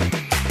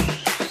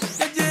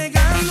 Ya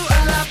llegando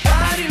a la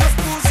party nos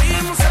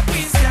pusimos a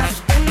pistear.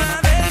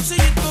 Una del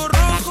sellito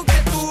rojo que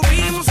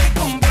tuvimos que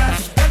comprar.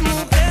 Las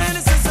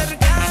mujeres se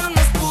acercaron,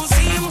 nos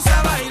pusimos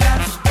a bailar.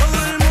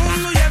 Todo el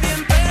mundo ya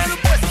bien pedo,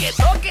 pues que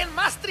toquen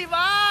más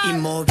tribal. Y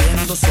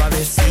moviendo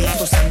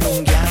suavecito,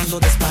 sandungueando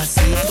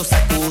despacito,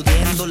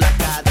 sacudiendo la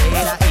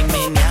cadera y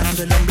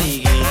meneando el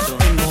ombliguito.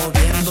 Y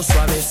moviendo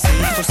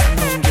suavecito,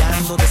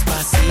 sandungueando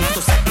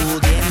despacito,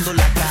 sacudiendo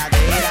la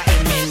cadera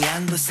y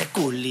meneando ese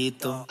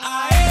culito.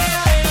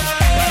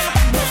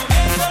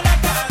 Moviendo la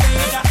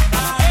cadera,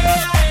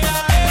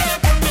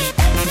 con mi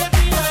cumbia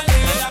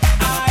tribalera.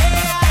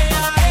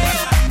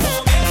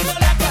 Moviendo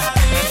la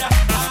cadera,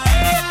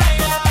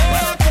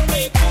 con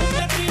mi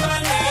cumbia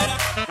tribalera.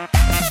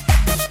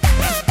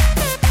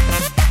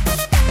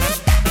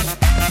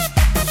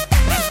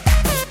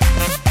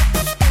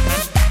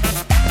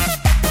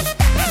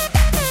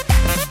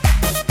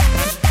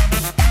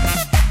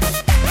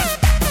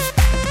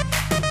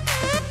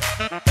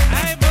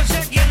 Ay, pues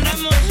aquí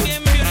andamos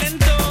bien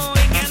violento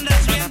y que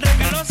andas bien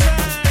tracalosa.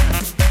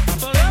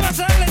 Pues vamos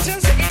a darle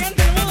chance que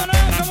cante el mudo, ¿no?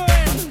 ¿Cómo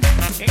ven?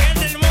 Que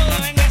cante el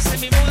mudo, véngase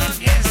mi mudo,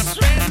 que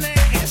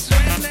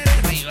suene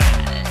tribal.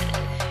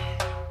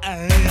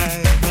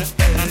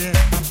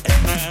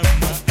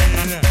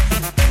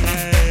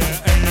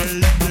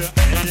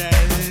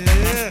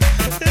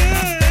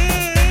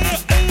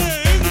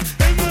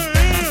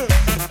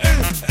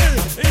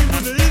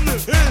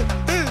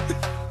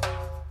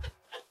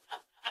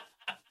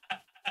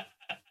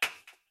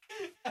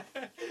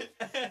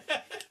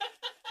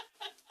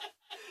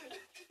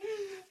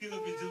 Que los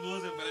pinches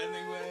mudos se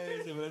prenden,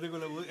 güey. Se prenden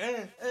con la música.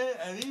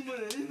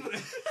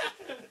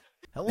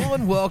 Hello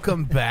and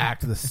welcome back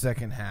to the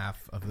second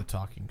half of the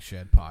Talking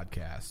Shed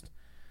podcast.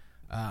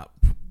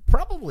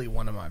 Probably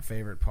one of my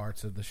favorite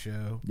parts of the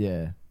show.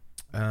 Yeah.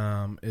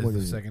 Is What the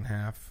is it? second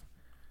half.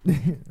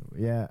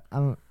 Yeah, I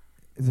don't.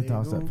 It's a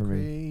toss up for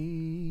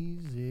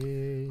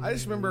me. I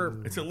just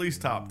remember It's at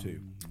least top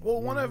two.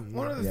 Well, one of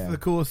the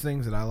coolest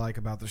things that I like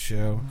about the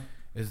show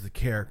is the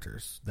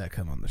characters that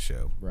come on the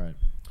show. Right.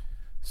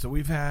 So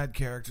we've had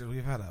characters.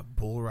 We've had a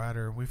bull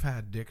rider. We've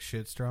had Dick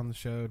Shitster on the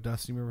show.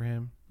 Dusty, remember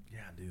him? Yeah,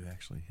 I do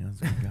actually. He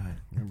was a good guy.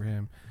 Remember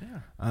him?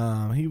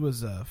 Yeah. He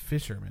was a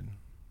fisherman.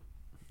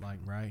 Like,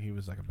 right? He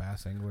was like a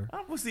bass angler.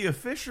 Was he a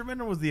fisherman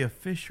or was he a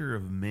fisher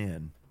of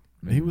men?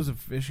 He was a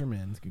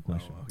fisherman. That's a good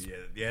question.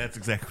 Yeah, that's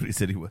exactly what he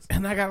said he was.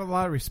 And I got a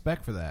lot of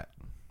respect for that.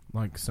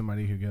 Like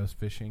somebody who goes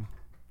fishing.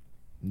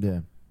 Yeah.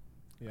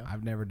 Yeah.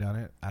 I've never done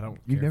it. I don't.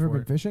 You've care never for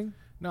been it. fishing?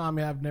 No, I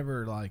mean I've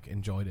never like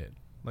enjoyed it.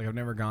 Like I've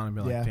never gone and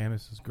been like, Yeah. "Damn,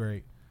 this is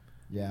great."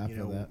 Yeah, I You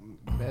feel know,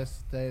 that.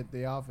 best day at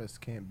the office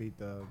can't beat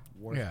the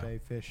worst Yeah. day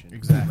fishing.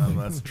 Exactly.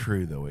 No, that's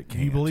true though. It Do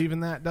can't. you believe in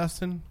that,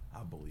 Dustin?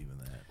 I believe in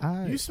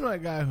that. You seem like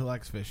a guy who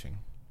likes fishing.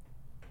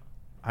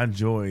 I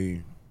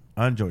enjoy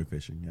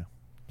fishing. Yeah.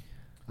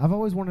 I've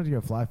always wanted to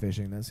go fly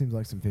fishing. That seems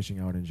like some fishing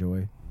I would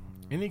enjoy.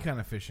 Any kind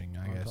of fishing,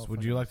 I guess.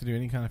 Would you like to do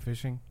any kind of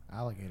fishing?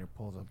 Alligator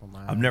pulls up on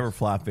my I've never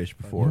fly fished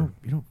before.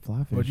 You don't fly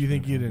fish. But do you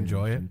think you'd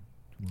enjoy it?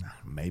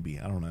 Maybe.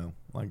 I don't know.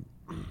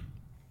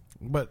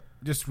 But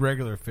just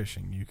regular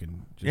fishing, you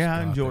can just Yeah, I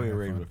go out enjoy there and have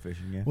regular fun.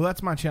 fishing, yeah. Well,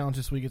 that's my challenge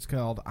this week. It's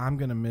called I'm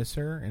Gonna Miss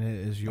Her, and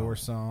it is your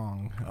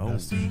song,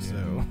 Dustin.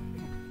 So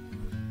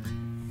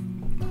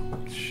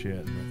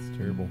shit, that's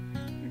terrible.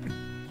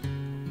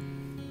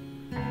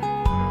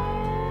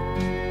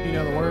 You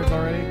know the words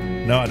already?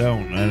 No, I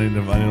don't. I need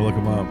to look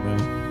them up, man.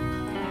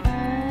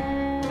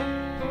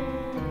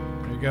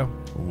 There you go.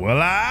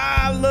 Well,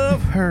 I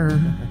love her,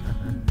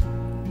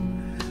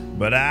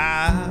 but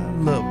I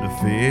love to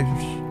fish.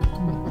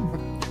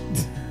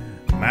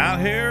 I'm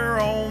out here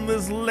on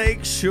this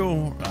lake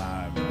shore.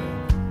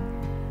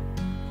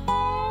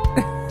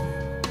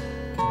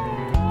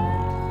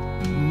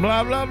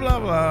 Blah, blah, blah,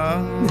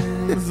 blah.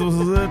 This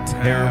was a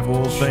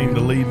terrible thing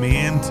to lead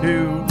me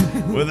into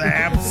with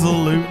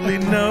absolutely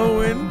no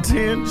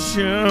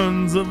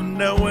intentions of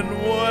knowing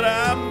what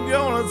I'm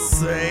gonna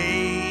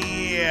say.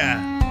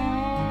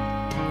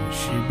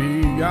 She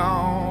be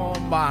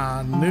gone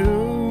by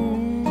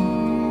noon.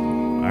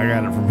 I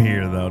got it from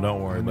here, though.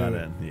 Don't worry about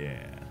it. Yeah.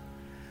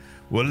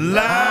 Well,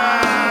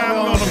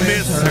 I'm gonna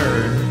miss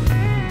her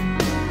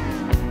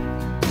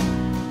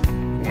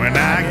when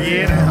I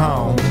get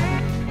home.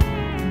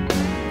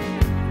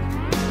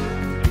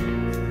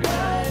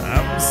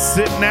 I'm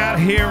sitting out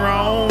here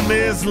on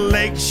this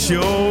lake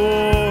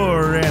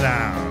shore, and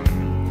I'm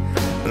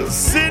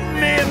sitting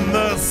in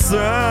the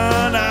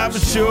sun. I'm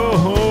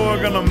sure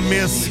gonna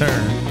miss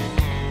her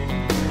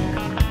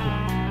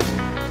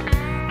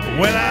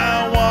when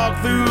I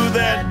walk through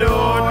that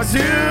door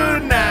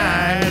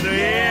tonight.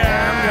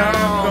 Yeah,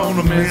 I'm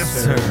gonna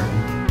miss her.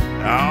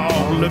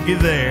 Oh, looky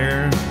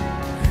there,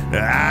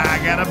 I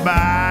got a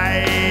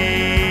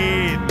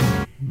bite.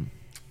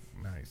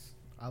 Nice.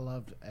 I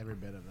loved every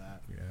bit of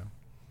that. Yeah.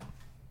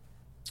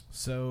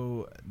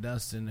 So,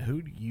 Dustin,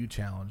 who do you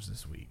challenge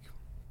this week?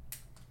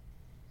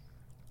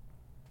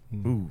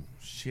 Ooh,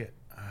 shit.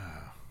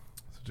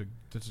 Such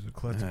a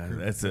clustered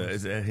group. It's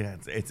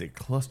a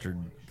clustered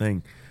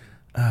thing.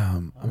 I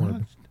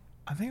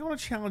think I want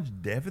to challenge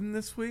Devin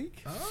this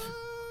week.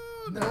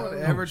 No one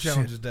ever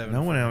challenges Devin.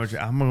 No one ever.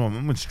 I'm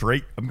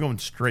going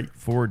straight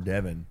for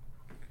Devin,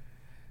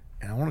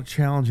 and I want to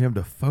challenge him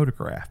to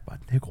Photograph by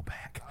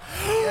Nickelback.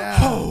 Yeah.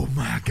 Oh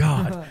my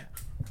God!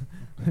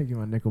 I get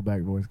my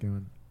Nickelback voice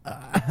going.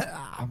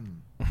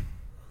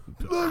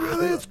 Look at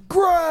this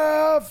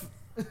graph.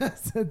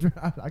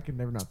 I can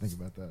never not think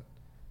about that.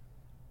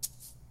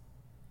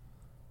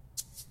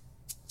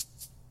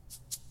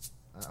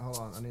 Hold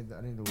on, I need the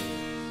lyrics.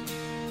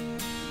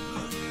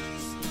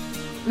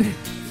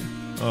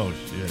 Oh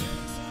shit!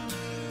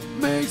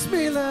 Makes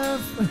me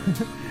laugh.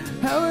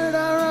 How did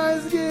our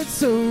eyes get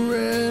so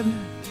red?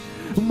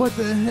 What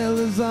the hell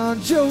is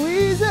on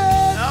Joey's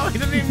head? Oh, he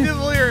doesn't even do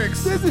the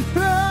lyrics. This is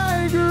how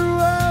I grew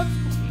up.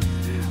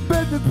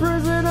 Bet the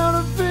prison on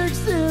and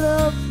fixed it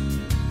up.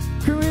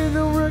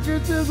 Criminal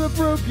record says I've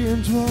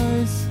broken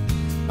twice.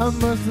 I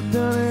must have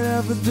done it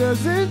half a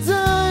dozen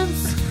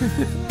times.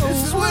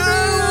 This is when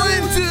I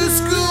went to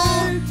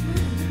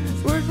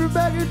school. Wait for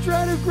back and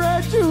try to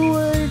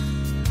graduate.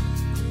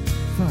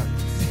 Fuck.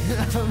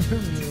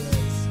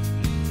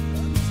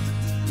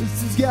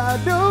 This is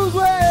God knows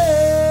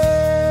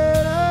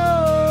when.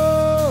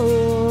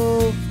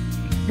 Oh,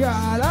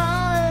 God,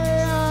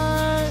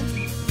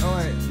 oh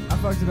wait, I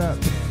fucked it up.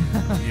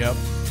 Yep.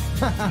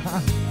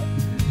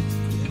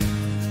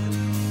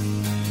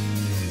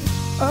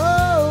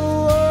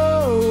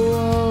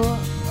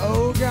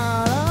 Oh,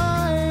 God,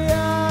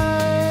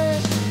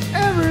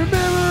 every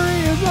memory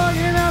is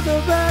walking out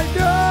the back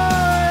door.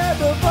 At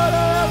the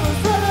photo of a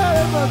photo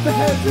in my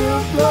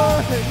bedroom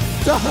floor.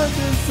 It's time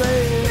to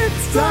say it.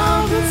 It's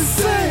time to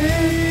say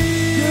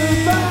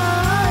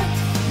goodbye,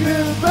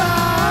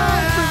 goodbye.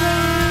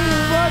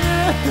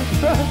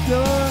 Front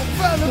door.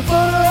 From the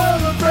photo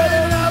of a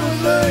friend I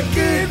was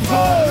looking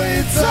for.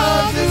 It's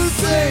time to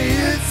say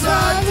it. It's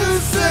time to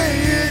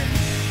say it.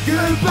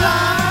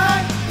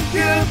 Goodbye,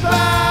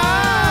 goodbye.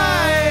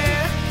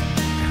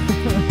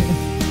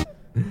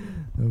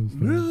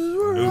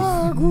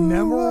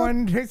 Number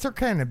one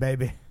Texarkana,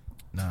 baby.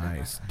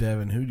 Nice.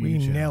 Devin, who do We you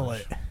challenge? nail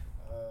it.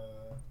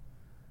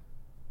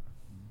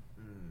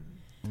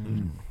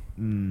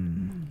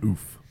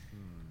 Oof.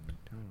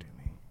 Don't do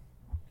me.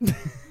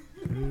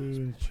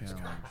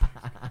 Challenge.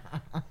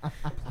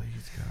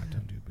 Please, God,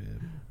 don't do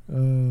Bib.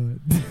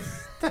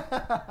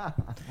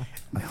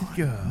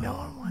 No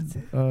one wants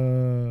it.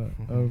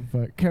 Oh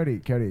fuck, Cody.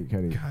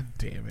 God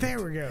damn it.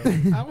 There we go.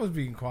 I was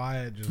being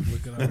quiet, just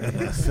looking over at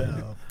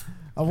myself.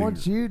 I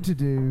want you to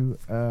do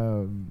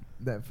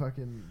that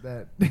fucking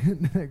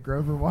that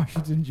Grover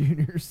Washington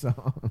Jr.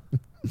 song.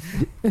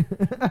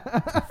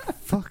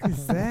 Fuck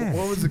is that?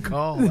 What was it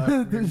called?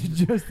 There's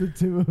just the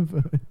two of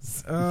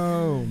us.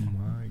 Oh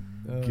my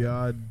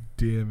God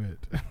damn it.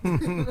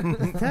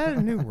 Is that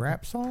a new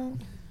rap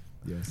song?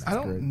 Yes. I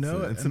don't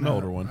know it. It's an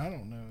older one. I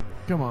don't know it.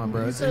 Come on,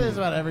 bro. You say this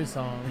about every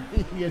song.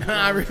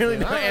 I really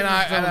don't. And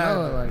I don't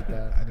know it like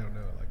that. I don't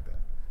know it like that.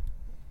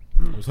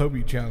 I was hoping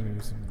you challenged me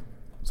with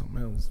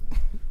something else.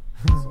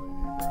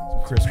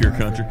 Chris Pure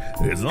Country.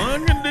 It's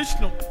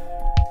unconditional.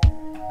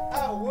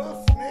 Oh,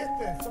 Will Smith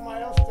and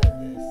somebody else did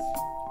this.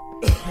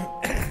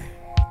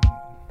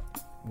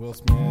 Will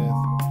Smith.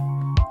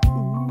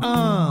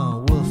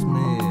 Will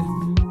Smith.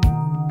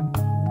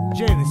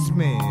 Jada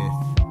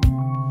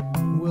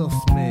Smith. Will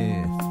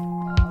Smith.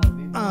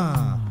 I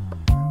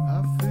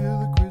feel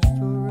the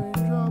crystal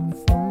raindrop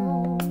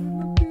fall. The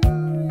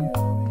beauty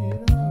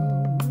of it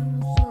all.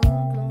 The sun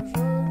comes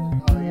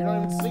shining. Oh, you're not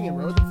even singing,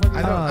 bro. What the fuck?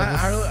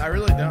 I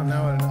really don't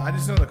know it. I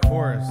just know the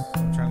chorus.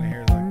 I'm trying to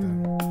hear like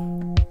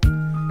the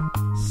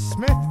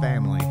Smith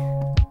family.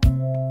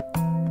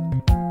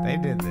 They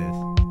did this.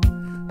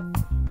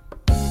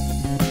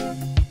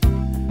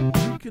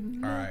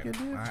 All right.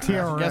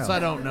 TRL. Guess I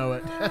don't know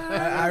it.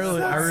 I really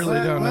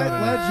don't know.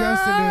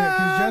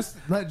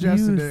 Let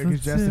Justin do it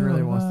because Justin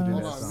really wants to do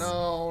that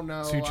song.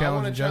 No. So you I want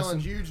challenge to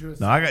Justin? challenge you to a No,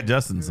 song. I got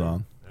Justin's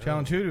song.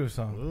 Challenge you to a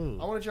song.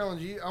 I want to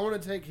challenge you. I want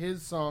to take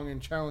his song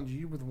and challenge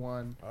you with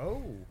one.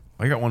 Oh.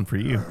 I got one for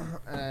you.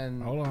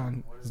 And Hold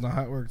on. That's not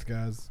how it works,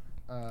 guys.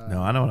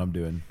 No, I know what I'm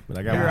doing, but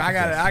I got Here, one I for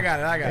got it. Justin. I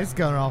got it. It's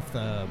going off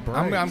the break.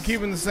 I'm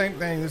keeping the same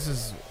thing. This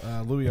is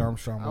Louis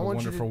Armstrong, I A want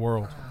you Wonderful to-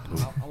 World.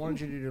 I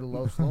wanted you to do the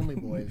Los Lonely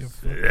Boys.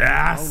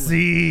 I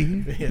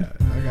see Yeah,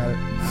 I got it.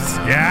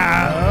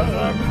 skies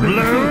of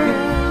blue.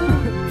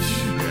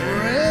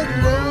 Red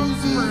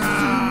roses.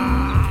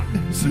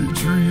 See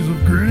trees of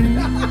green.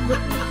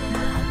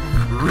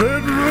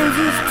 Red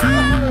roses too.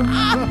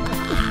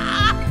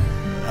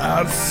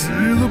 I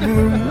see the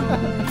bloom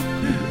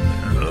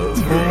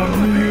for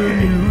me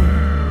and you.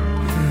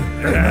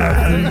 And I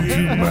think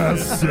to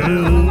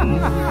myself,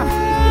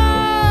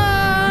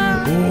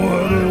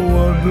 what a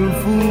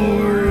wonderful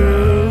world.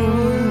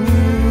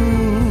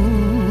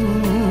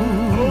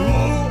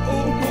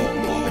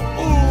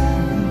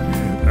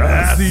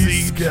 I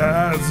see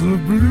skies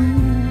of blue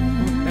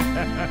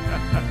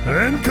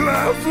and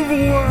clouds of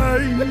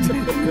white.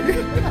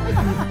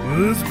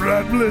 This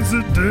bright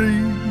blessed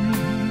day,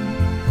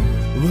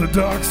 the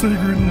dark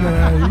sacred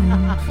night,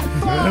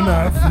 and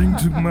I think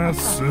to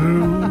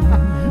myself,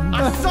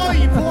 I saw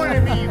you point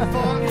at me, you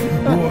fuck.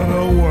 what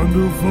a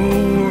wonderful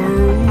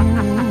world.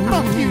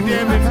 Fuck you,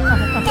 damn it.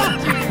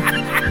 Fuck you.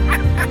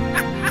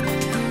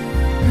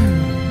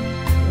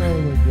 Oh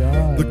my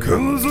god. The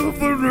colors of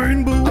the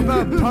rainbow I'm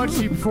about to punch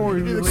you before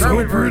you leave.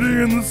 so pretty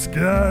in the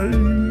sky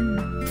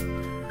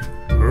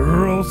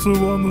are also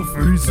on the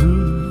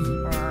faces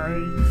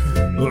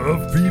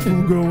of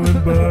people going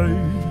by.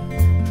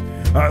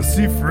 I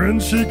see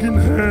friends shaking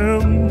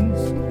hands,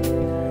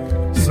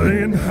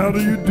 saying, how do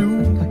you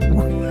do?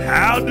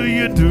 How do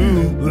you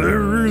do? They're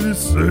really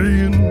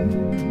saying,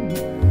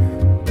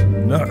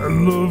 I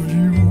love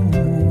you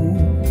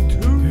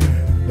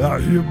too. I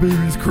hear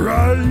babies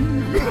cry.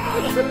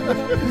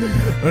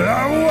 I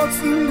watch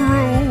them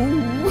grow.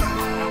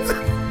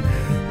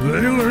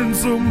 They learn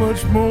so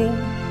much more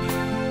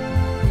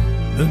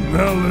than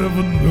I'll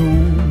ever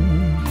know.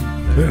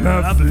 And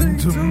I think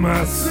to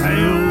myself,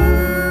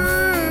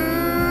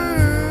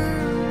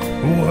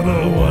 what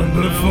a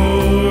wonderful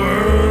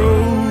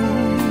world.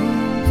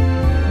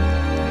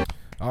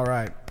 All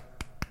right.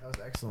 That was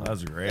excellent. That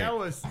was great. That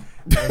was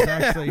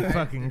actually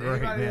fucking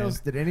great, man.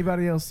 Did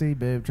anybody else see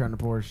Bib trying to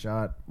pour a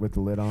shot with the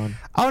lid on?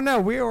 Oh no,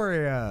 we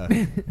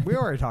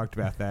already talked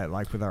about that,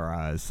 like with our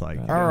eyes. Like,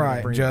 All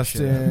right, bring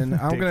Justin. shit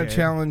up. I'm going to Dickhead.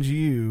 challenge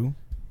you.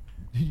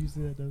 Did you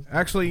see that, Dustin?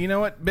 Actually, you know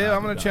what, Bill?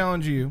 I'm going to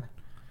challenge you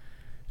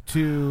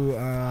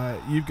to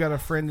You've Got a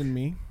Friend in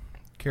Me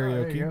There you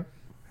karaoke. go.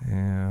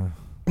 Yeah.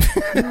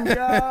 You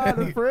got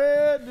a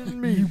friend in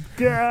me. You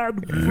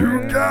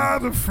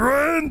got a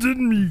friend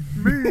in me.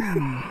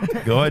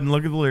 Go ahead and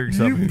look at the lyrics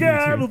up. You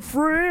got a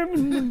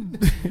friend.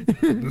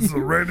 This is a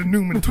Randy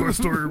Newman Toy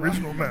Story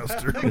original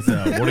master. It's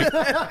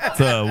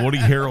a Woody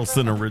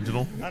Harrelson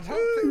original.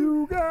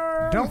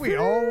 Don't we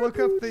all look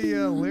up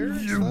the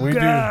lyrics? You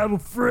got a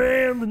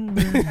friend in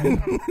me.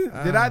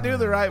 Did I do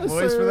the right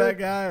voice for that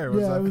guy, or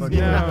was Yeah, I it was fucking?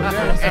 good. I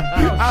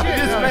was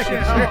just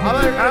making sure. I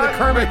thought you were the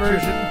Kermit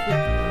version.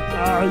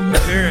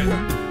 Hear it.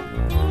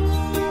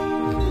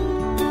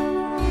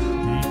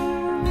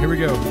 Here we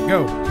go.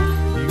 Go.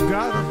 You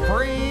got a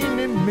friend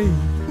in me.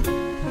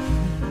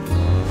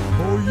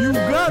 Oh, you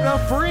got a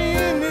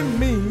friend in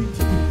me.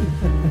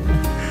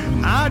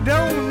 I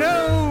don't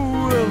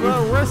know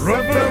the rest of the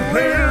Rubber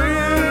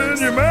hair in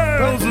your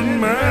miles and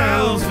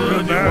miles for a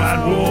White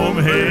nice warm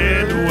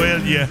head.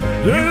 Well, yeah.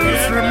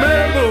 Just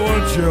remember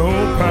what your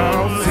old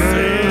pal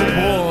said.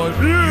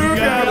 Boy, you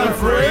got a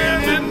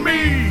friend in me.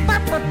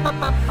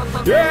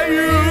 Yeah,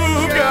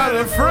 you got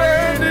a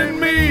friend in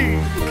me.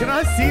 Can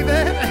I see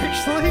that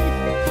actually?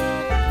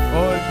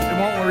 Oh, it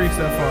won't reach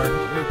that far.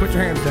 Put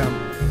your hands down.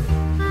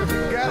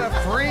 You got a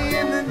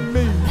friend in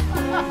me.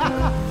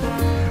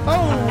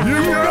 Oh, You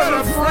got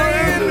a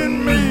friend in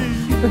me.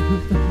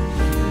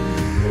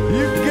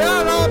 you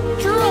got our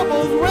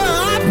troubles.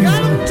 Well, I've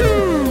got them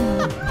too.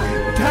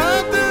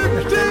 Time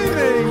to take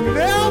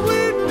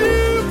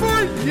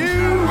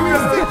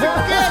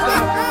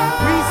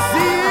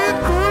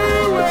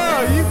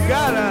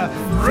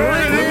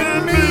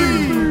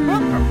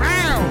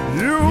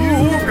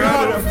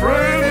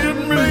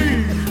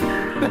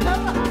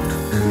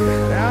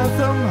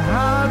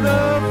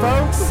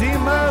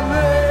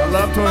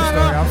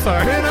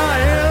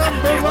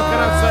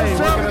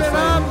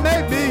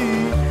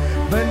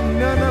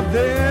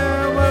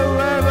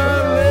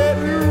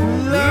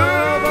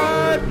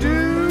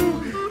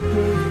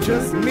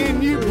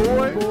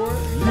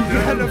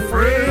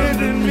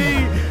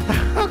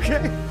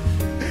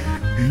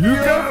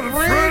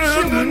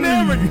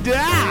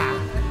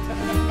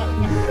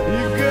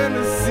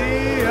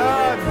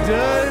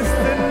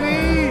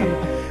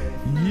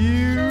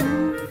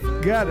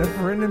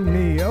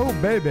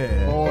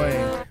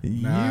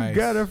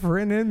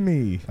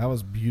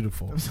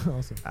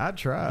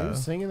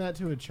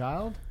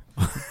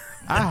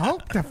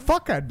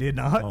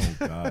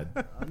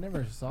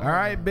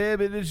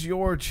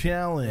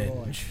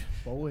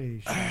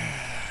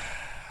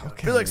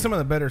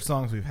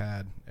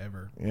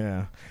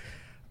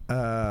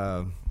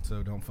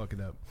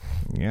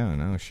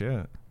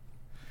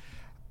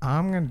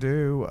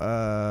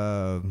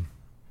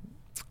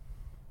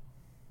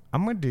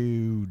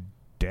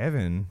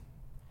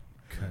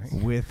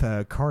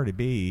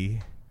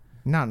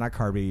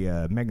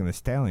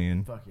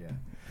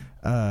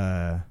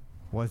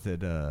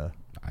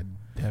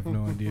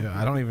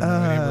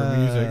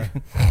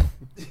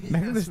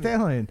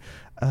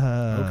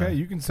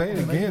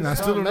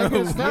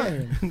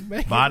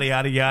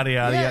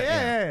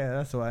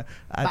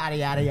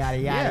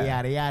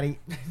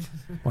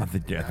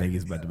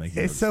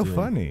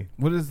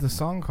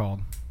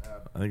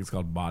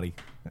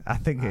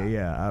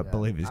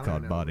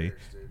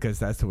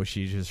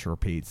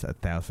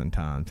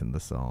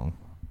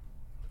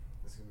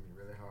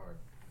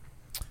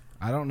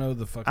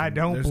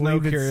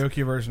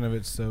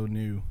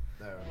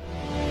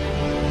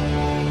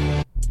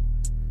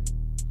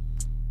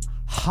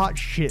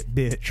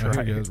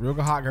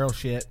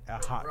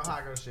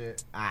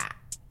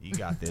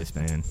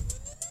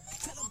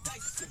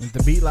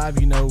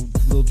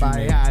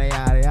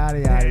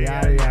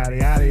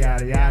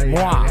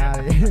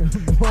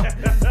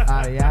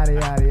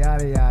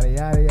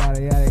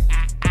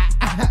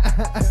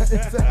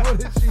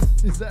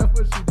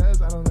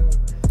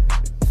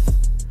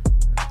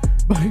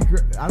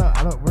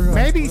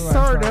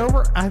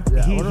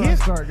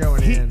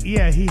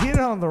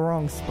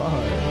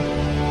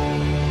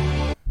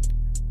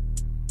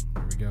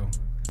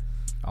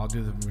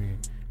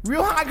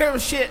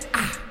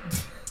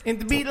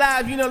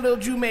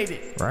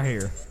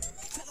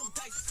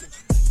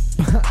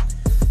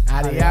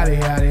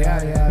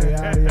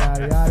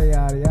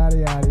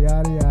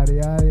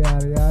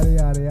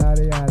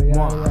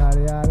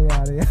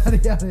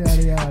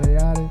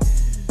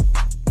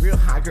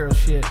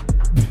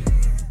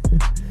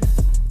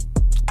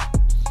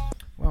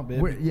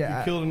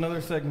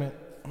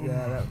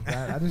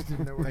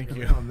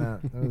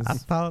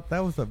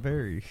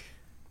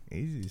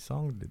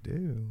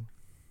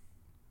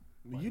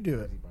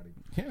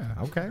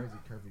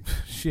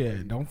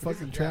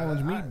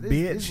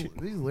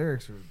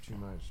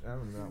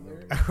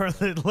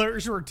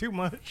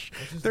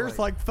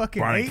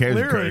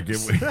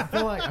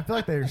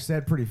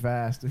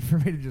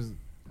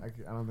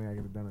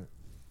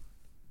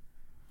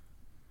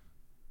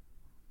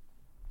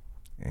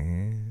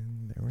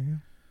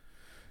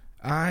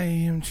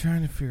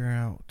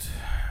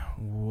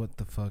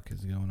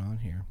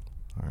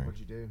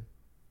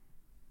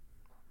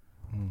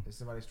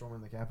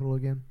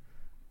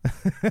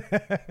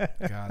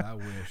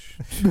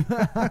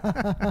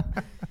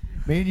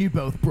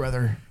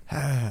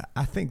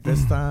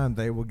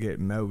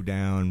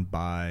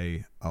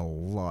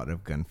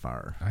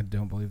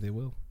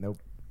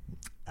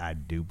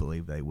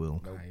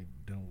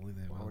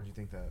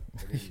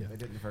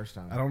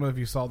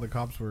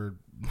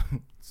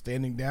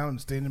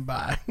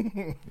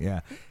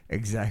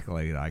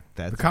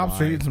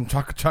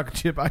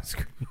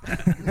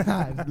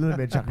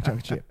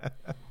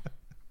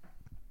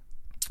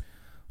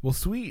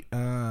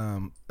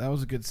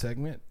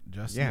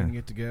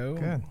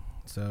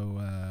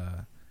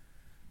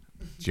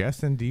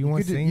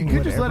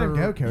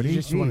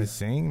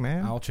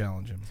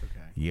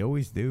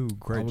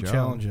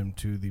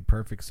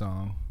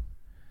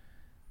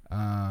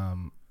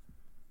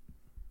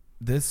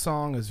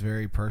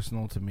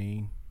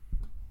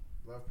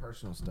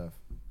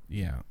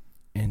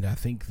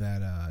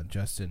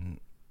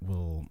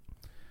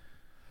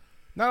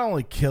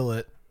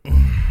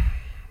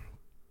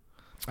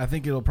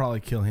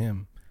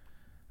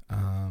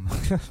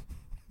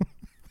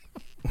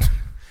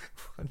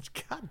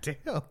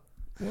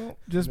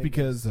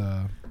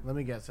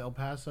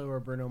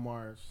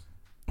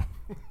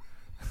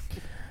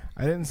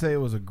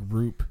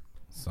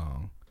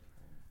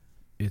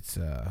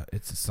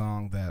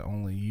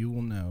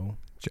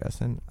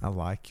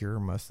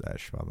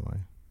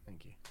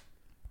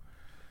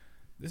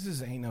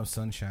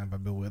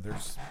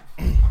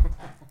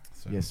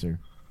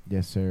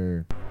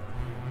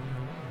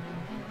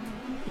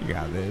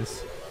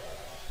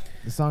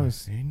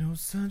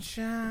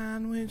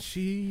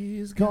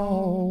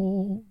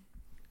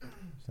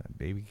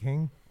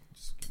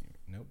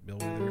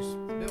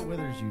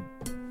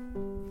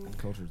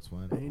Cultured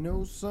swine. Ain't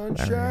no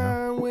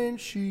sunshine when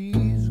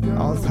she's gone.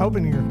 I was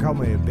hoping you were gonna call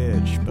me a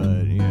bitch,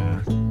 but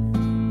yeah.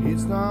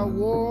 It's not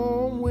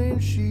warm when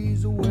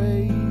she's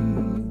away.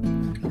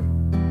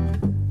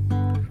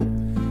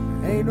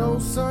 Ain't no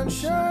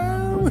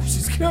sunshine when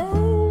she's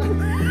gone.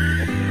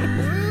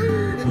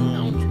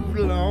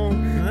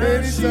 Long.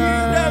 And she's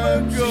never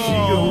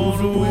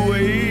gone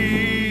away.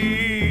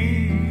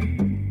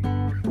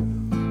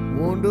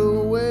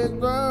 Wonder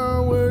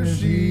where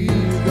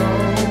she's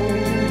gone.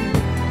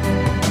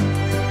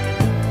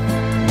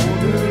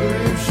 Wonder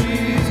if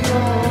she's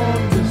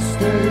gone to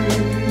stay.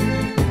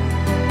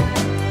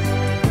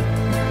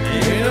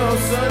 Ain't no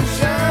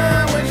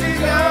sunshine when she's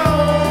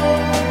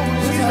gone.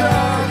 She's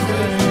gone,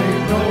 there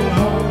ain't no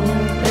home.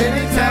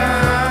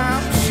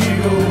 Anytime she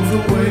goes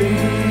away.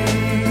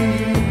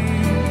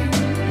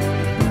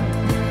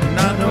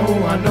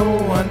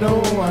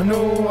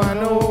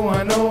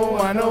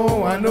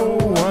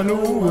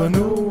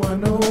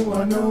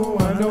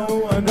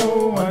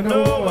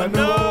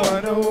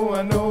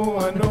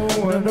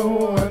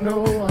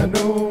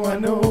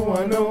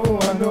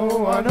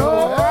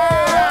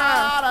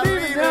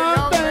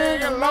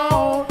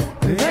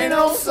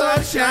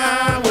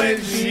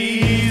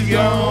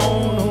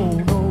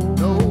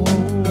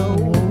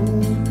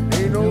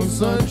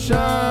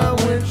 Sunshine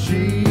when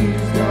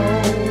she's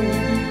gone.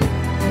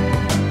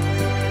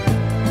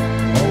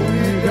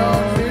 Only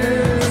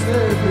darkness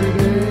every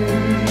day.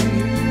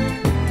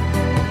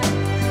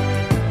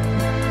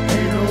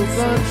 Ain't no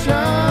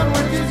sunshine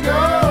when she's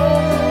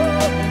gone.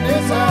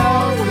 This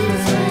house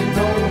this ain't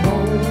no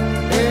home.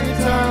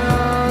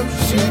 Anytime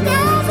she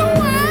goes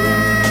away.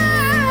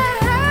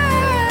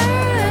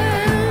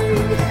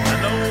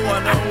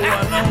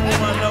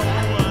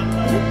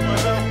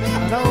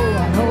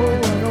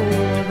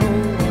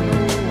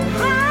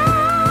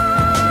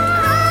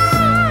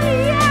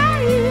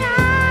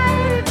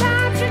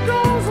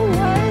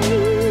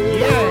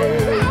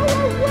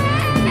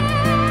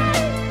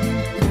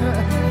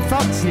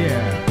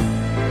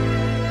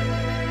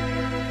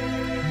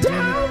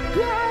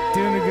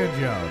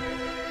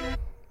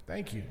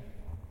 Thank you.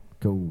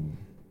 Cool.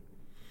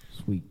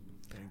 Sweet.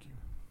 Thank you.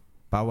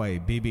 By the way,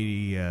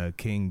 BB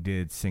King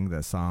did sing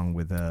that song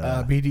with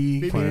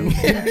BD King.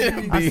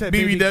 I said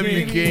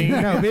BBW King.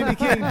 No, BB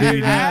King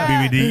did.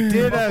 BBD. He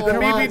did the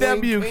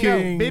BBW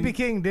King. No, BB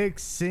King did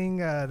sing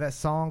that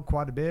song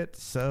quite a bit.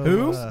 So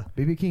who?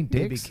 BB King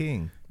Dix. BB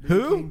King.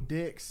 Who? King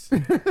Dix.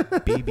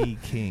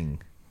 BB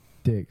King.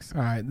 Dix.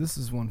 All right, this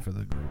is one for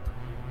the group.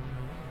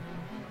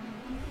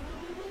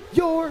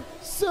 You're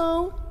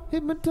so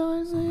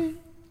hypnotizing.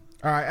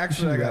 All right,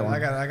 actually, I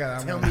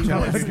got. Tell me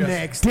what's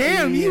next.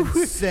 Damn, you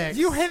sex.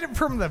 you hit it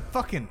from the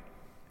fucking.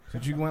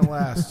 Since you went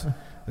last,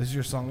 this is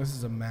your song. This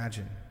is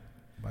 "Imagine"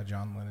 by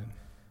John Lennon.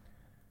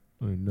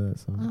 I didn't know that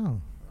song.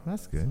 Oh,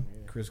 that's good.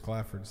 Chris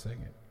Clafford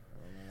sang it.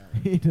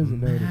 He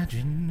doesn't know it.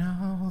 Imagine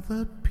all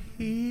the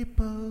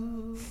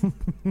people.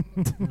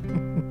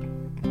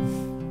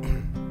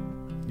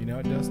 You know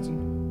it,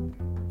 Dustin?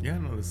 Yeah, I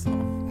know this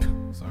song.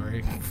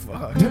 Sorry.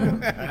 Fuck.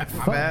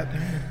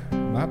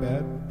 My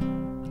bad.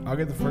 I'll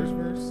get the first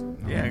verse.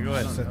 Yeah, go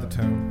ahead. Set the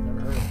tone.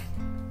 Never heard it.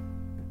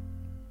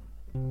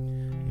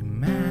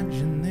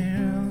 Imagine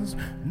there's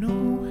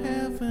no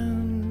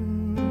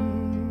heaven.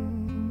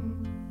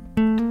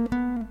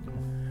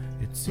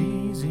 It's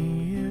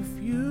easy if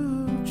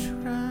you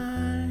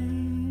try.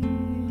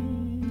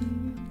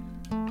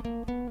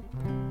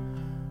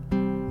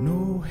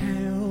 No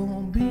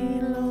hell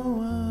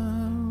below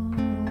us.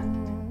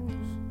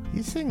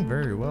 You sing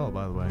very well,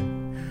 by the way.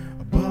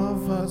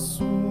 Above us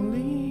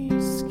only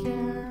sky.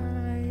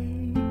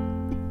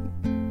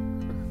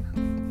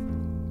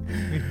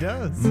 It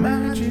does.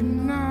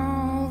 Imagine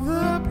all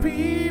the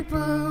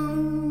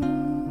people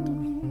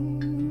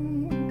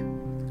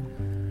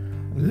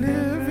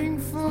living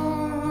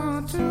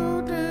for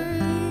today.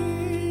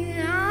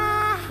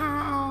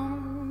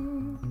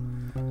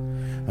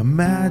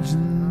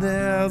 Imagine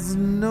there's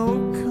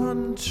no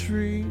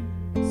countries.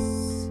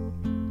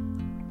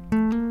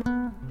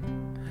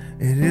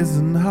 It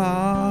isn't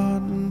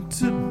hard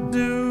to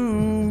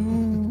do.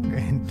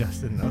 And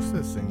Dustin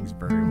also sings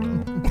very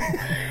well.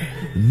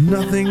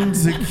 Nothing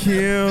to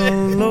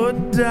kill or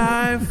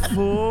die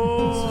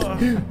for.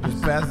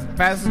 Just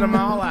passing them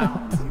all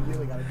out.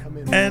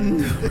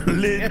 And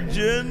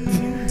religion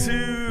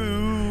too.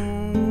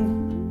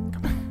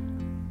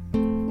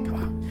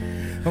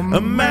 Come on.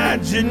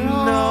 Imagine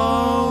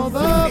all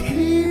the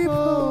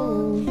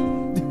people.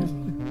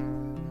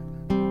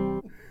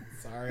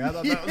 Sorry, I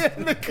thought that was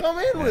going to come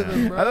in with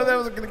him, bro. I thought that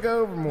was going to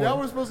go over more. Y'all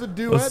were supposed to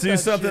do Let's do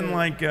something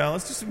like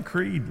let's do some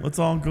Creed. Let's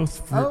all go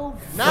for. Oh,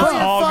 let's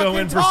all go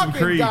in for some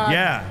Creed. God.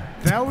 Yeah.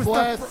 That was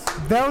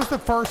the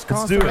first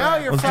Let's concert do it. Now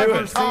you're Let's do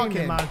fucking it.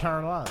 talking in my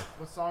entire life.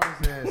 What song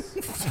is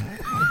this?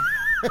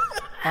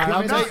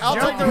 I'll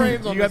take the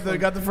reins on You this one.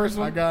 got the first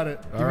one? I got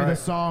it. Give me the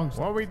song's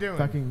What are we doing?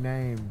 fucking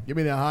name. Give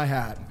me the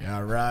hi-hat.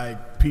 All right,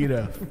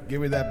 Peter,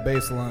 give me that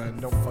bass line.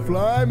 Don't fucking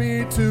Fly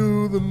me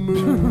to the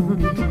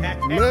moon.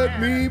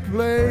 Let me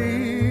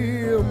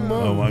play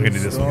among Oh, I can do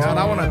this one. God,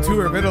 I want a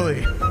tour of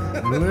Italy.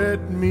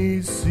 Let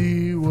me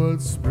see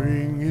what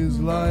spring is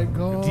like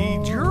on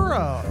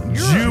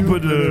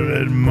Jupiter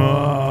and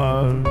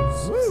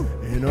Mars.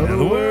 In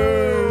other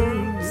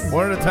words,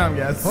 One at a time,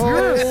 guys.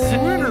 you're a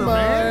swinner,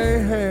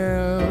 man.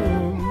 Hand.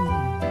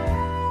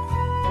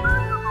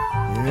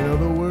 In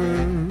other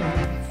words,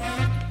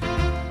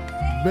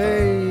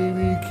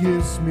 baby,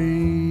 kiss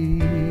me.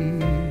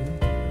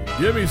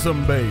 Give me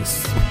some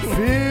bass.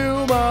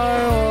 Fill my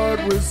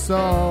heart with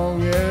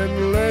song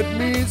and let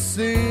me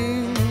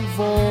sing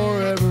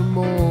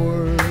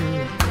forevermore.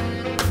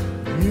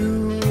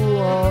 You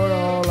are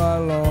all I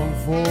long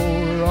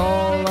for,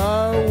 all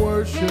I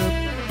worship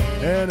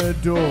and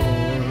adore.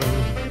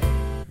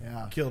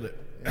 Yeah, Killed it.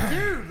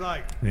 Dude,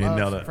 like, He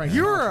nailed it.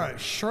 you're a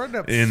shredded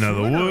up In other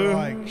swinner,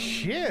 words. like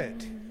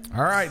shit.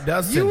 All right,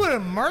 Dustin. You would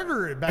have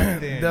murdered it back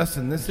then.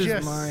 Dustin, this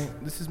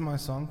Just- is my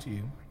song to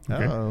you.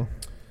 Uh-oh.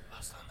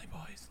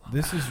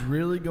 This is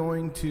really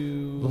going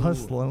to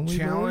Los Lonely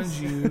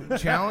challenge Boys? you.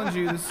 Challenge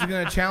you. This is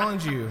going to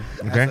challenge you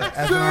Okay.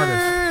 as an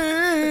artist.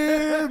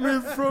 Save me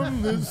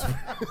from this.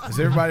 Is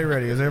everybody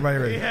ready? Is everybody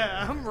ready?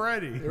 Yeah, I'm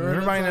ready.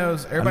 Everybody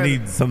knows. I Everybody,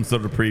 need some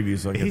sort of preview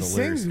so I can He get the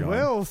lyrics sings going.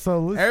 well, so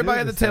let's everybody do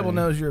at the this table thing.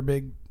 knows you're a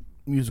big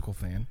musical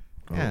fan.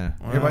 Yeah.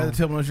 Everybody at the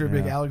table knows you're a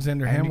big Yeah.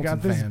 Alexander And Hamilton you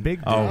got this fan. big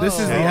Oh. This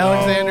is the Oh.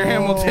 Alexander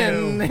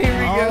Hamilton. Here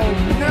we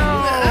go.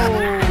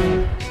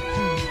 No.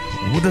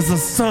 What is the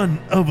son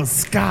of a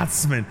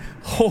Scotsman?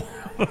 Oh,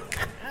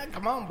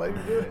 Come on, baby.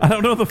 Do it. I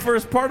don't know the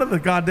first part of the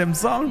goddamn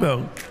song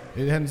though.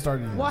 It hadn't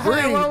started yet. What?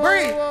 Breathe, Breathe.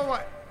 breathe.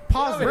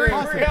 Pause it. Breathe,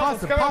 Pause breathe. it.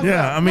 Pause it. Pause it.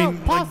 Yeah, I mean,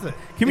 No, pause it.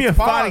 give me a It's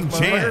pause, fighting motherfucker.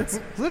 chance.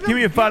 Let Give him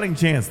me a get- fighting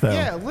chance though.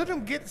 Yeah, let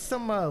him get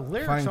some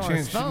lyrics Fighting on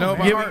chance. his You phone. know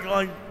man. Give heart. me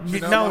like You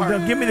know no, by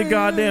heart. give me the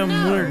goddamn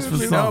lyrics for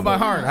You know song. by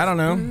heart. I don't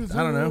know.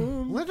 I don't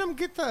know. Let him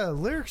get the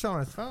lyrics on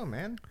his phone,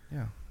 man.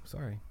 Yeah.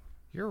 Sorry.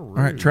 You're rude.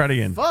 All right, try it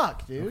again.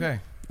 Fuck, dude. Okay.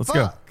 Let's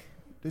go.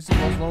 This is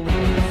Los Lonely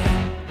Boys.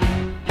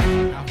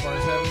 How far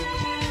is heaven?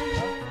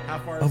 How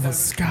far is Of a heaven?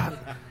 Scot.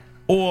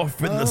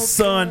 Orphan, the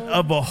son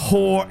of a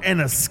whore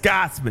and a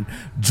Scotsman,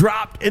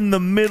 dropped in the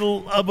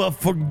middle of a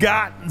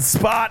forgotten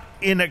spot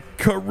in a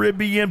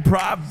Caribbean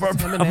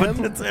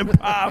province,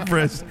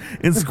 impoverished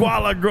in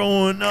squalor,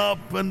 growing up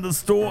in the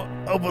store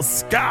of a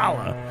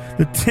scholar.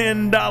 The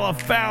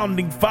 $10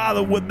 founding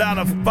father without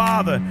a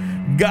father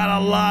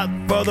got a lot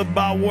further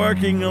by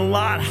working a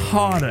lot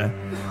harder,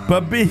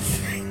 but being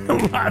a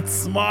lot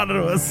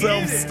smarter, a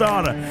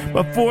self-starter.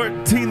 By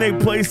 14, they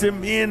placed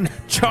him in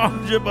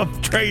charge of a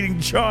trading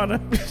charter.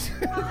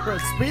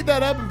 Speed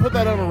that up and put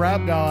that on a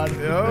rap god.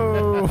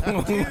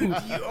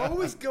 You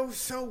always go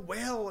so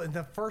well in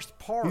the first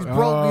part. He's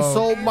broke, he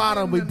sold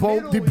bottom, he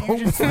broke,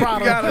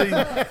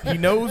 He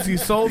knows he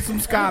sold some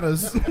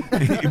Scottas.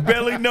 He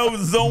barely knows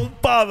his own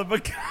father,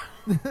 but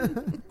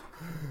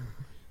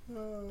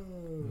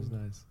was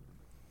nice.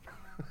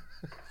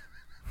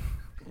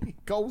 He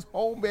goes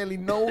home, barely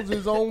knows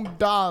his own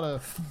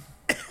daughter.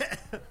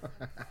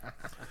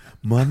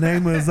 my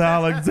name is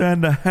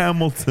Alexander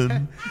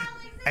Hamilton.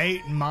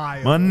 8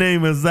 Mile. My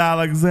name is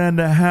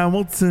Alexander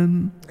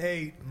Hamilton.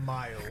 8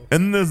 Mile.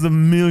 And there's a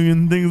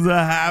million things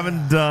I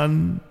haven't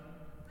done.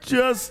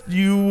 Just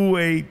you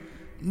wait.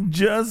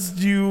 Just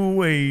you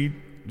wait.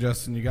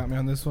 Justin, you got me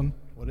on this one?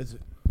 What is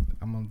it?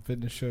 I'm on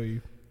fit to show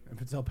you. If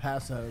it's El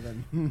Paso,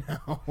 then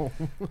no.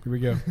 Here we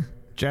go.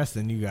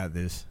 Justin, you got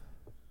this.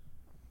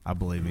 I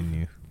believe in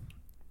you.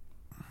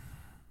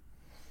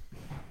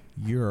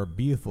 You're a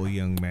beautiful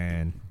young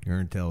man. You're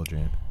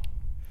intelligent.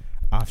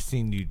 I've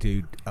seen you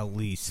do at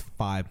least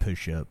 5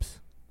 push-ups.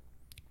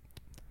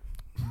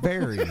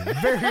 Very,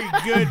 very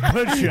good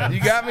push-ups.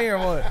 You got me or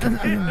what?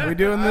 We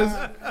doing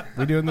this?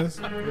 We doing this?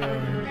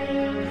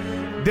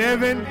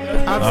 Devin,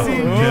 I've seen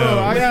you. no.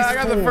 I at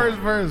got least the 4. first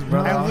verse,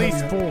 bro. At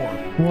least 4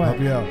 What? Help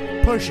you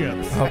out.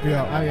 push-ups. Help you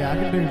out. Oh yeah, I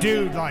can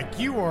do. Dude, like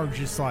you are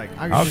just like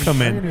I'll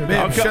come in. Babe,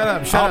 I'll shut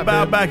up, shut I'll up,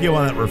 bow babe. back you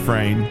on that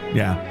refrain.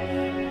 Yeah.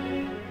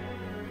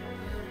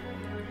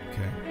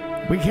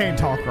 Okay. we can't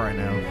talk right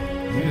now.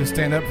 You need to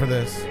stand up for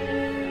this.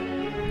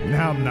 No,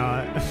 I'm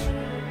not.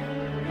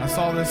 I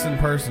saw this in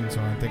person,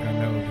 so I think I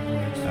know the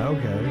words.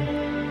 Okay.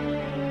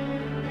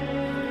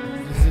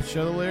 Does it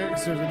show the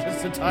lyrics or is it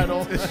just the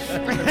title? It's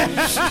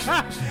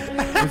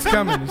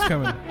coming. It's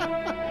coming.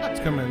 It's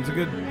coming. It's a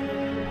good.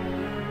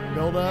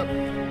 Build up.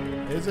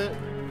 Is it?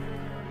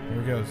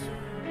 Here it goes.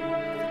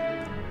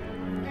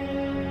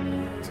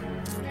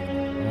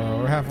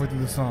 We're halfway through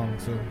the song,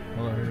 so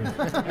hold on. Here it goes.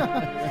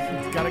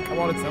 It's gotta come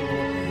on at some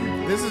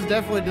point. This is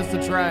definitely just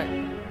a track.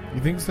 You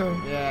think so?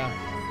 Yeah.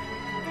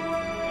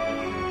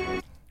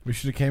 We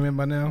should have came in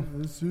by now.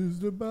 This is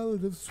the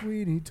ballad of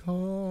Sweeney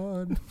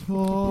Todd.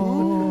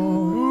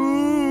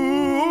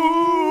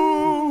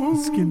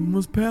 His skin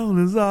was pale and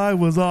his eye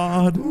was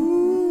odd.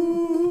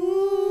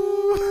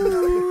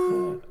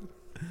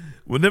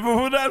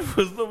 Whenever that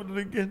was loaded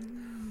again.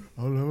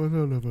 I'll never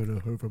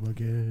hurt him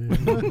again.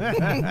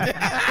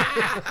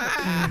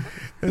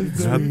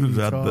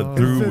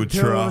 Through a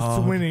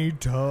trial. Sweeney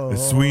Todd.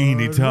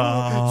 Sweeney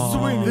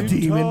Todd. The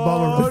demon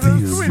bomber of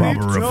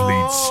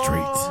Fleet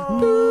Street.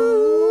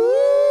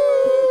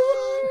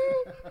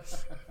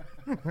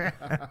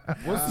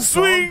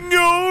 Swing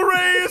your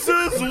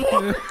razors.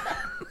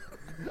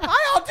 I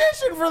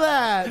auditioned for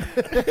that.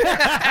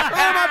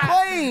 Where am I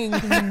playing?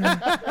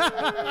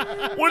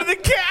 When did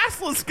the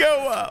cast list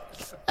go up?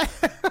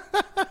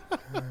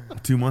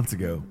 2 months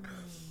ago.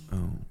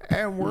 Oh.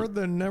 And we're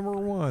the number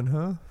one,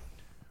 huh?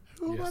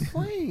 Who am I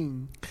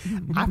playing?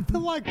 I feel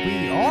like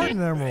we are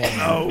number one.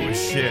 Oh,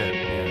 shit.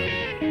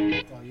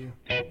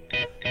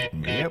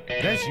 Yep,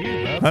 that's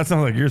you, bub. That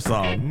sounds like your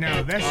song.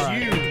 No, that's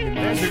you.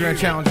 You're going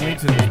to challenge me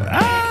to this.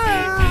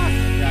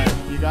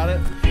 You got it?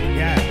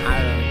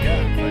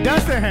 Yeah.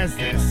 Dustin has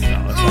this.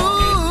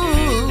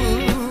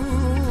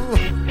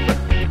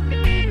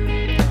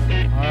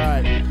 All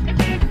right.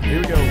 Here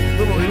we go.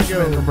 Little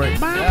instrumental break.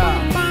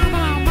 Yeah. Come on.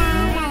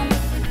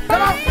 All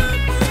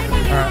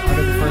right, I'll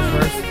do the first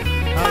verse.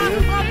 How are you?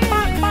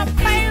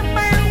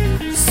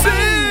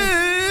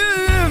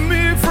 Send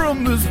me from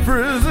this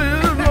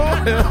prison,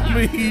 Lord help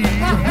me.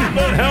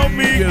 Lord help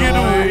me get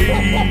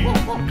away.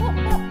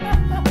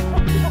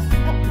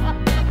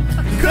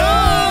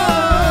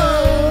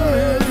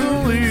 God,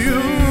 only you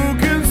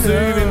can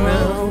save me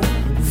now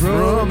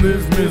from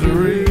this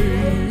misery.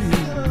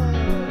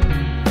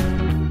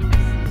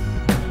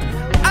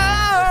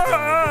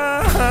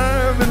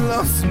 I've been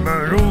lost in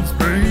my own space.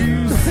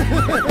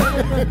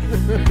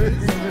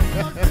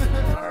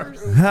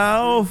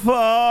 How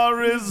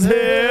far is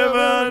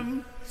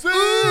heaven? Save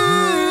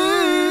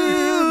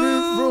me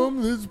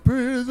from this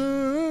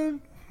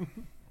prison.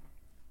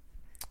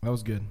 That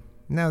was good.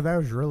 No, that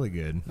was really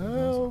good.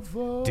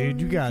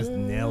 Dude, you guys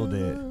nailed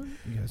it.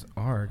 You guys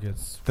are good.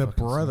 The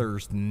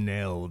brothers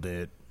nailed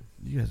it.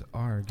 You guys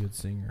are good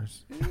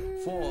singers.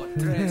 4,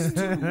 3,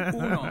 2,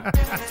 1.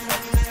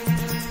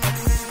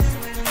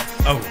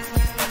 Oh.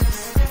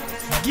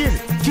 Get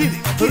it.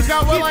 Who's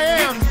got Will I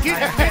Am? You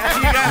got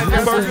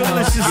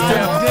Fergalicious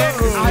Step.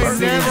 I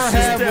never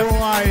have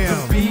Will I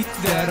Am. The beat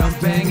that I'm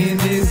banging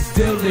is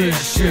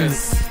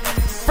delicious.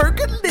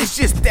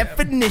 Fergalicious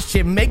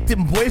definition make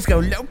them boys go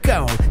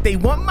loco. They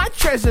want my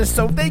treasure,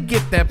 so they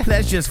get their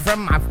pleasures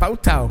from my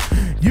photo.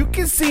 You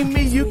can see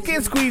me, you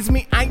can squeeze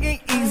me. I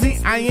ain't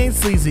easy, I ain't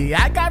sleazy.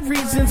 I got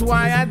reasons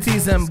why I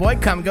tease them. Boy,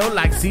 come go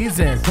like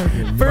seasons.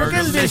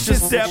 Fergalicious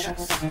step,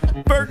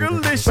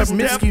 Fergalicious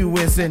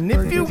promiscuous. And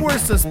if you were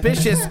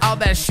suspicious, all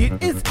that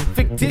shit is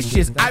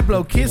fictitious. I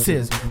blow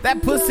kisses.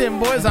 That pussy and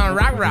boys on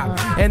rock,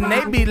 and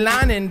they be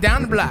lining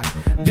down the block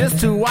just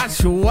to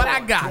watch what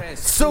I got.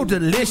 So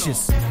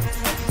delicious.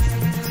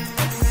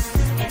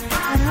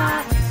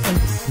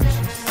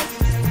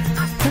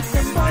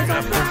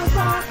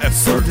 It's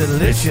so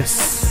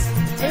delicious.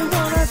 It's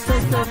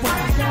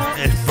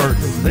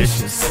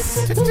Fergalicious.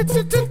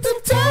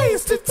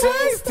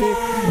 Taste.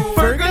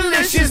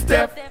 Fergalicious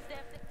step.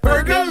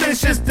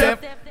 Fergalicious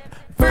step.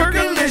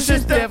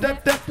 Fergalicious step.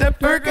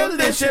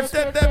 Fergalicious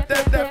step.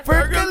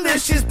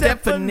 Fergalicious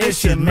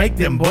definition make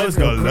them boys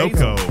go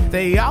loco.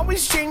 They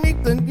always shame me,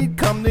 then you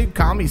come to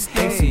call me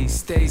Stacy.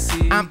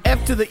 I'm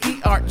F to the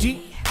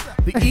E-R-G.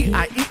 The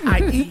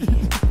E-I-E-I-E.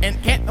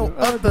 And can't no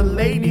other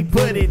lady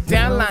put it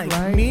down like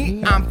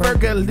me. I'm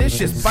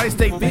Fergalicious, body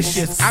stay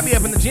vicious. I be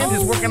up in the gym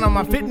just working on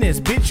my fitness.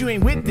 Bitch, you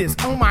ain't with this.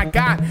 Oh my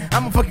God,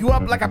 I'ma fuck you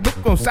up like I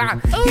put on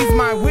side. He's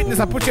my witness,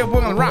 I put your boy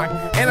on the rock.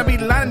 And I be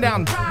lining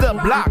down the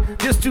block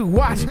just to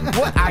watch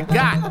what I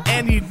got.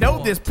 And you know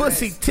this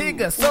pussy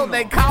tigger, so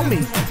they call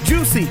me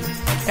Juicy.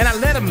 And I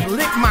let him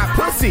lick my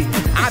pussy.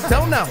 I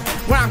don't know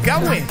where I'm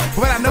going,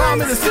 but I know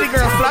I'm in the city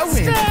girl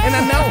flowing. And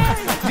I know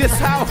just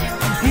how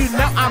you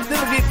know I'm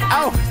little bit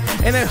out.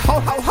 And then ho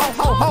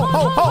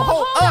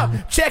up.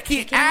 Check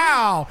it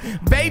out.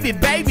 Baby,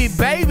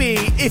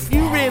 if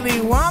you really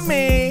want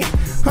me,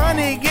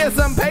 honey, get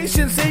some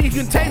patience and you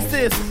can taste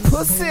this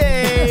pussy.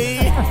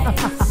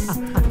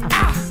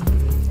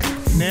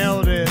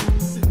 Nailed it.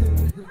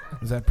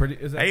 Is that pretty?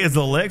 Hey, is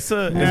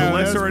Alexa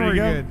ready to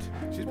go? Good.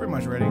 She's pretty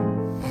much ready.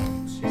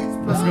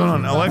 What's going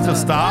on? Alexa,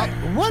 stop.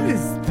 What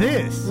is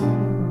this?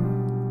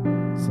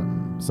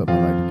 Something I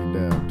like to get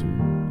down to.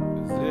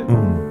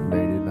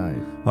 Late at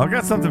night. Well, I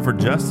got something for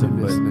Justin,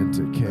 but Listening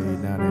to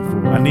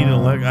K94.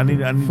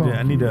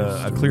 I need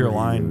a clear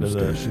line to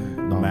the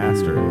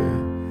master.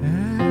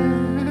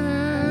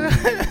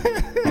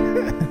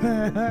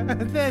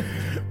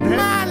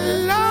 My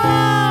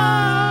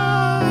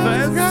love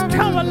has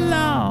come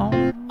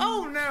along.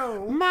 Oh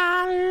no,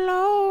 my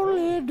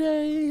lonely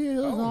days.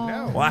 Oh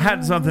no. Well, I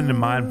had something in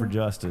mind for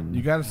Justin.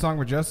 You got a song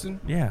for Justin?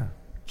 Yeah.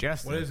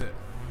 Justin. What is it?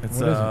 It's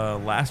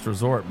Last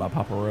Resort by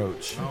Papa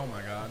Roach. Oh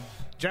my God.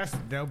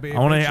 Justin, don't be. I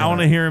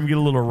want to hear him get a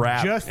little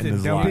rap. Justin, in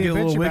his don't line. be Get a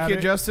little about wicked,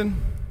 it. Justin.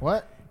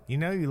 What? You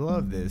know you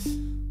love this.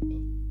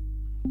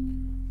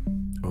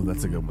 Oh,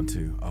 that's a good one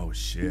too. Oh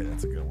shit,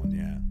 that's a good one.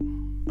 Yeah.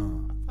 I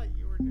thought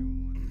you were doing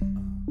one.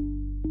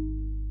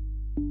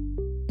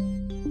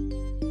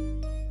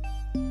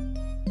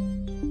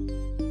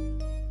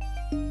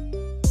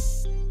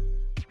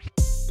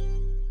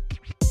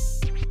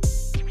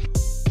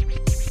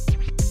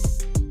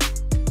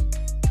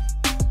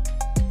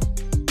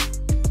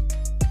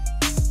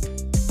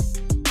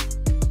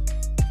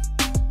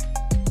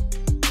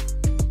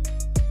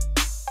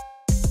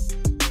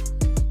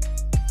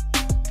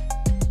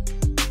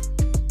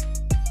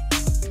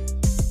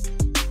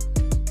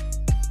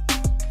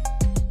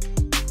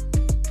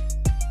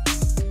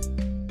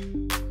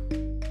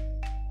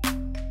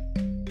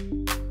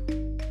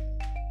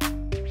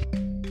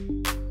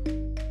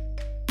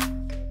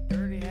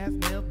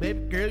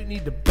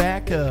 need to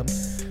back up.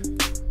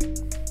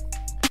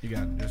 You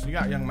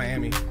got Young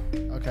Miami.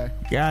 Okay.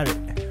 Got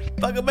it.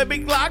 Fuck a baby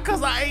Glock,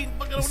 cause I ain't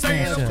fucking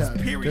no damn.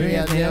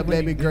 Period. Yeah,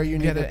 baby girl, you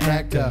need to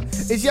back up.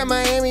 It's Young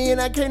Miami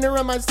and I came to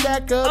run my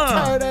stack up.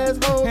 Tired ass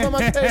hoes on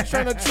my page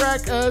trying to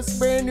track us.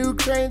 Brand new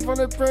chains from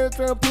the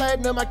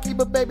platinum. I keep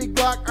a baby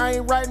Glock. I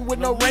ain't riding with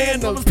no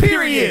randoms.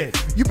 Period.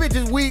 You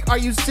bitches weak. Are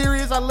you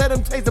serious? I let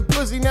him taste the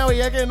pussy. Now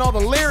he acting all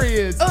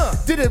delirious.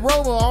 Did it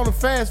rover on the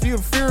Fast Few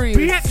Furious.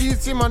 Bitch. You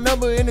see my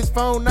number in his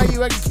phone. Now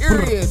you acting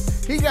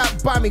curious. He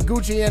got buy me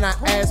Gucci and I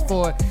asked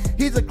for it.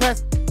 He's a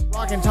class.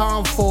 Rockin'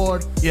 Tom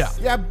Ford. Yeah,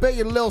 I bet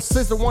your little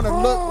sister wanna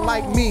look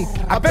like me.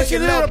 I bet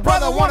your little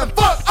brother wanna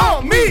fuck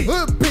on me.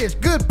 Good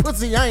bitch, good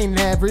pussy, I ain't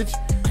average.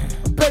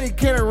 I bet he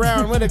carry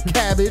around with a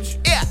cabbage.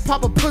 Yeah,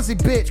 pop a pussy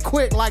bitch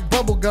quick like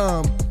bubble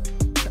gum.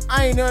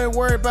 I ain't nothing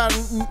worried about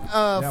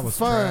that was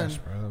fun. trash,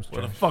 bro. That was What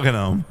a trash. fucking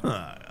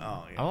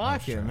I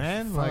like it,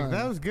 man. Like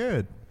that was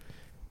good.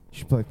 You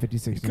should play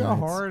 56 You Nights. go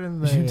hard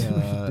in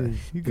the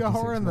you go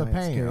hard in the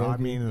paint. I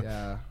mean,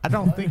 I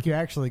don't think you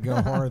actually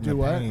go hard in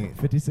the paint.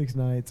 56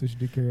 Nights. We should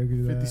do karaoke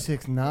to that.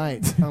 56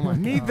 Nights. Oh my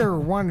Neither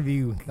one of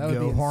you That would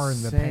go be hard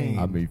in the insane. paint.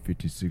 I made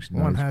 56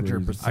 Nights.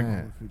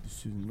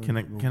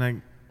 100%. Can I?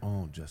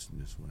 Oh,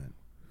 Justin just went.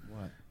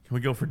 What? Can we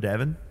go for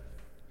Devin?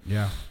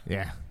 Yeah.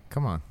 Yeah.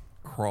 Come on.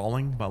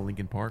 Crawling by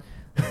Linkin Park.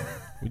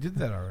 We did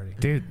that already.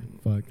 Dude.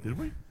 Fuck. Did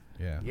we?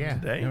 Yeah. Yeah.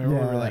 Today? Remember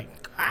we were like,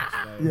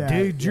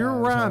 Dude, you're it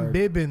was Ryan hard.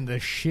 bibbing the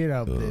shit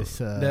out of this.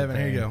 Devin,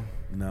 here you go.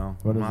 No,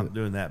 What I'm is not it?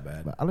 doing that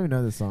bad. But I don't even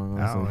know this song,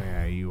 honestly. Oh,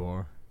 yeah, you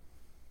are.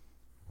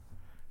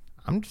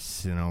 I'm just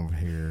sitting over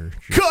here.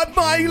 Cut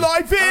my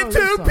life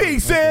into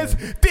pieces.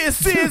 Okay.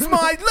 This is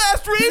my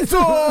last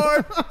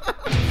resort.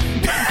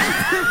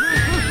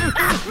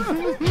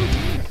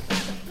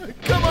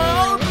 Come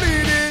on,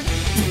 bleeding.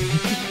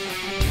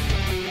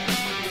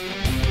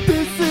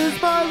 This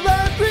is my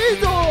last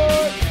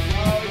resort.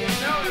 Oh, you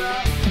know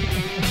that.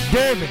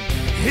 Devin,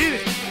 hit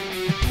it.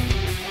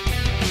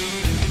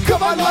 Cut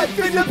my life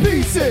into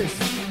pieces.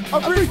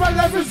 I've reached my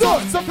last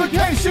resort.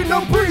 Suffocation,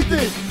 no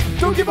breathing.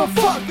 Don't give a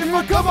fuck if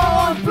I come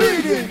out on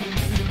bleeding.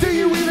 Do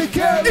you even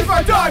care if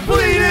I die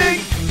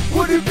bleeding?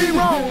 Would it be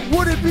wrong?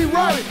 Would it be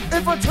right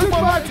if I took my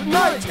life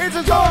tonight?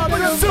 Chances are I'm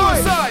gonna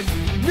suicide.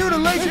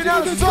 Mutilation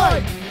out of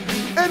sight.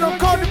 And I'm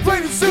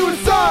contemplating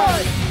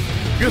suicide.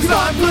 Cause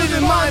I'm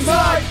losing my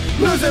mind,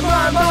 losing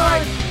my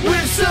mind.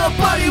 Wish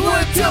somebody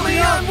would tell me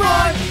I'm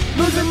right.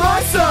 Losing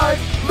my sight,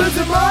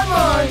 losing my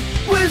mind.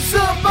 Wish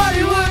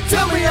somebody would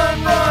tell me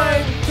I'm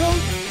right.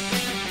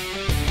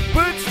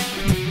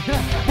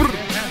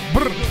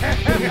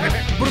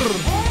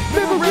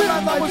 Never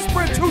realized I was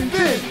spread too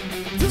thin.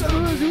 Till it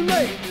was too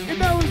late, and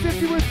now it's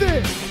empty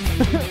within.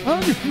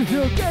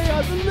 Okay,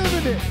 I've been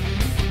living it.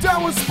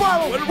 Downward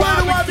spiral, where do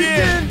I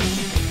begin?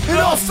 It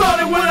all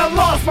started when I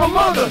lost my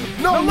mother.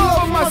 No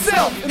love for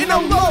myself and no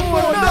love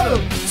for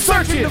another.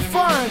 Searching to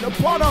find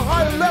upon a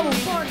higher level,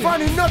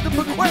 finding nothing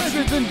but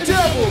questions and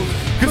devils.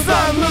 Cause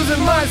I'm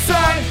losing my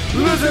sight,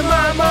 losing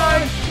my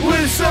mind.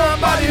 Wish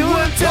somebody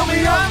would tell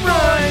me I'm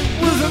right.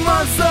 Losing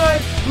my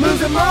sight,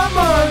 losing my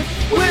mind.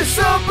 Wish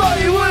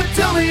somebody would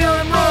tell me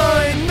I'm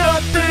right.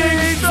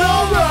 Nothing's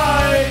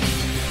alright,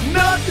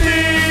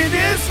 nothing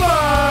is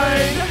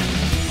fine.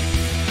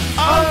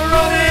 I'm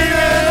running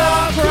and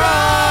I'm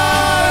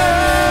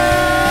crying.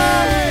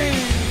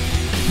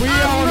 We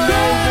all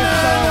know this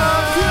song.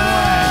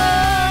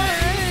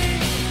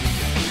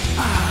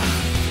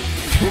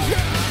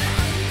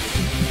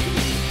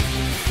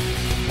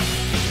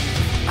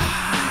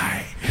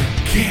 I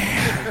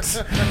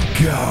can't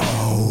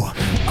go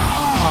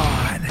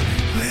on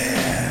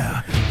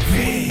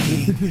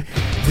living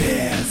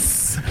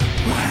this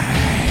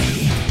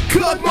way.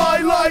 Cut my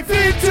life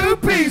into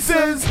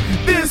pieces.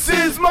 This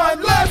is my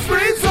last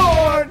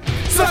resort.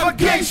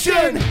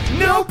 Suffocation,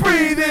 no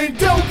breathing.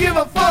 Don't give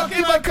a fuck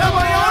if I cut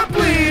my arm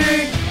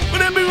bleeding.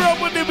 Would it be wrong?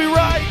 Would it be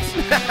right?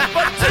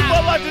 But take my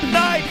life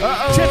tonight. We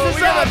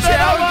got a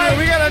challenger.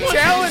 We got a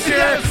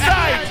challenger.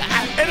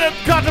 And I'm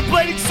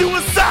contemplating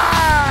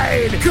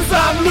suicide. Cause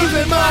I'm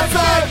losing my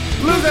sight,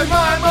 losing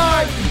my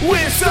mind.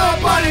 Wish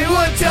somebody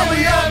would tell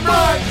me I'm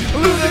right.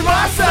 Losing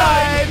my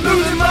sight,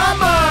 losing my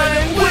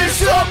mind. Wish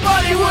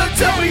somebody would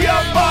tell me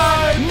I'm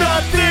fine.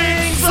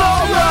 Nothing's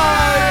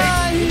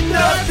alright,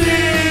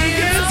 nothing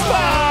is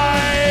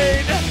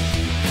fine.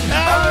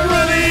 I'm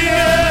running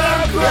and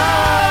I'm crying.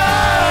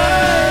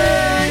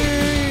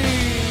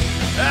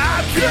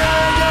 I'm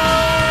crying.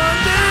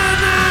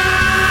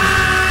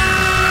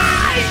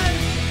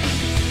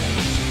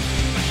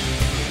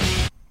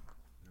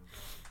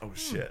 Oh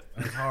shit!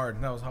 That was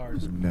hard. That was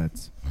hard.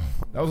 Nuts.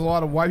 That was a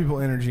lot of white people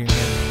energy in there.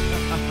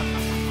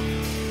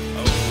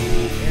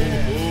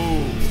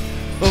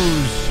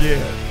 Oh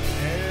shit!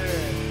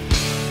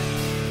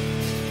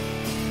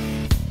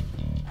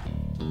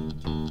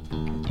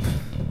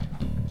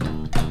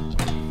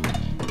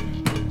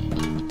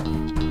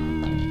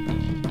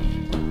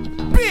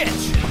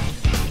 Bitch!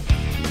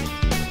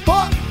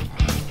 Fuck!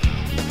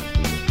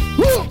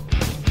 Woo!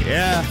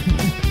 Yeah.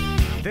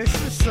 This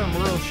is some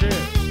real shit.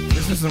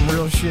 This is some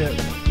real shit.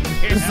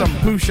 This is some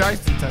Pooh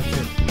Shiesty type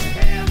shit.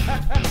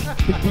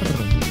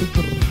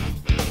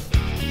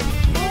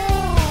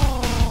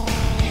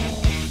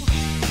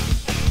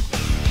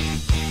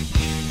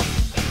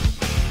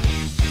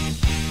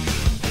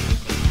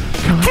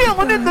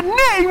 Killing in the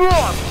name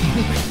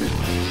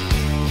of.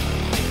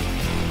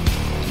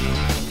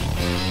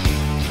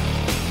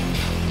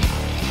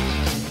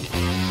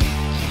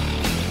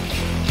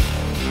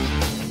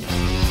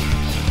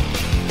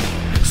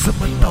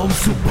 Some of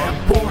those who burn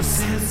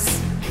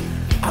forces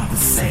are the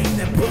same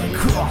that burn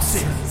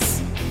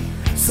crosses.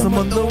 Some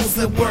of those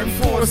that burn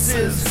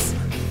forces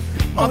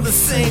are the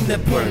same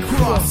that burn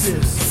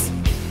crosses.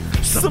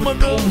 Some of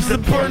those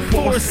that burn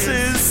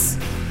forces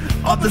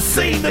are the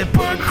same that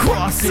burn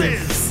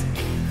crosses.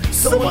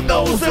 Some of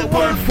those that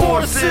burn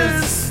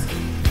forces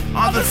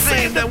are the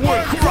same that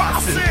burn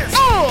crosses.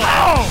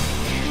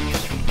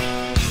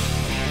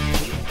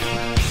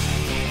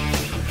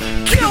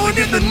 Killing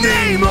in the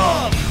name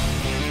of.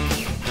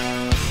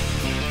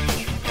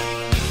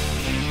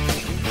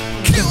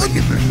 Killing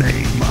in the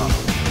name of.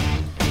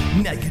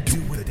 Now you do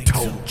what they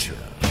told you.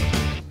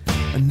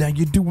 And now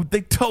you do what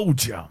they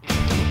told you.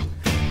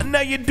 And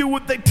now you do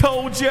what they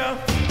told you.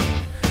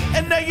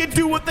 And now you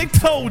do what they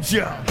told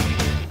you.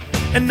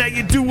 And now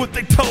you do what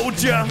they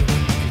told you.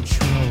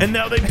 And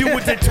now they do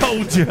what they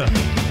told you.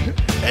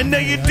 And now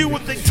you do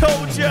what they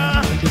told you.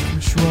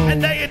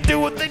 And now you do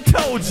what they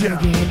told you.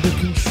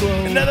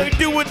 And now they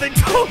do what they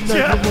told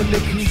you.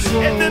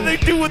 And then they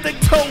do what they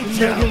told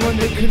you.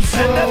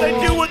 And then they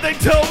do what they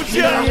told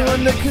you. And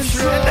then they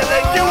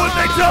do what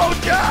they told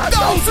you.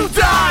 Those who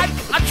died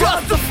are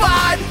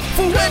justified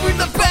for wearing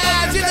the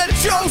badge in the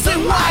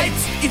chosen white.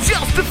 You're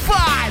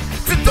justified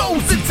to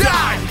those that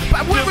died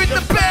by wearing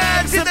the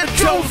badge in the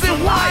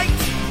chosen white.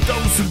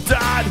 Those who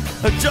died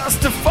are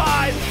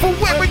justified for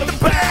wearing the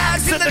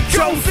badge in the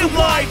chosen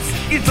white.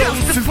 You're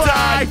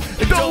justified.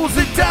 Those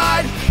that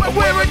died by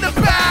wearing the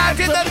badge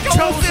in the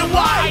chosen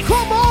white.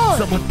 Come on!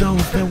 Some of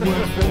those that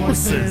wear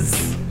forces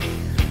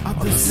are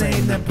the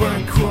same that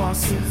burn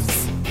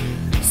crosses.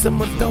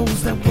 Some of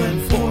those that wear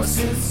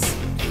forces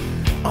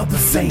are the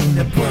same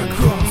that burn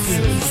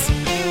crosses.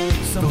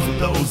 Some of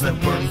those that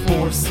burn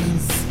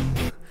forces.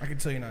 I can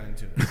tell you're not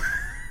into it.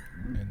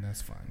 And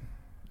that's fine.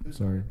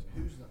 Sorry.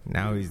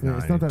 Now he's Yeah, not.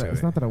 it's not that. into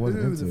It's not that I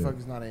wasn't Who into the it. fuck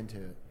is not into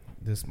it?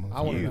 This month.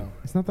 I want to You. know.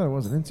 It's not that I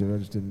wasn't into it. I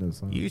just didn't know the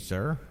song. You,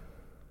 sir.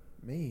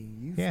 Me,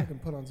 you Yeah. fucking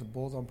put on some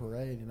Bulls on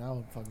Parade, and I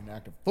would fucking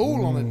act a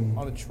fool on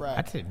the track.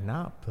 I did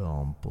not put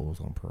on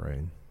Bulls on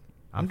Parade.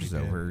 I'm If just you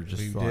did. over here If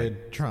just you like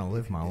did. trying to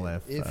live my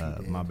life, If you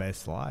did. my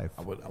best life.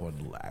 I would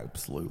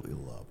absolutely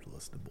love to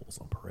listen to Bulls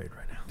on Parade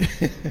right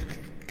now.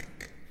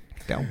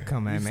 Don't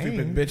come at me.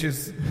 Stupid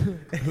bitches.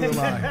 Who am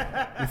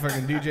I? You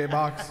fucking DJ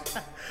Box?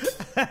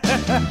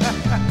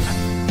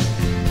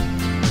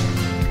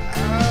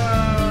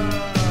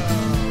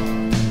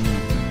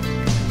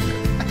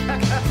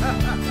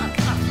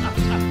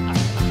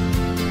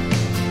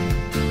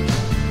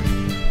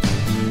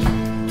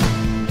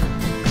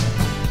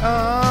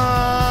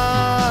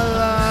 Our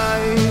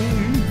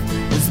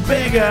life is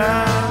bigger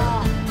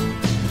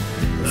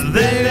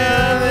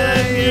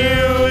than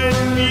you,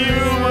 and you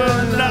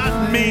are not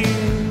me.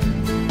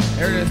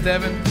 There it is,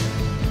 Devin.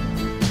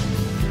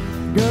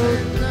 Go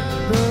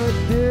the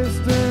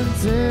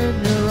distance in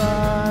your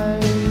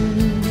eyes.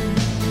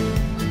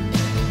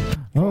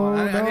 Oh,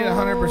 I need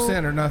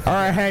 100% or nothing. All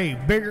right, hey,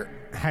 bigger.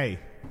 Hey,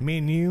 me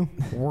and you,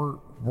 we're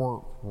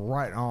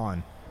right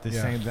on the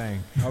Yeah. same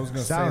thing. I was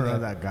gonna So say I don't know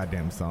that. that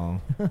goddamn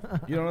song.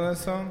 You don't know that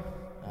song?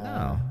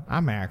 No, I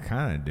mean I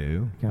kind of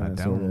do. I Kinda,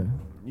 don't. sorta.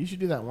 You should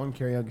do that one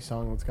karaoke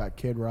song that's got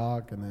Kid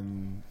Rock and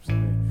then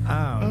something. Oh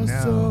I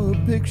no. saw a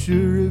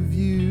picture of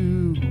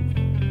you.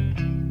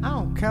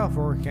 Oh,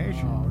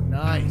 Californication. Oh,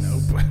 nice.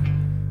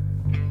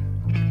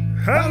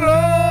 How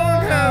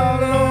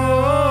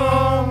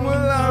long will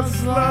I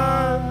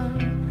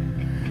slide?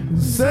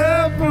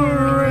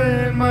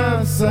 Separate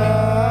my side.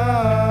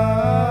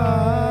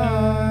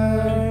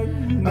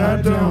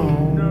 I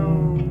don't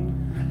know.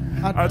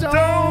 I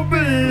don't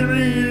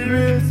believe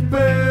it's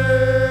bad.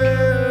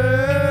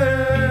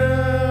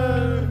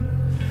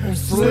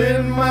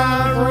 Slit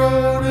my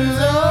throat is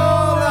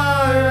all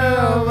I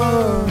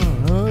ever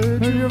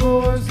heard your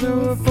voice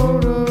through a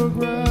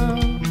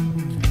photograph.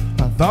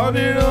 I thought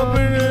it up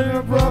and then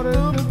I brought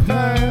it to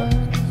pass.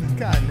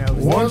 God knows.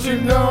 Once you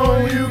know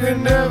you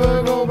can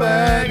never go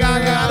back,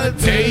 I gotta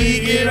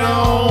take it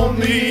on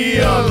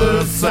the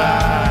other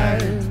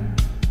side.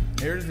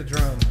 Here's the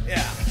drum.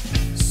 Yeah.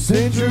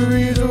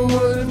 Centuries of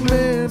what it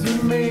meant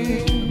to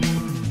me.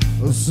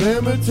 A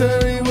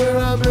cemetery where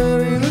I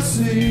bury the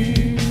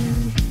sea.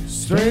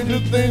 Stranger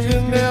things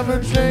can never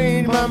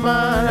change my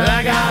mind. And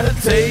I gotta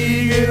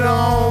take it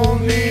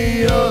on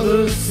the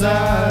other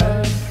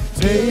side.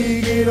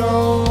 Take it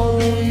on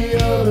the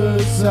other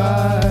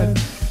side.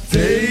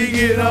 Take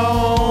it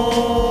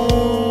on.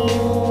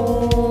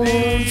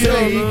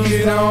 Take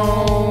it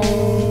on.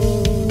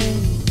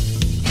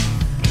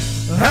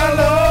 How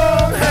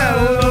long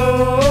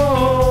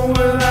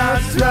will I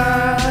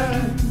try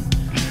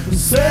to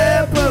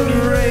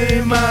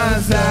separate my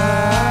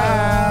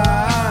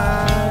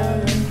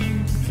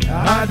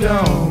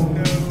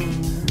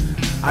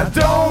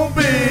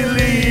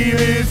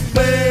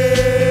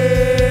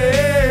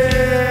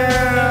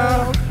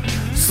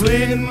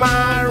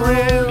my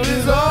rent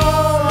is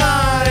all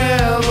I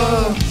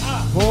ever.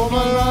 For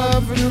my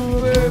life into a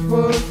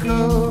paper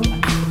cup.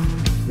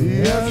 The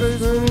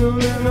assets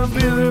and I'm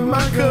filling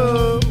my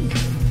cup.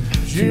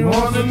 She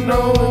wants to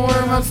know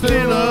where I'm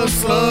still a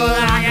slut.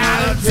 I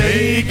gotta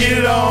take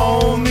it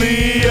on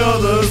the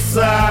other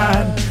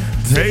side.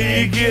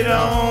 Take it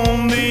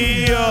on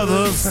the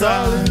other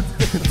side.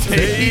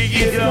 Take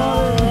it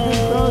on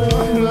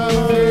the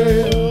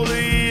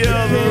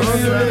other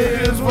side.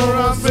 Is where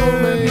I'm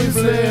feeling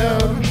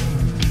myself.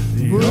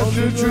 Push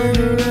the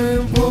trigger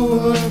and pull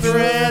the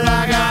thread.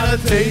 I gotta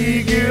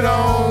take it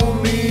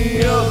on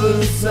the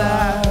other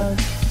side.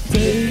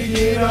 Take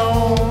it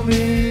on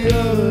the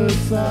other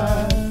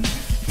side.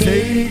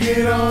 Take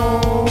it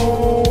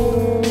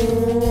on.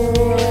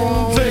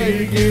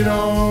 Take it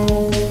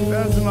on.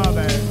 That's my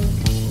bad.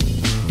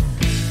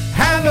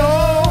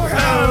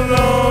 How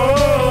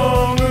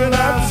long will I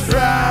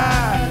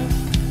try?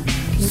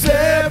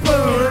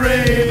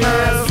 Separate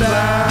my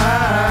side.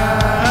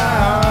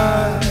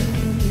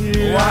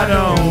 Why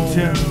don't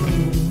you?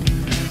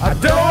 I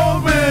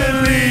don't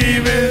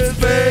believe it's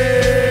fair.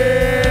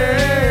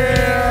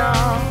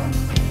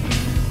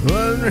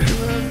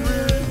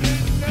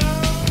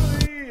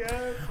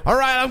 All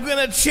right, I'm going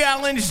to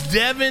challenge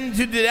Devin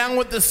to Down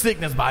with the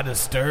Sickness by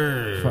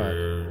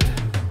Disturbed.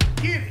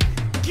 Get it.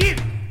 Get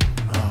it.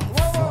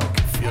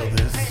 Feel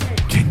this.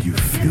 Can you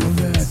feel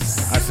that?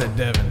 I said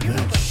Devin.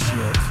 Good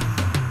shit.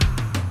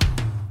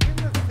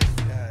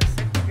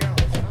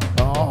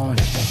 Oh,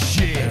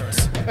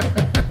 shit.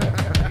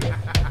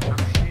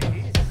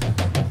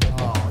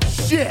 Oh,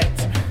 shit.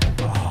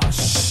 Oh,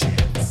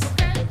 shit.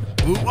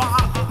 Ooh,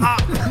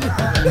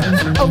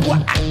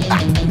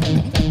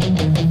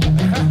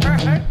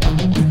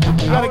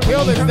 You gotta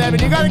kill this, Devin.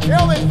 You gotta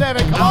kill this,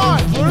 Devin. Come on.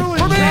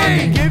 For me.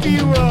 Give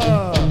you a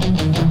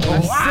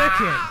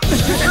second.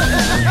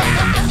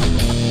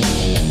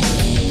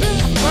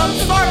 I'm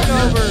starting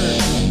over.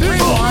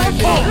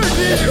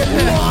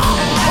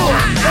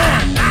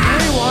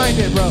 Rewind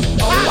it, bro.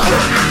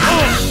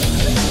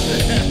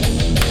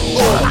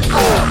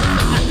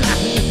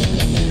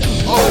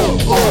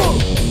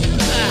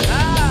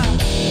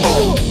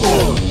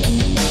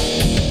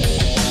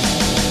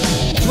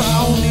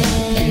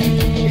 Drowning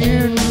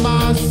in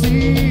my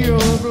sea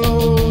of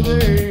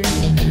clothing,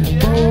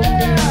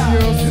 broken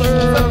your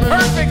servant.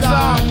 Perfect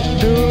song.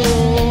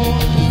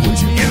 Would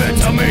you give it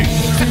to me?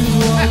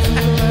 What's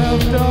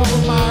left of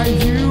my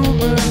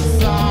human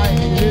side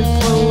is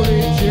slowly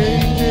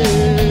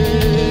changing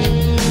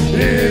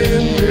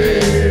in me.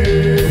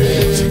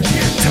 Would you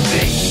give to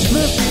me?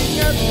 Looking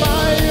at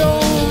my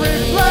own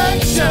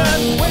reflection,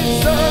 when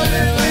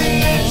suddenly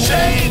it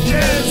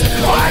changes,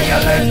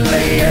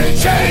 violently it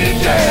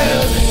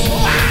changes.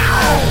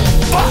 Wow!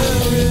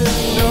 There is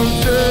no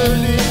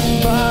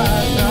turning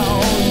back now.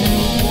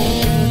 You've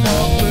woken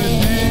up the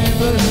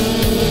demon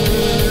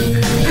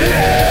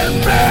in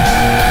me.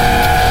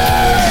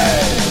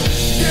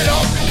 Get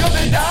up and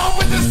coming down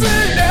with the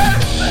sickness.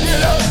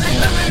 Get up and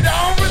coming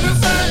down with the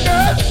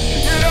sickness.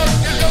 Get up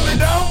and coming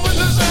down with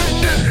the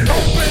sickness.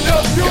 Open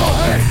up your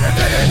head and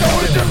let it go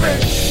into me.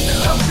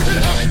 Get up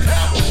and coming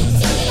down with the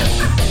sickness.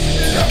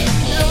 Get up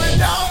and coming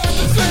down with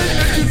the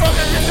sickness. You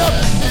fucking get up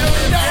and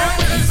coming down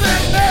with the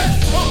sickness.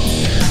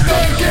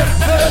 Don't give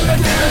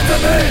it to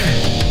me.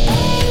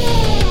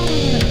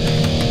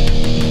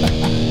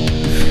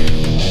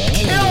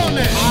 Kill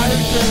me. I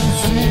can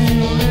see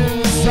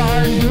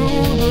inside you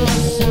the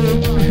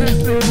sickness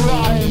that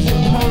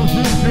rises. Won't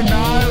you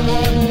deny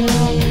what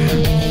you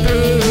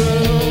do?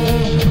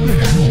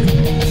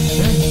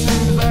 It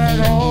seems that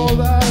all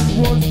that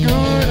was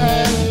good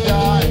has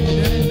died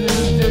and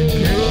is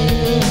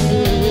decaying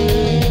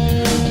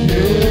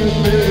in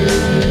me.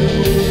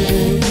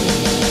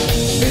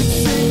 It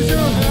seems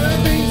your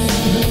heartbeat's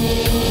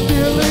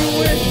dealing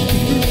with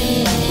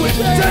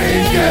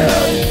changes.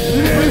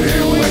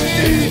 Living with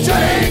these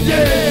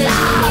changes.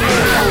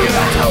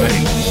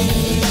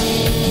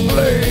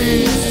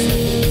 Please,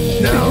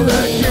 now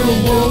that you're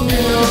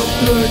walking up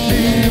the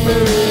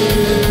demon.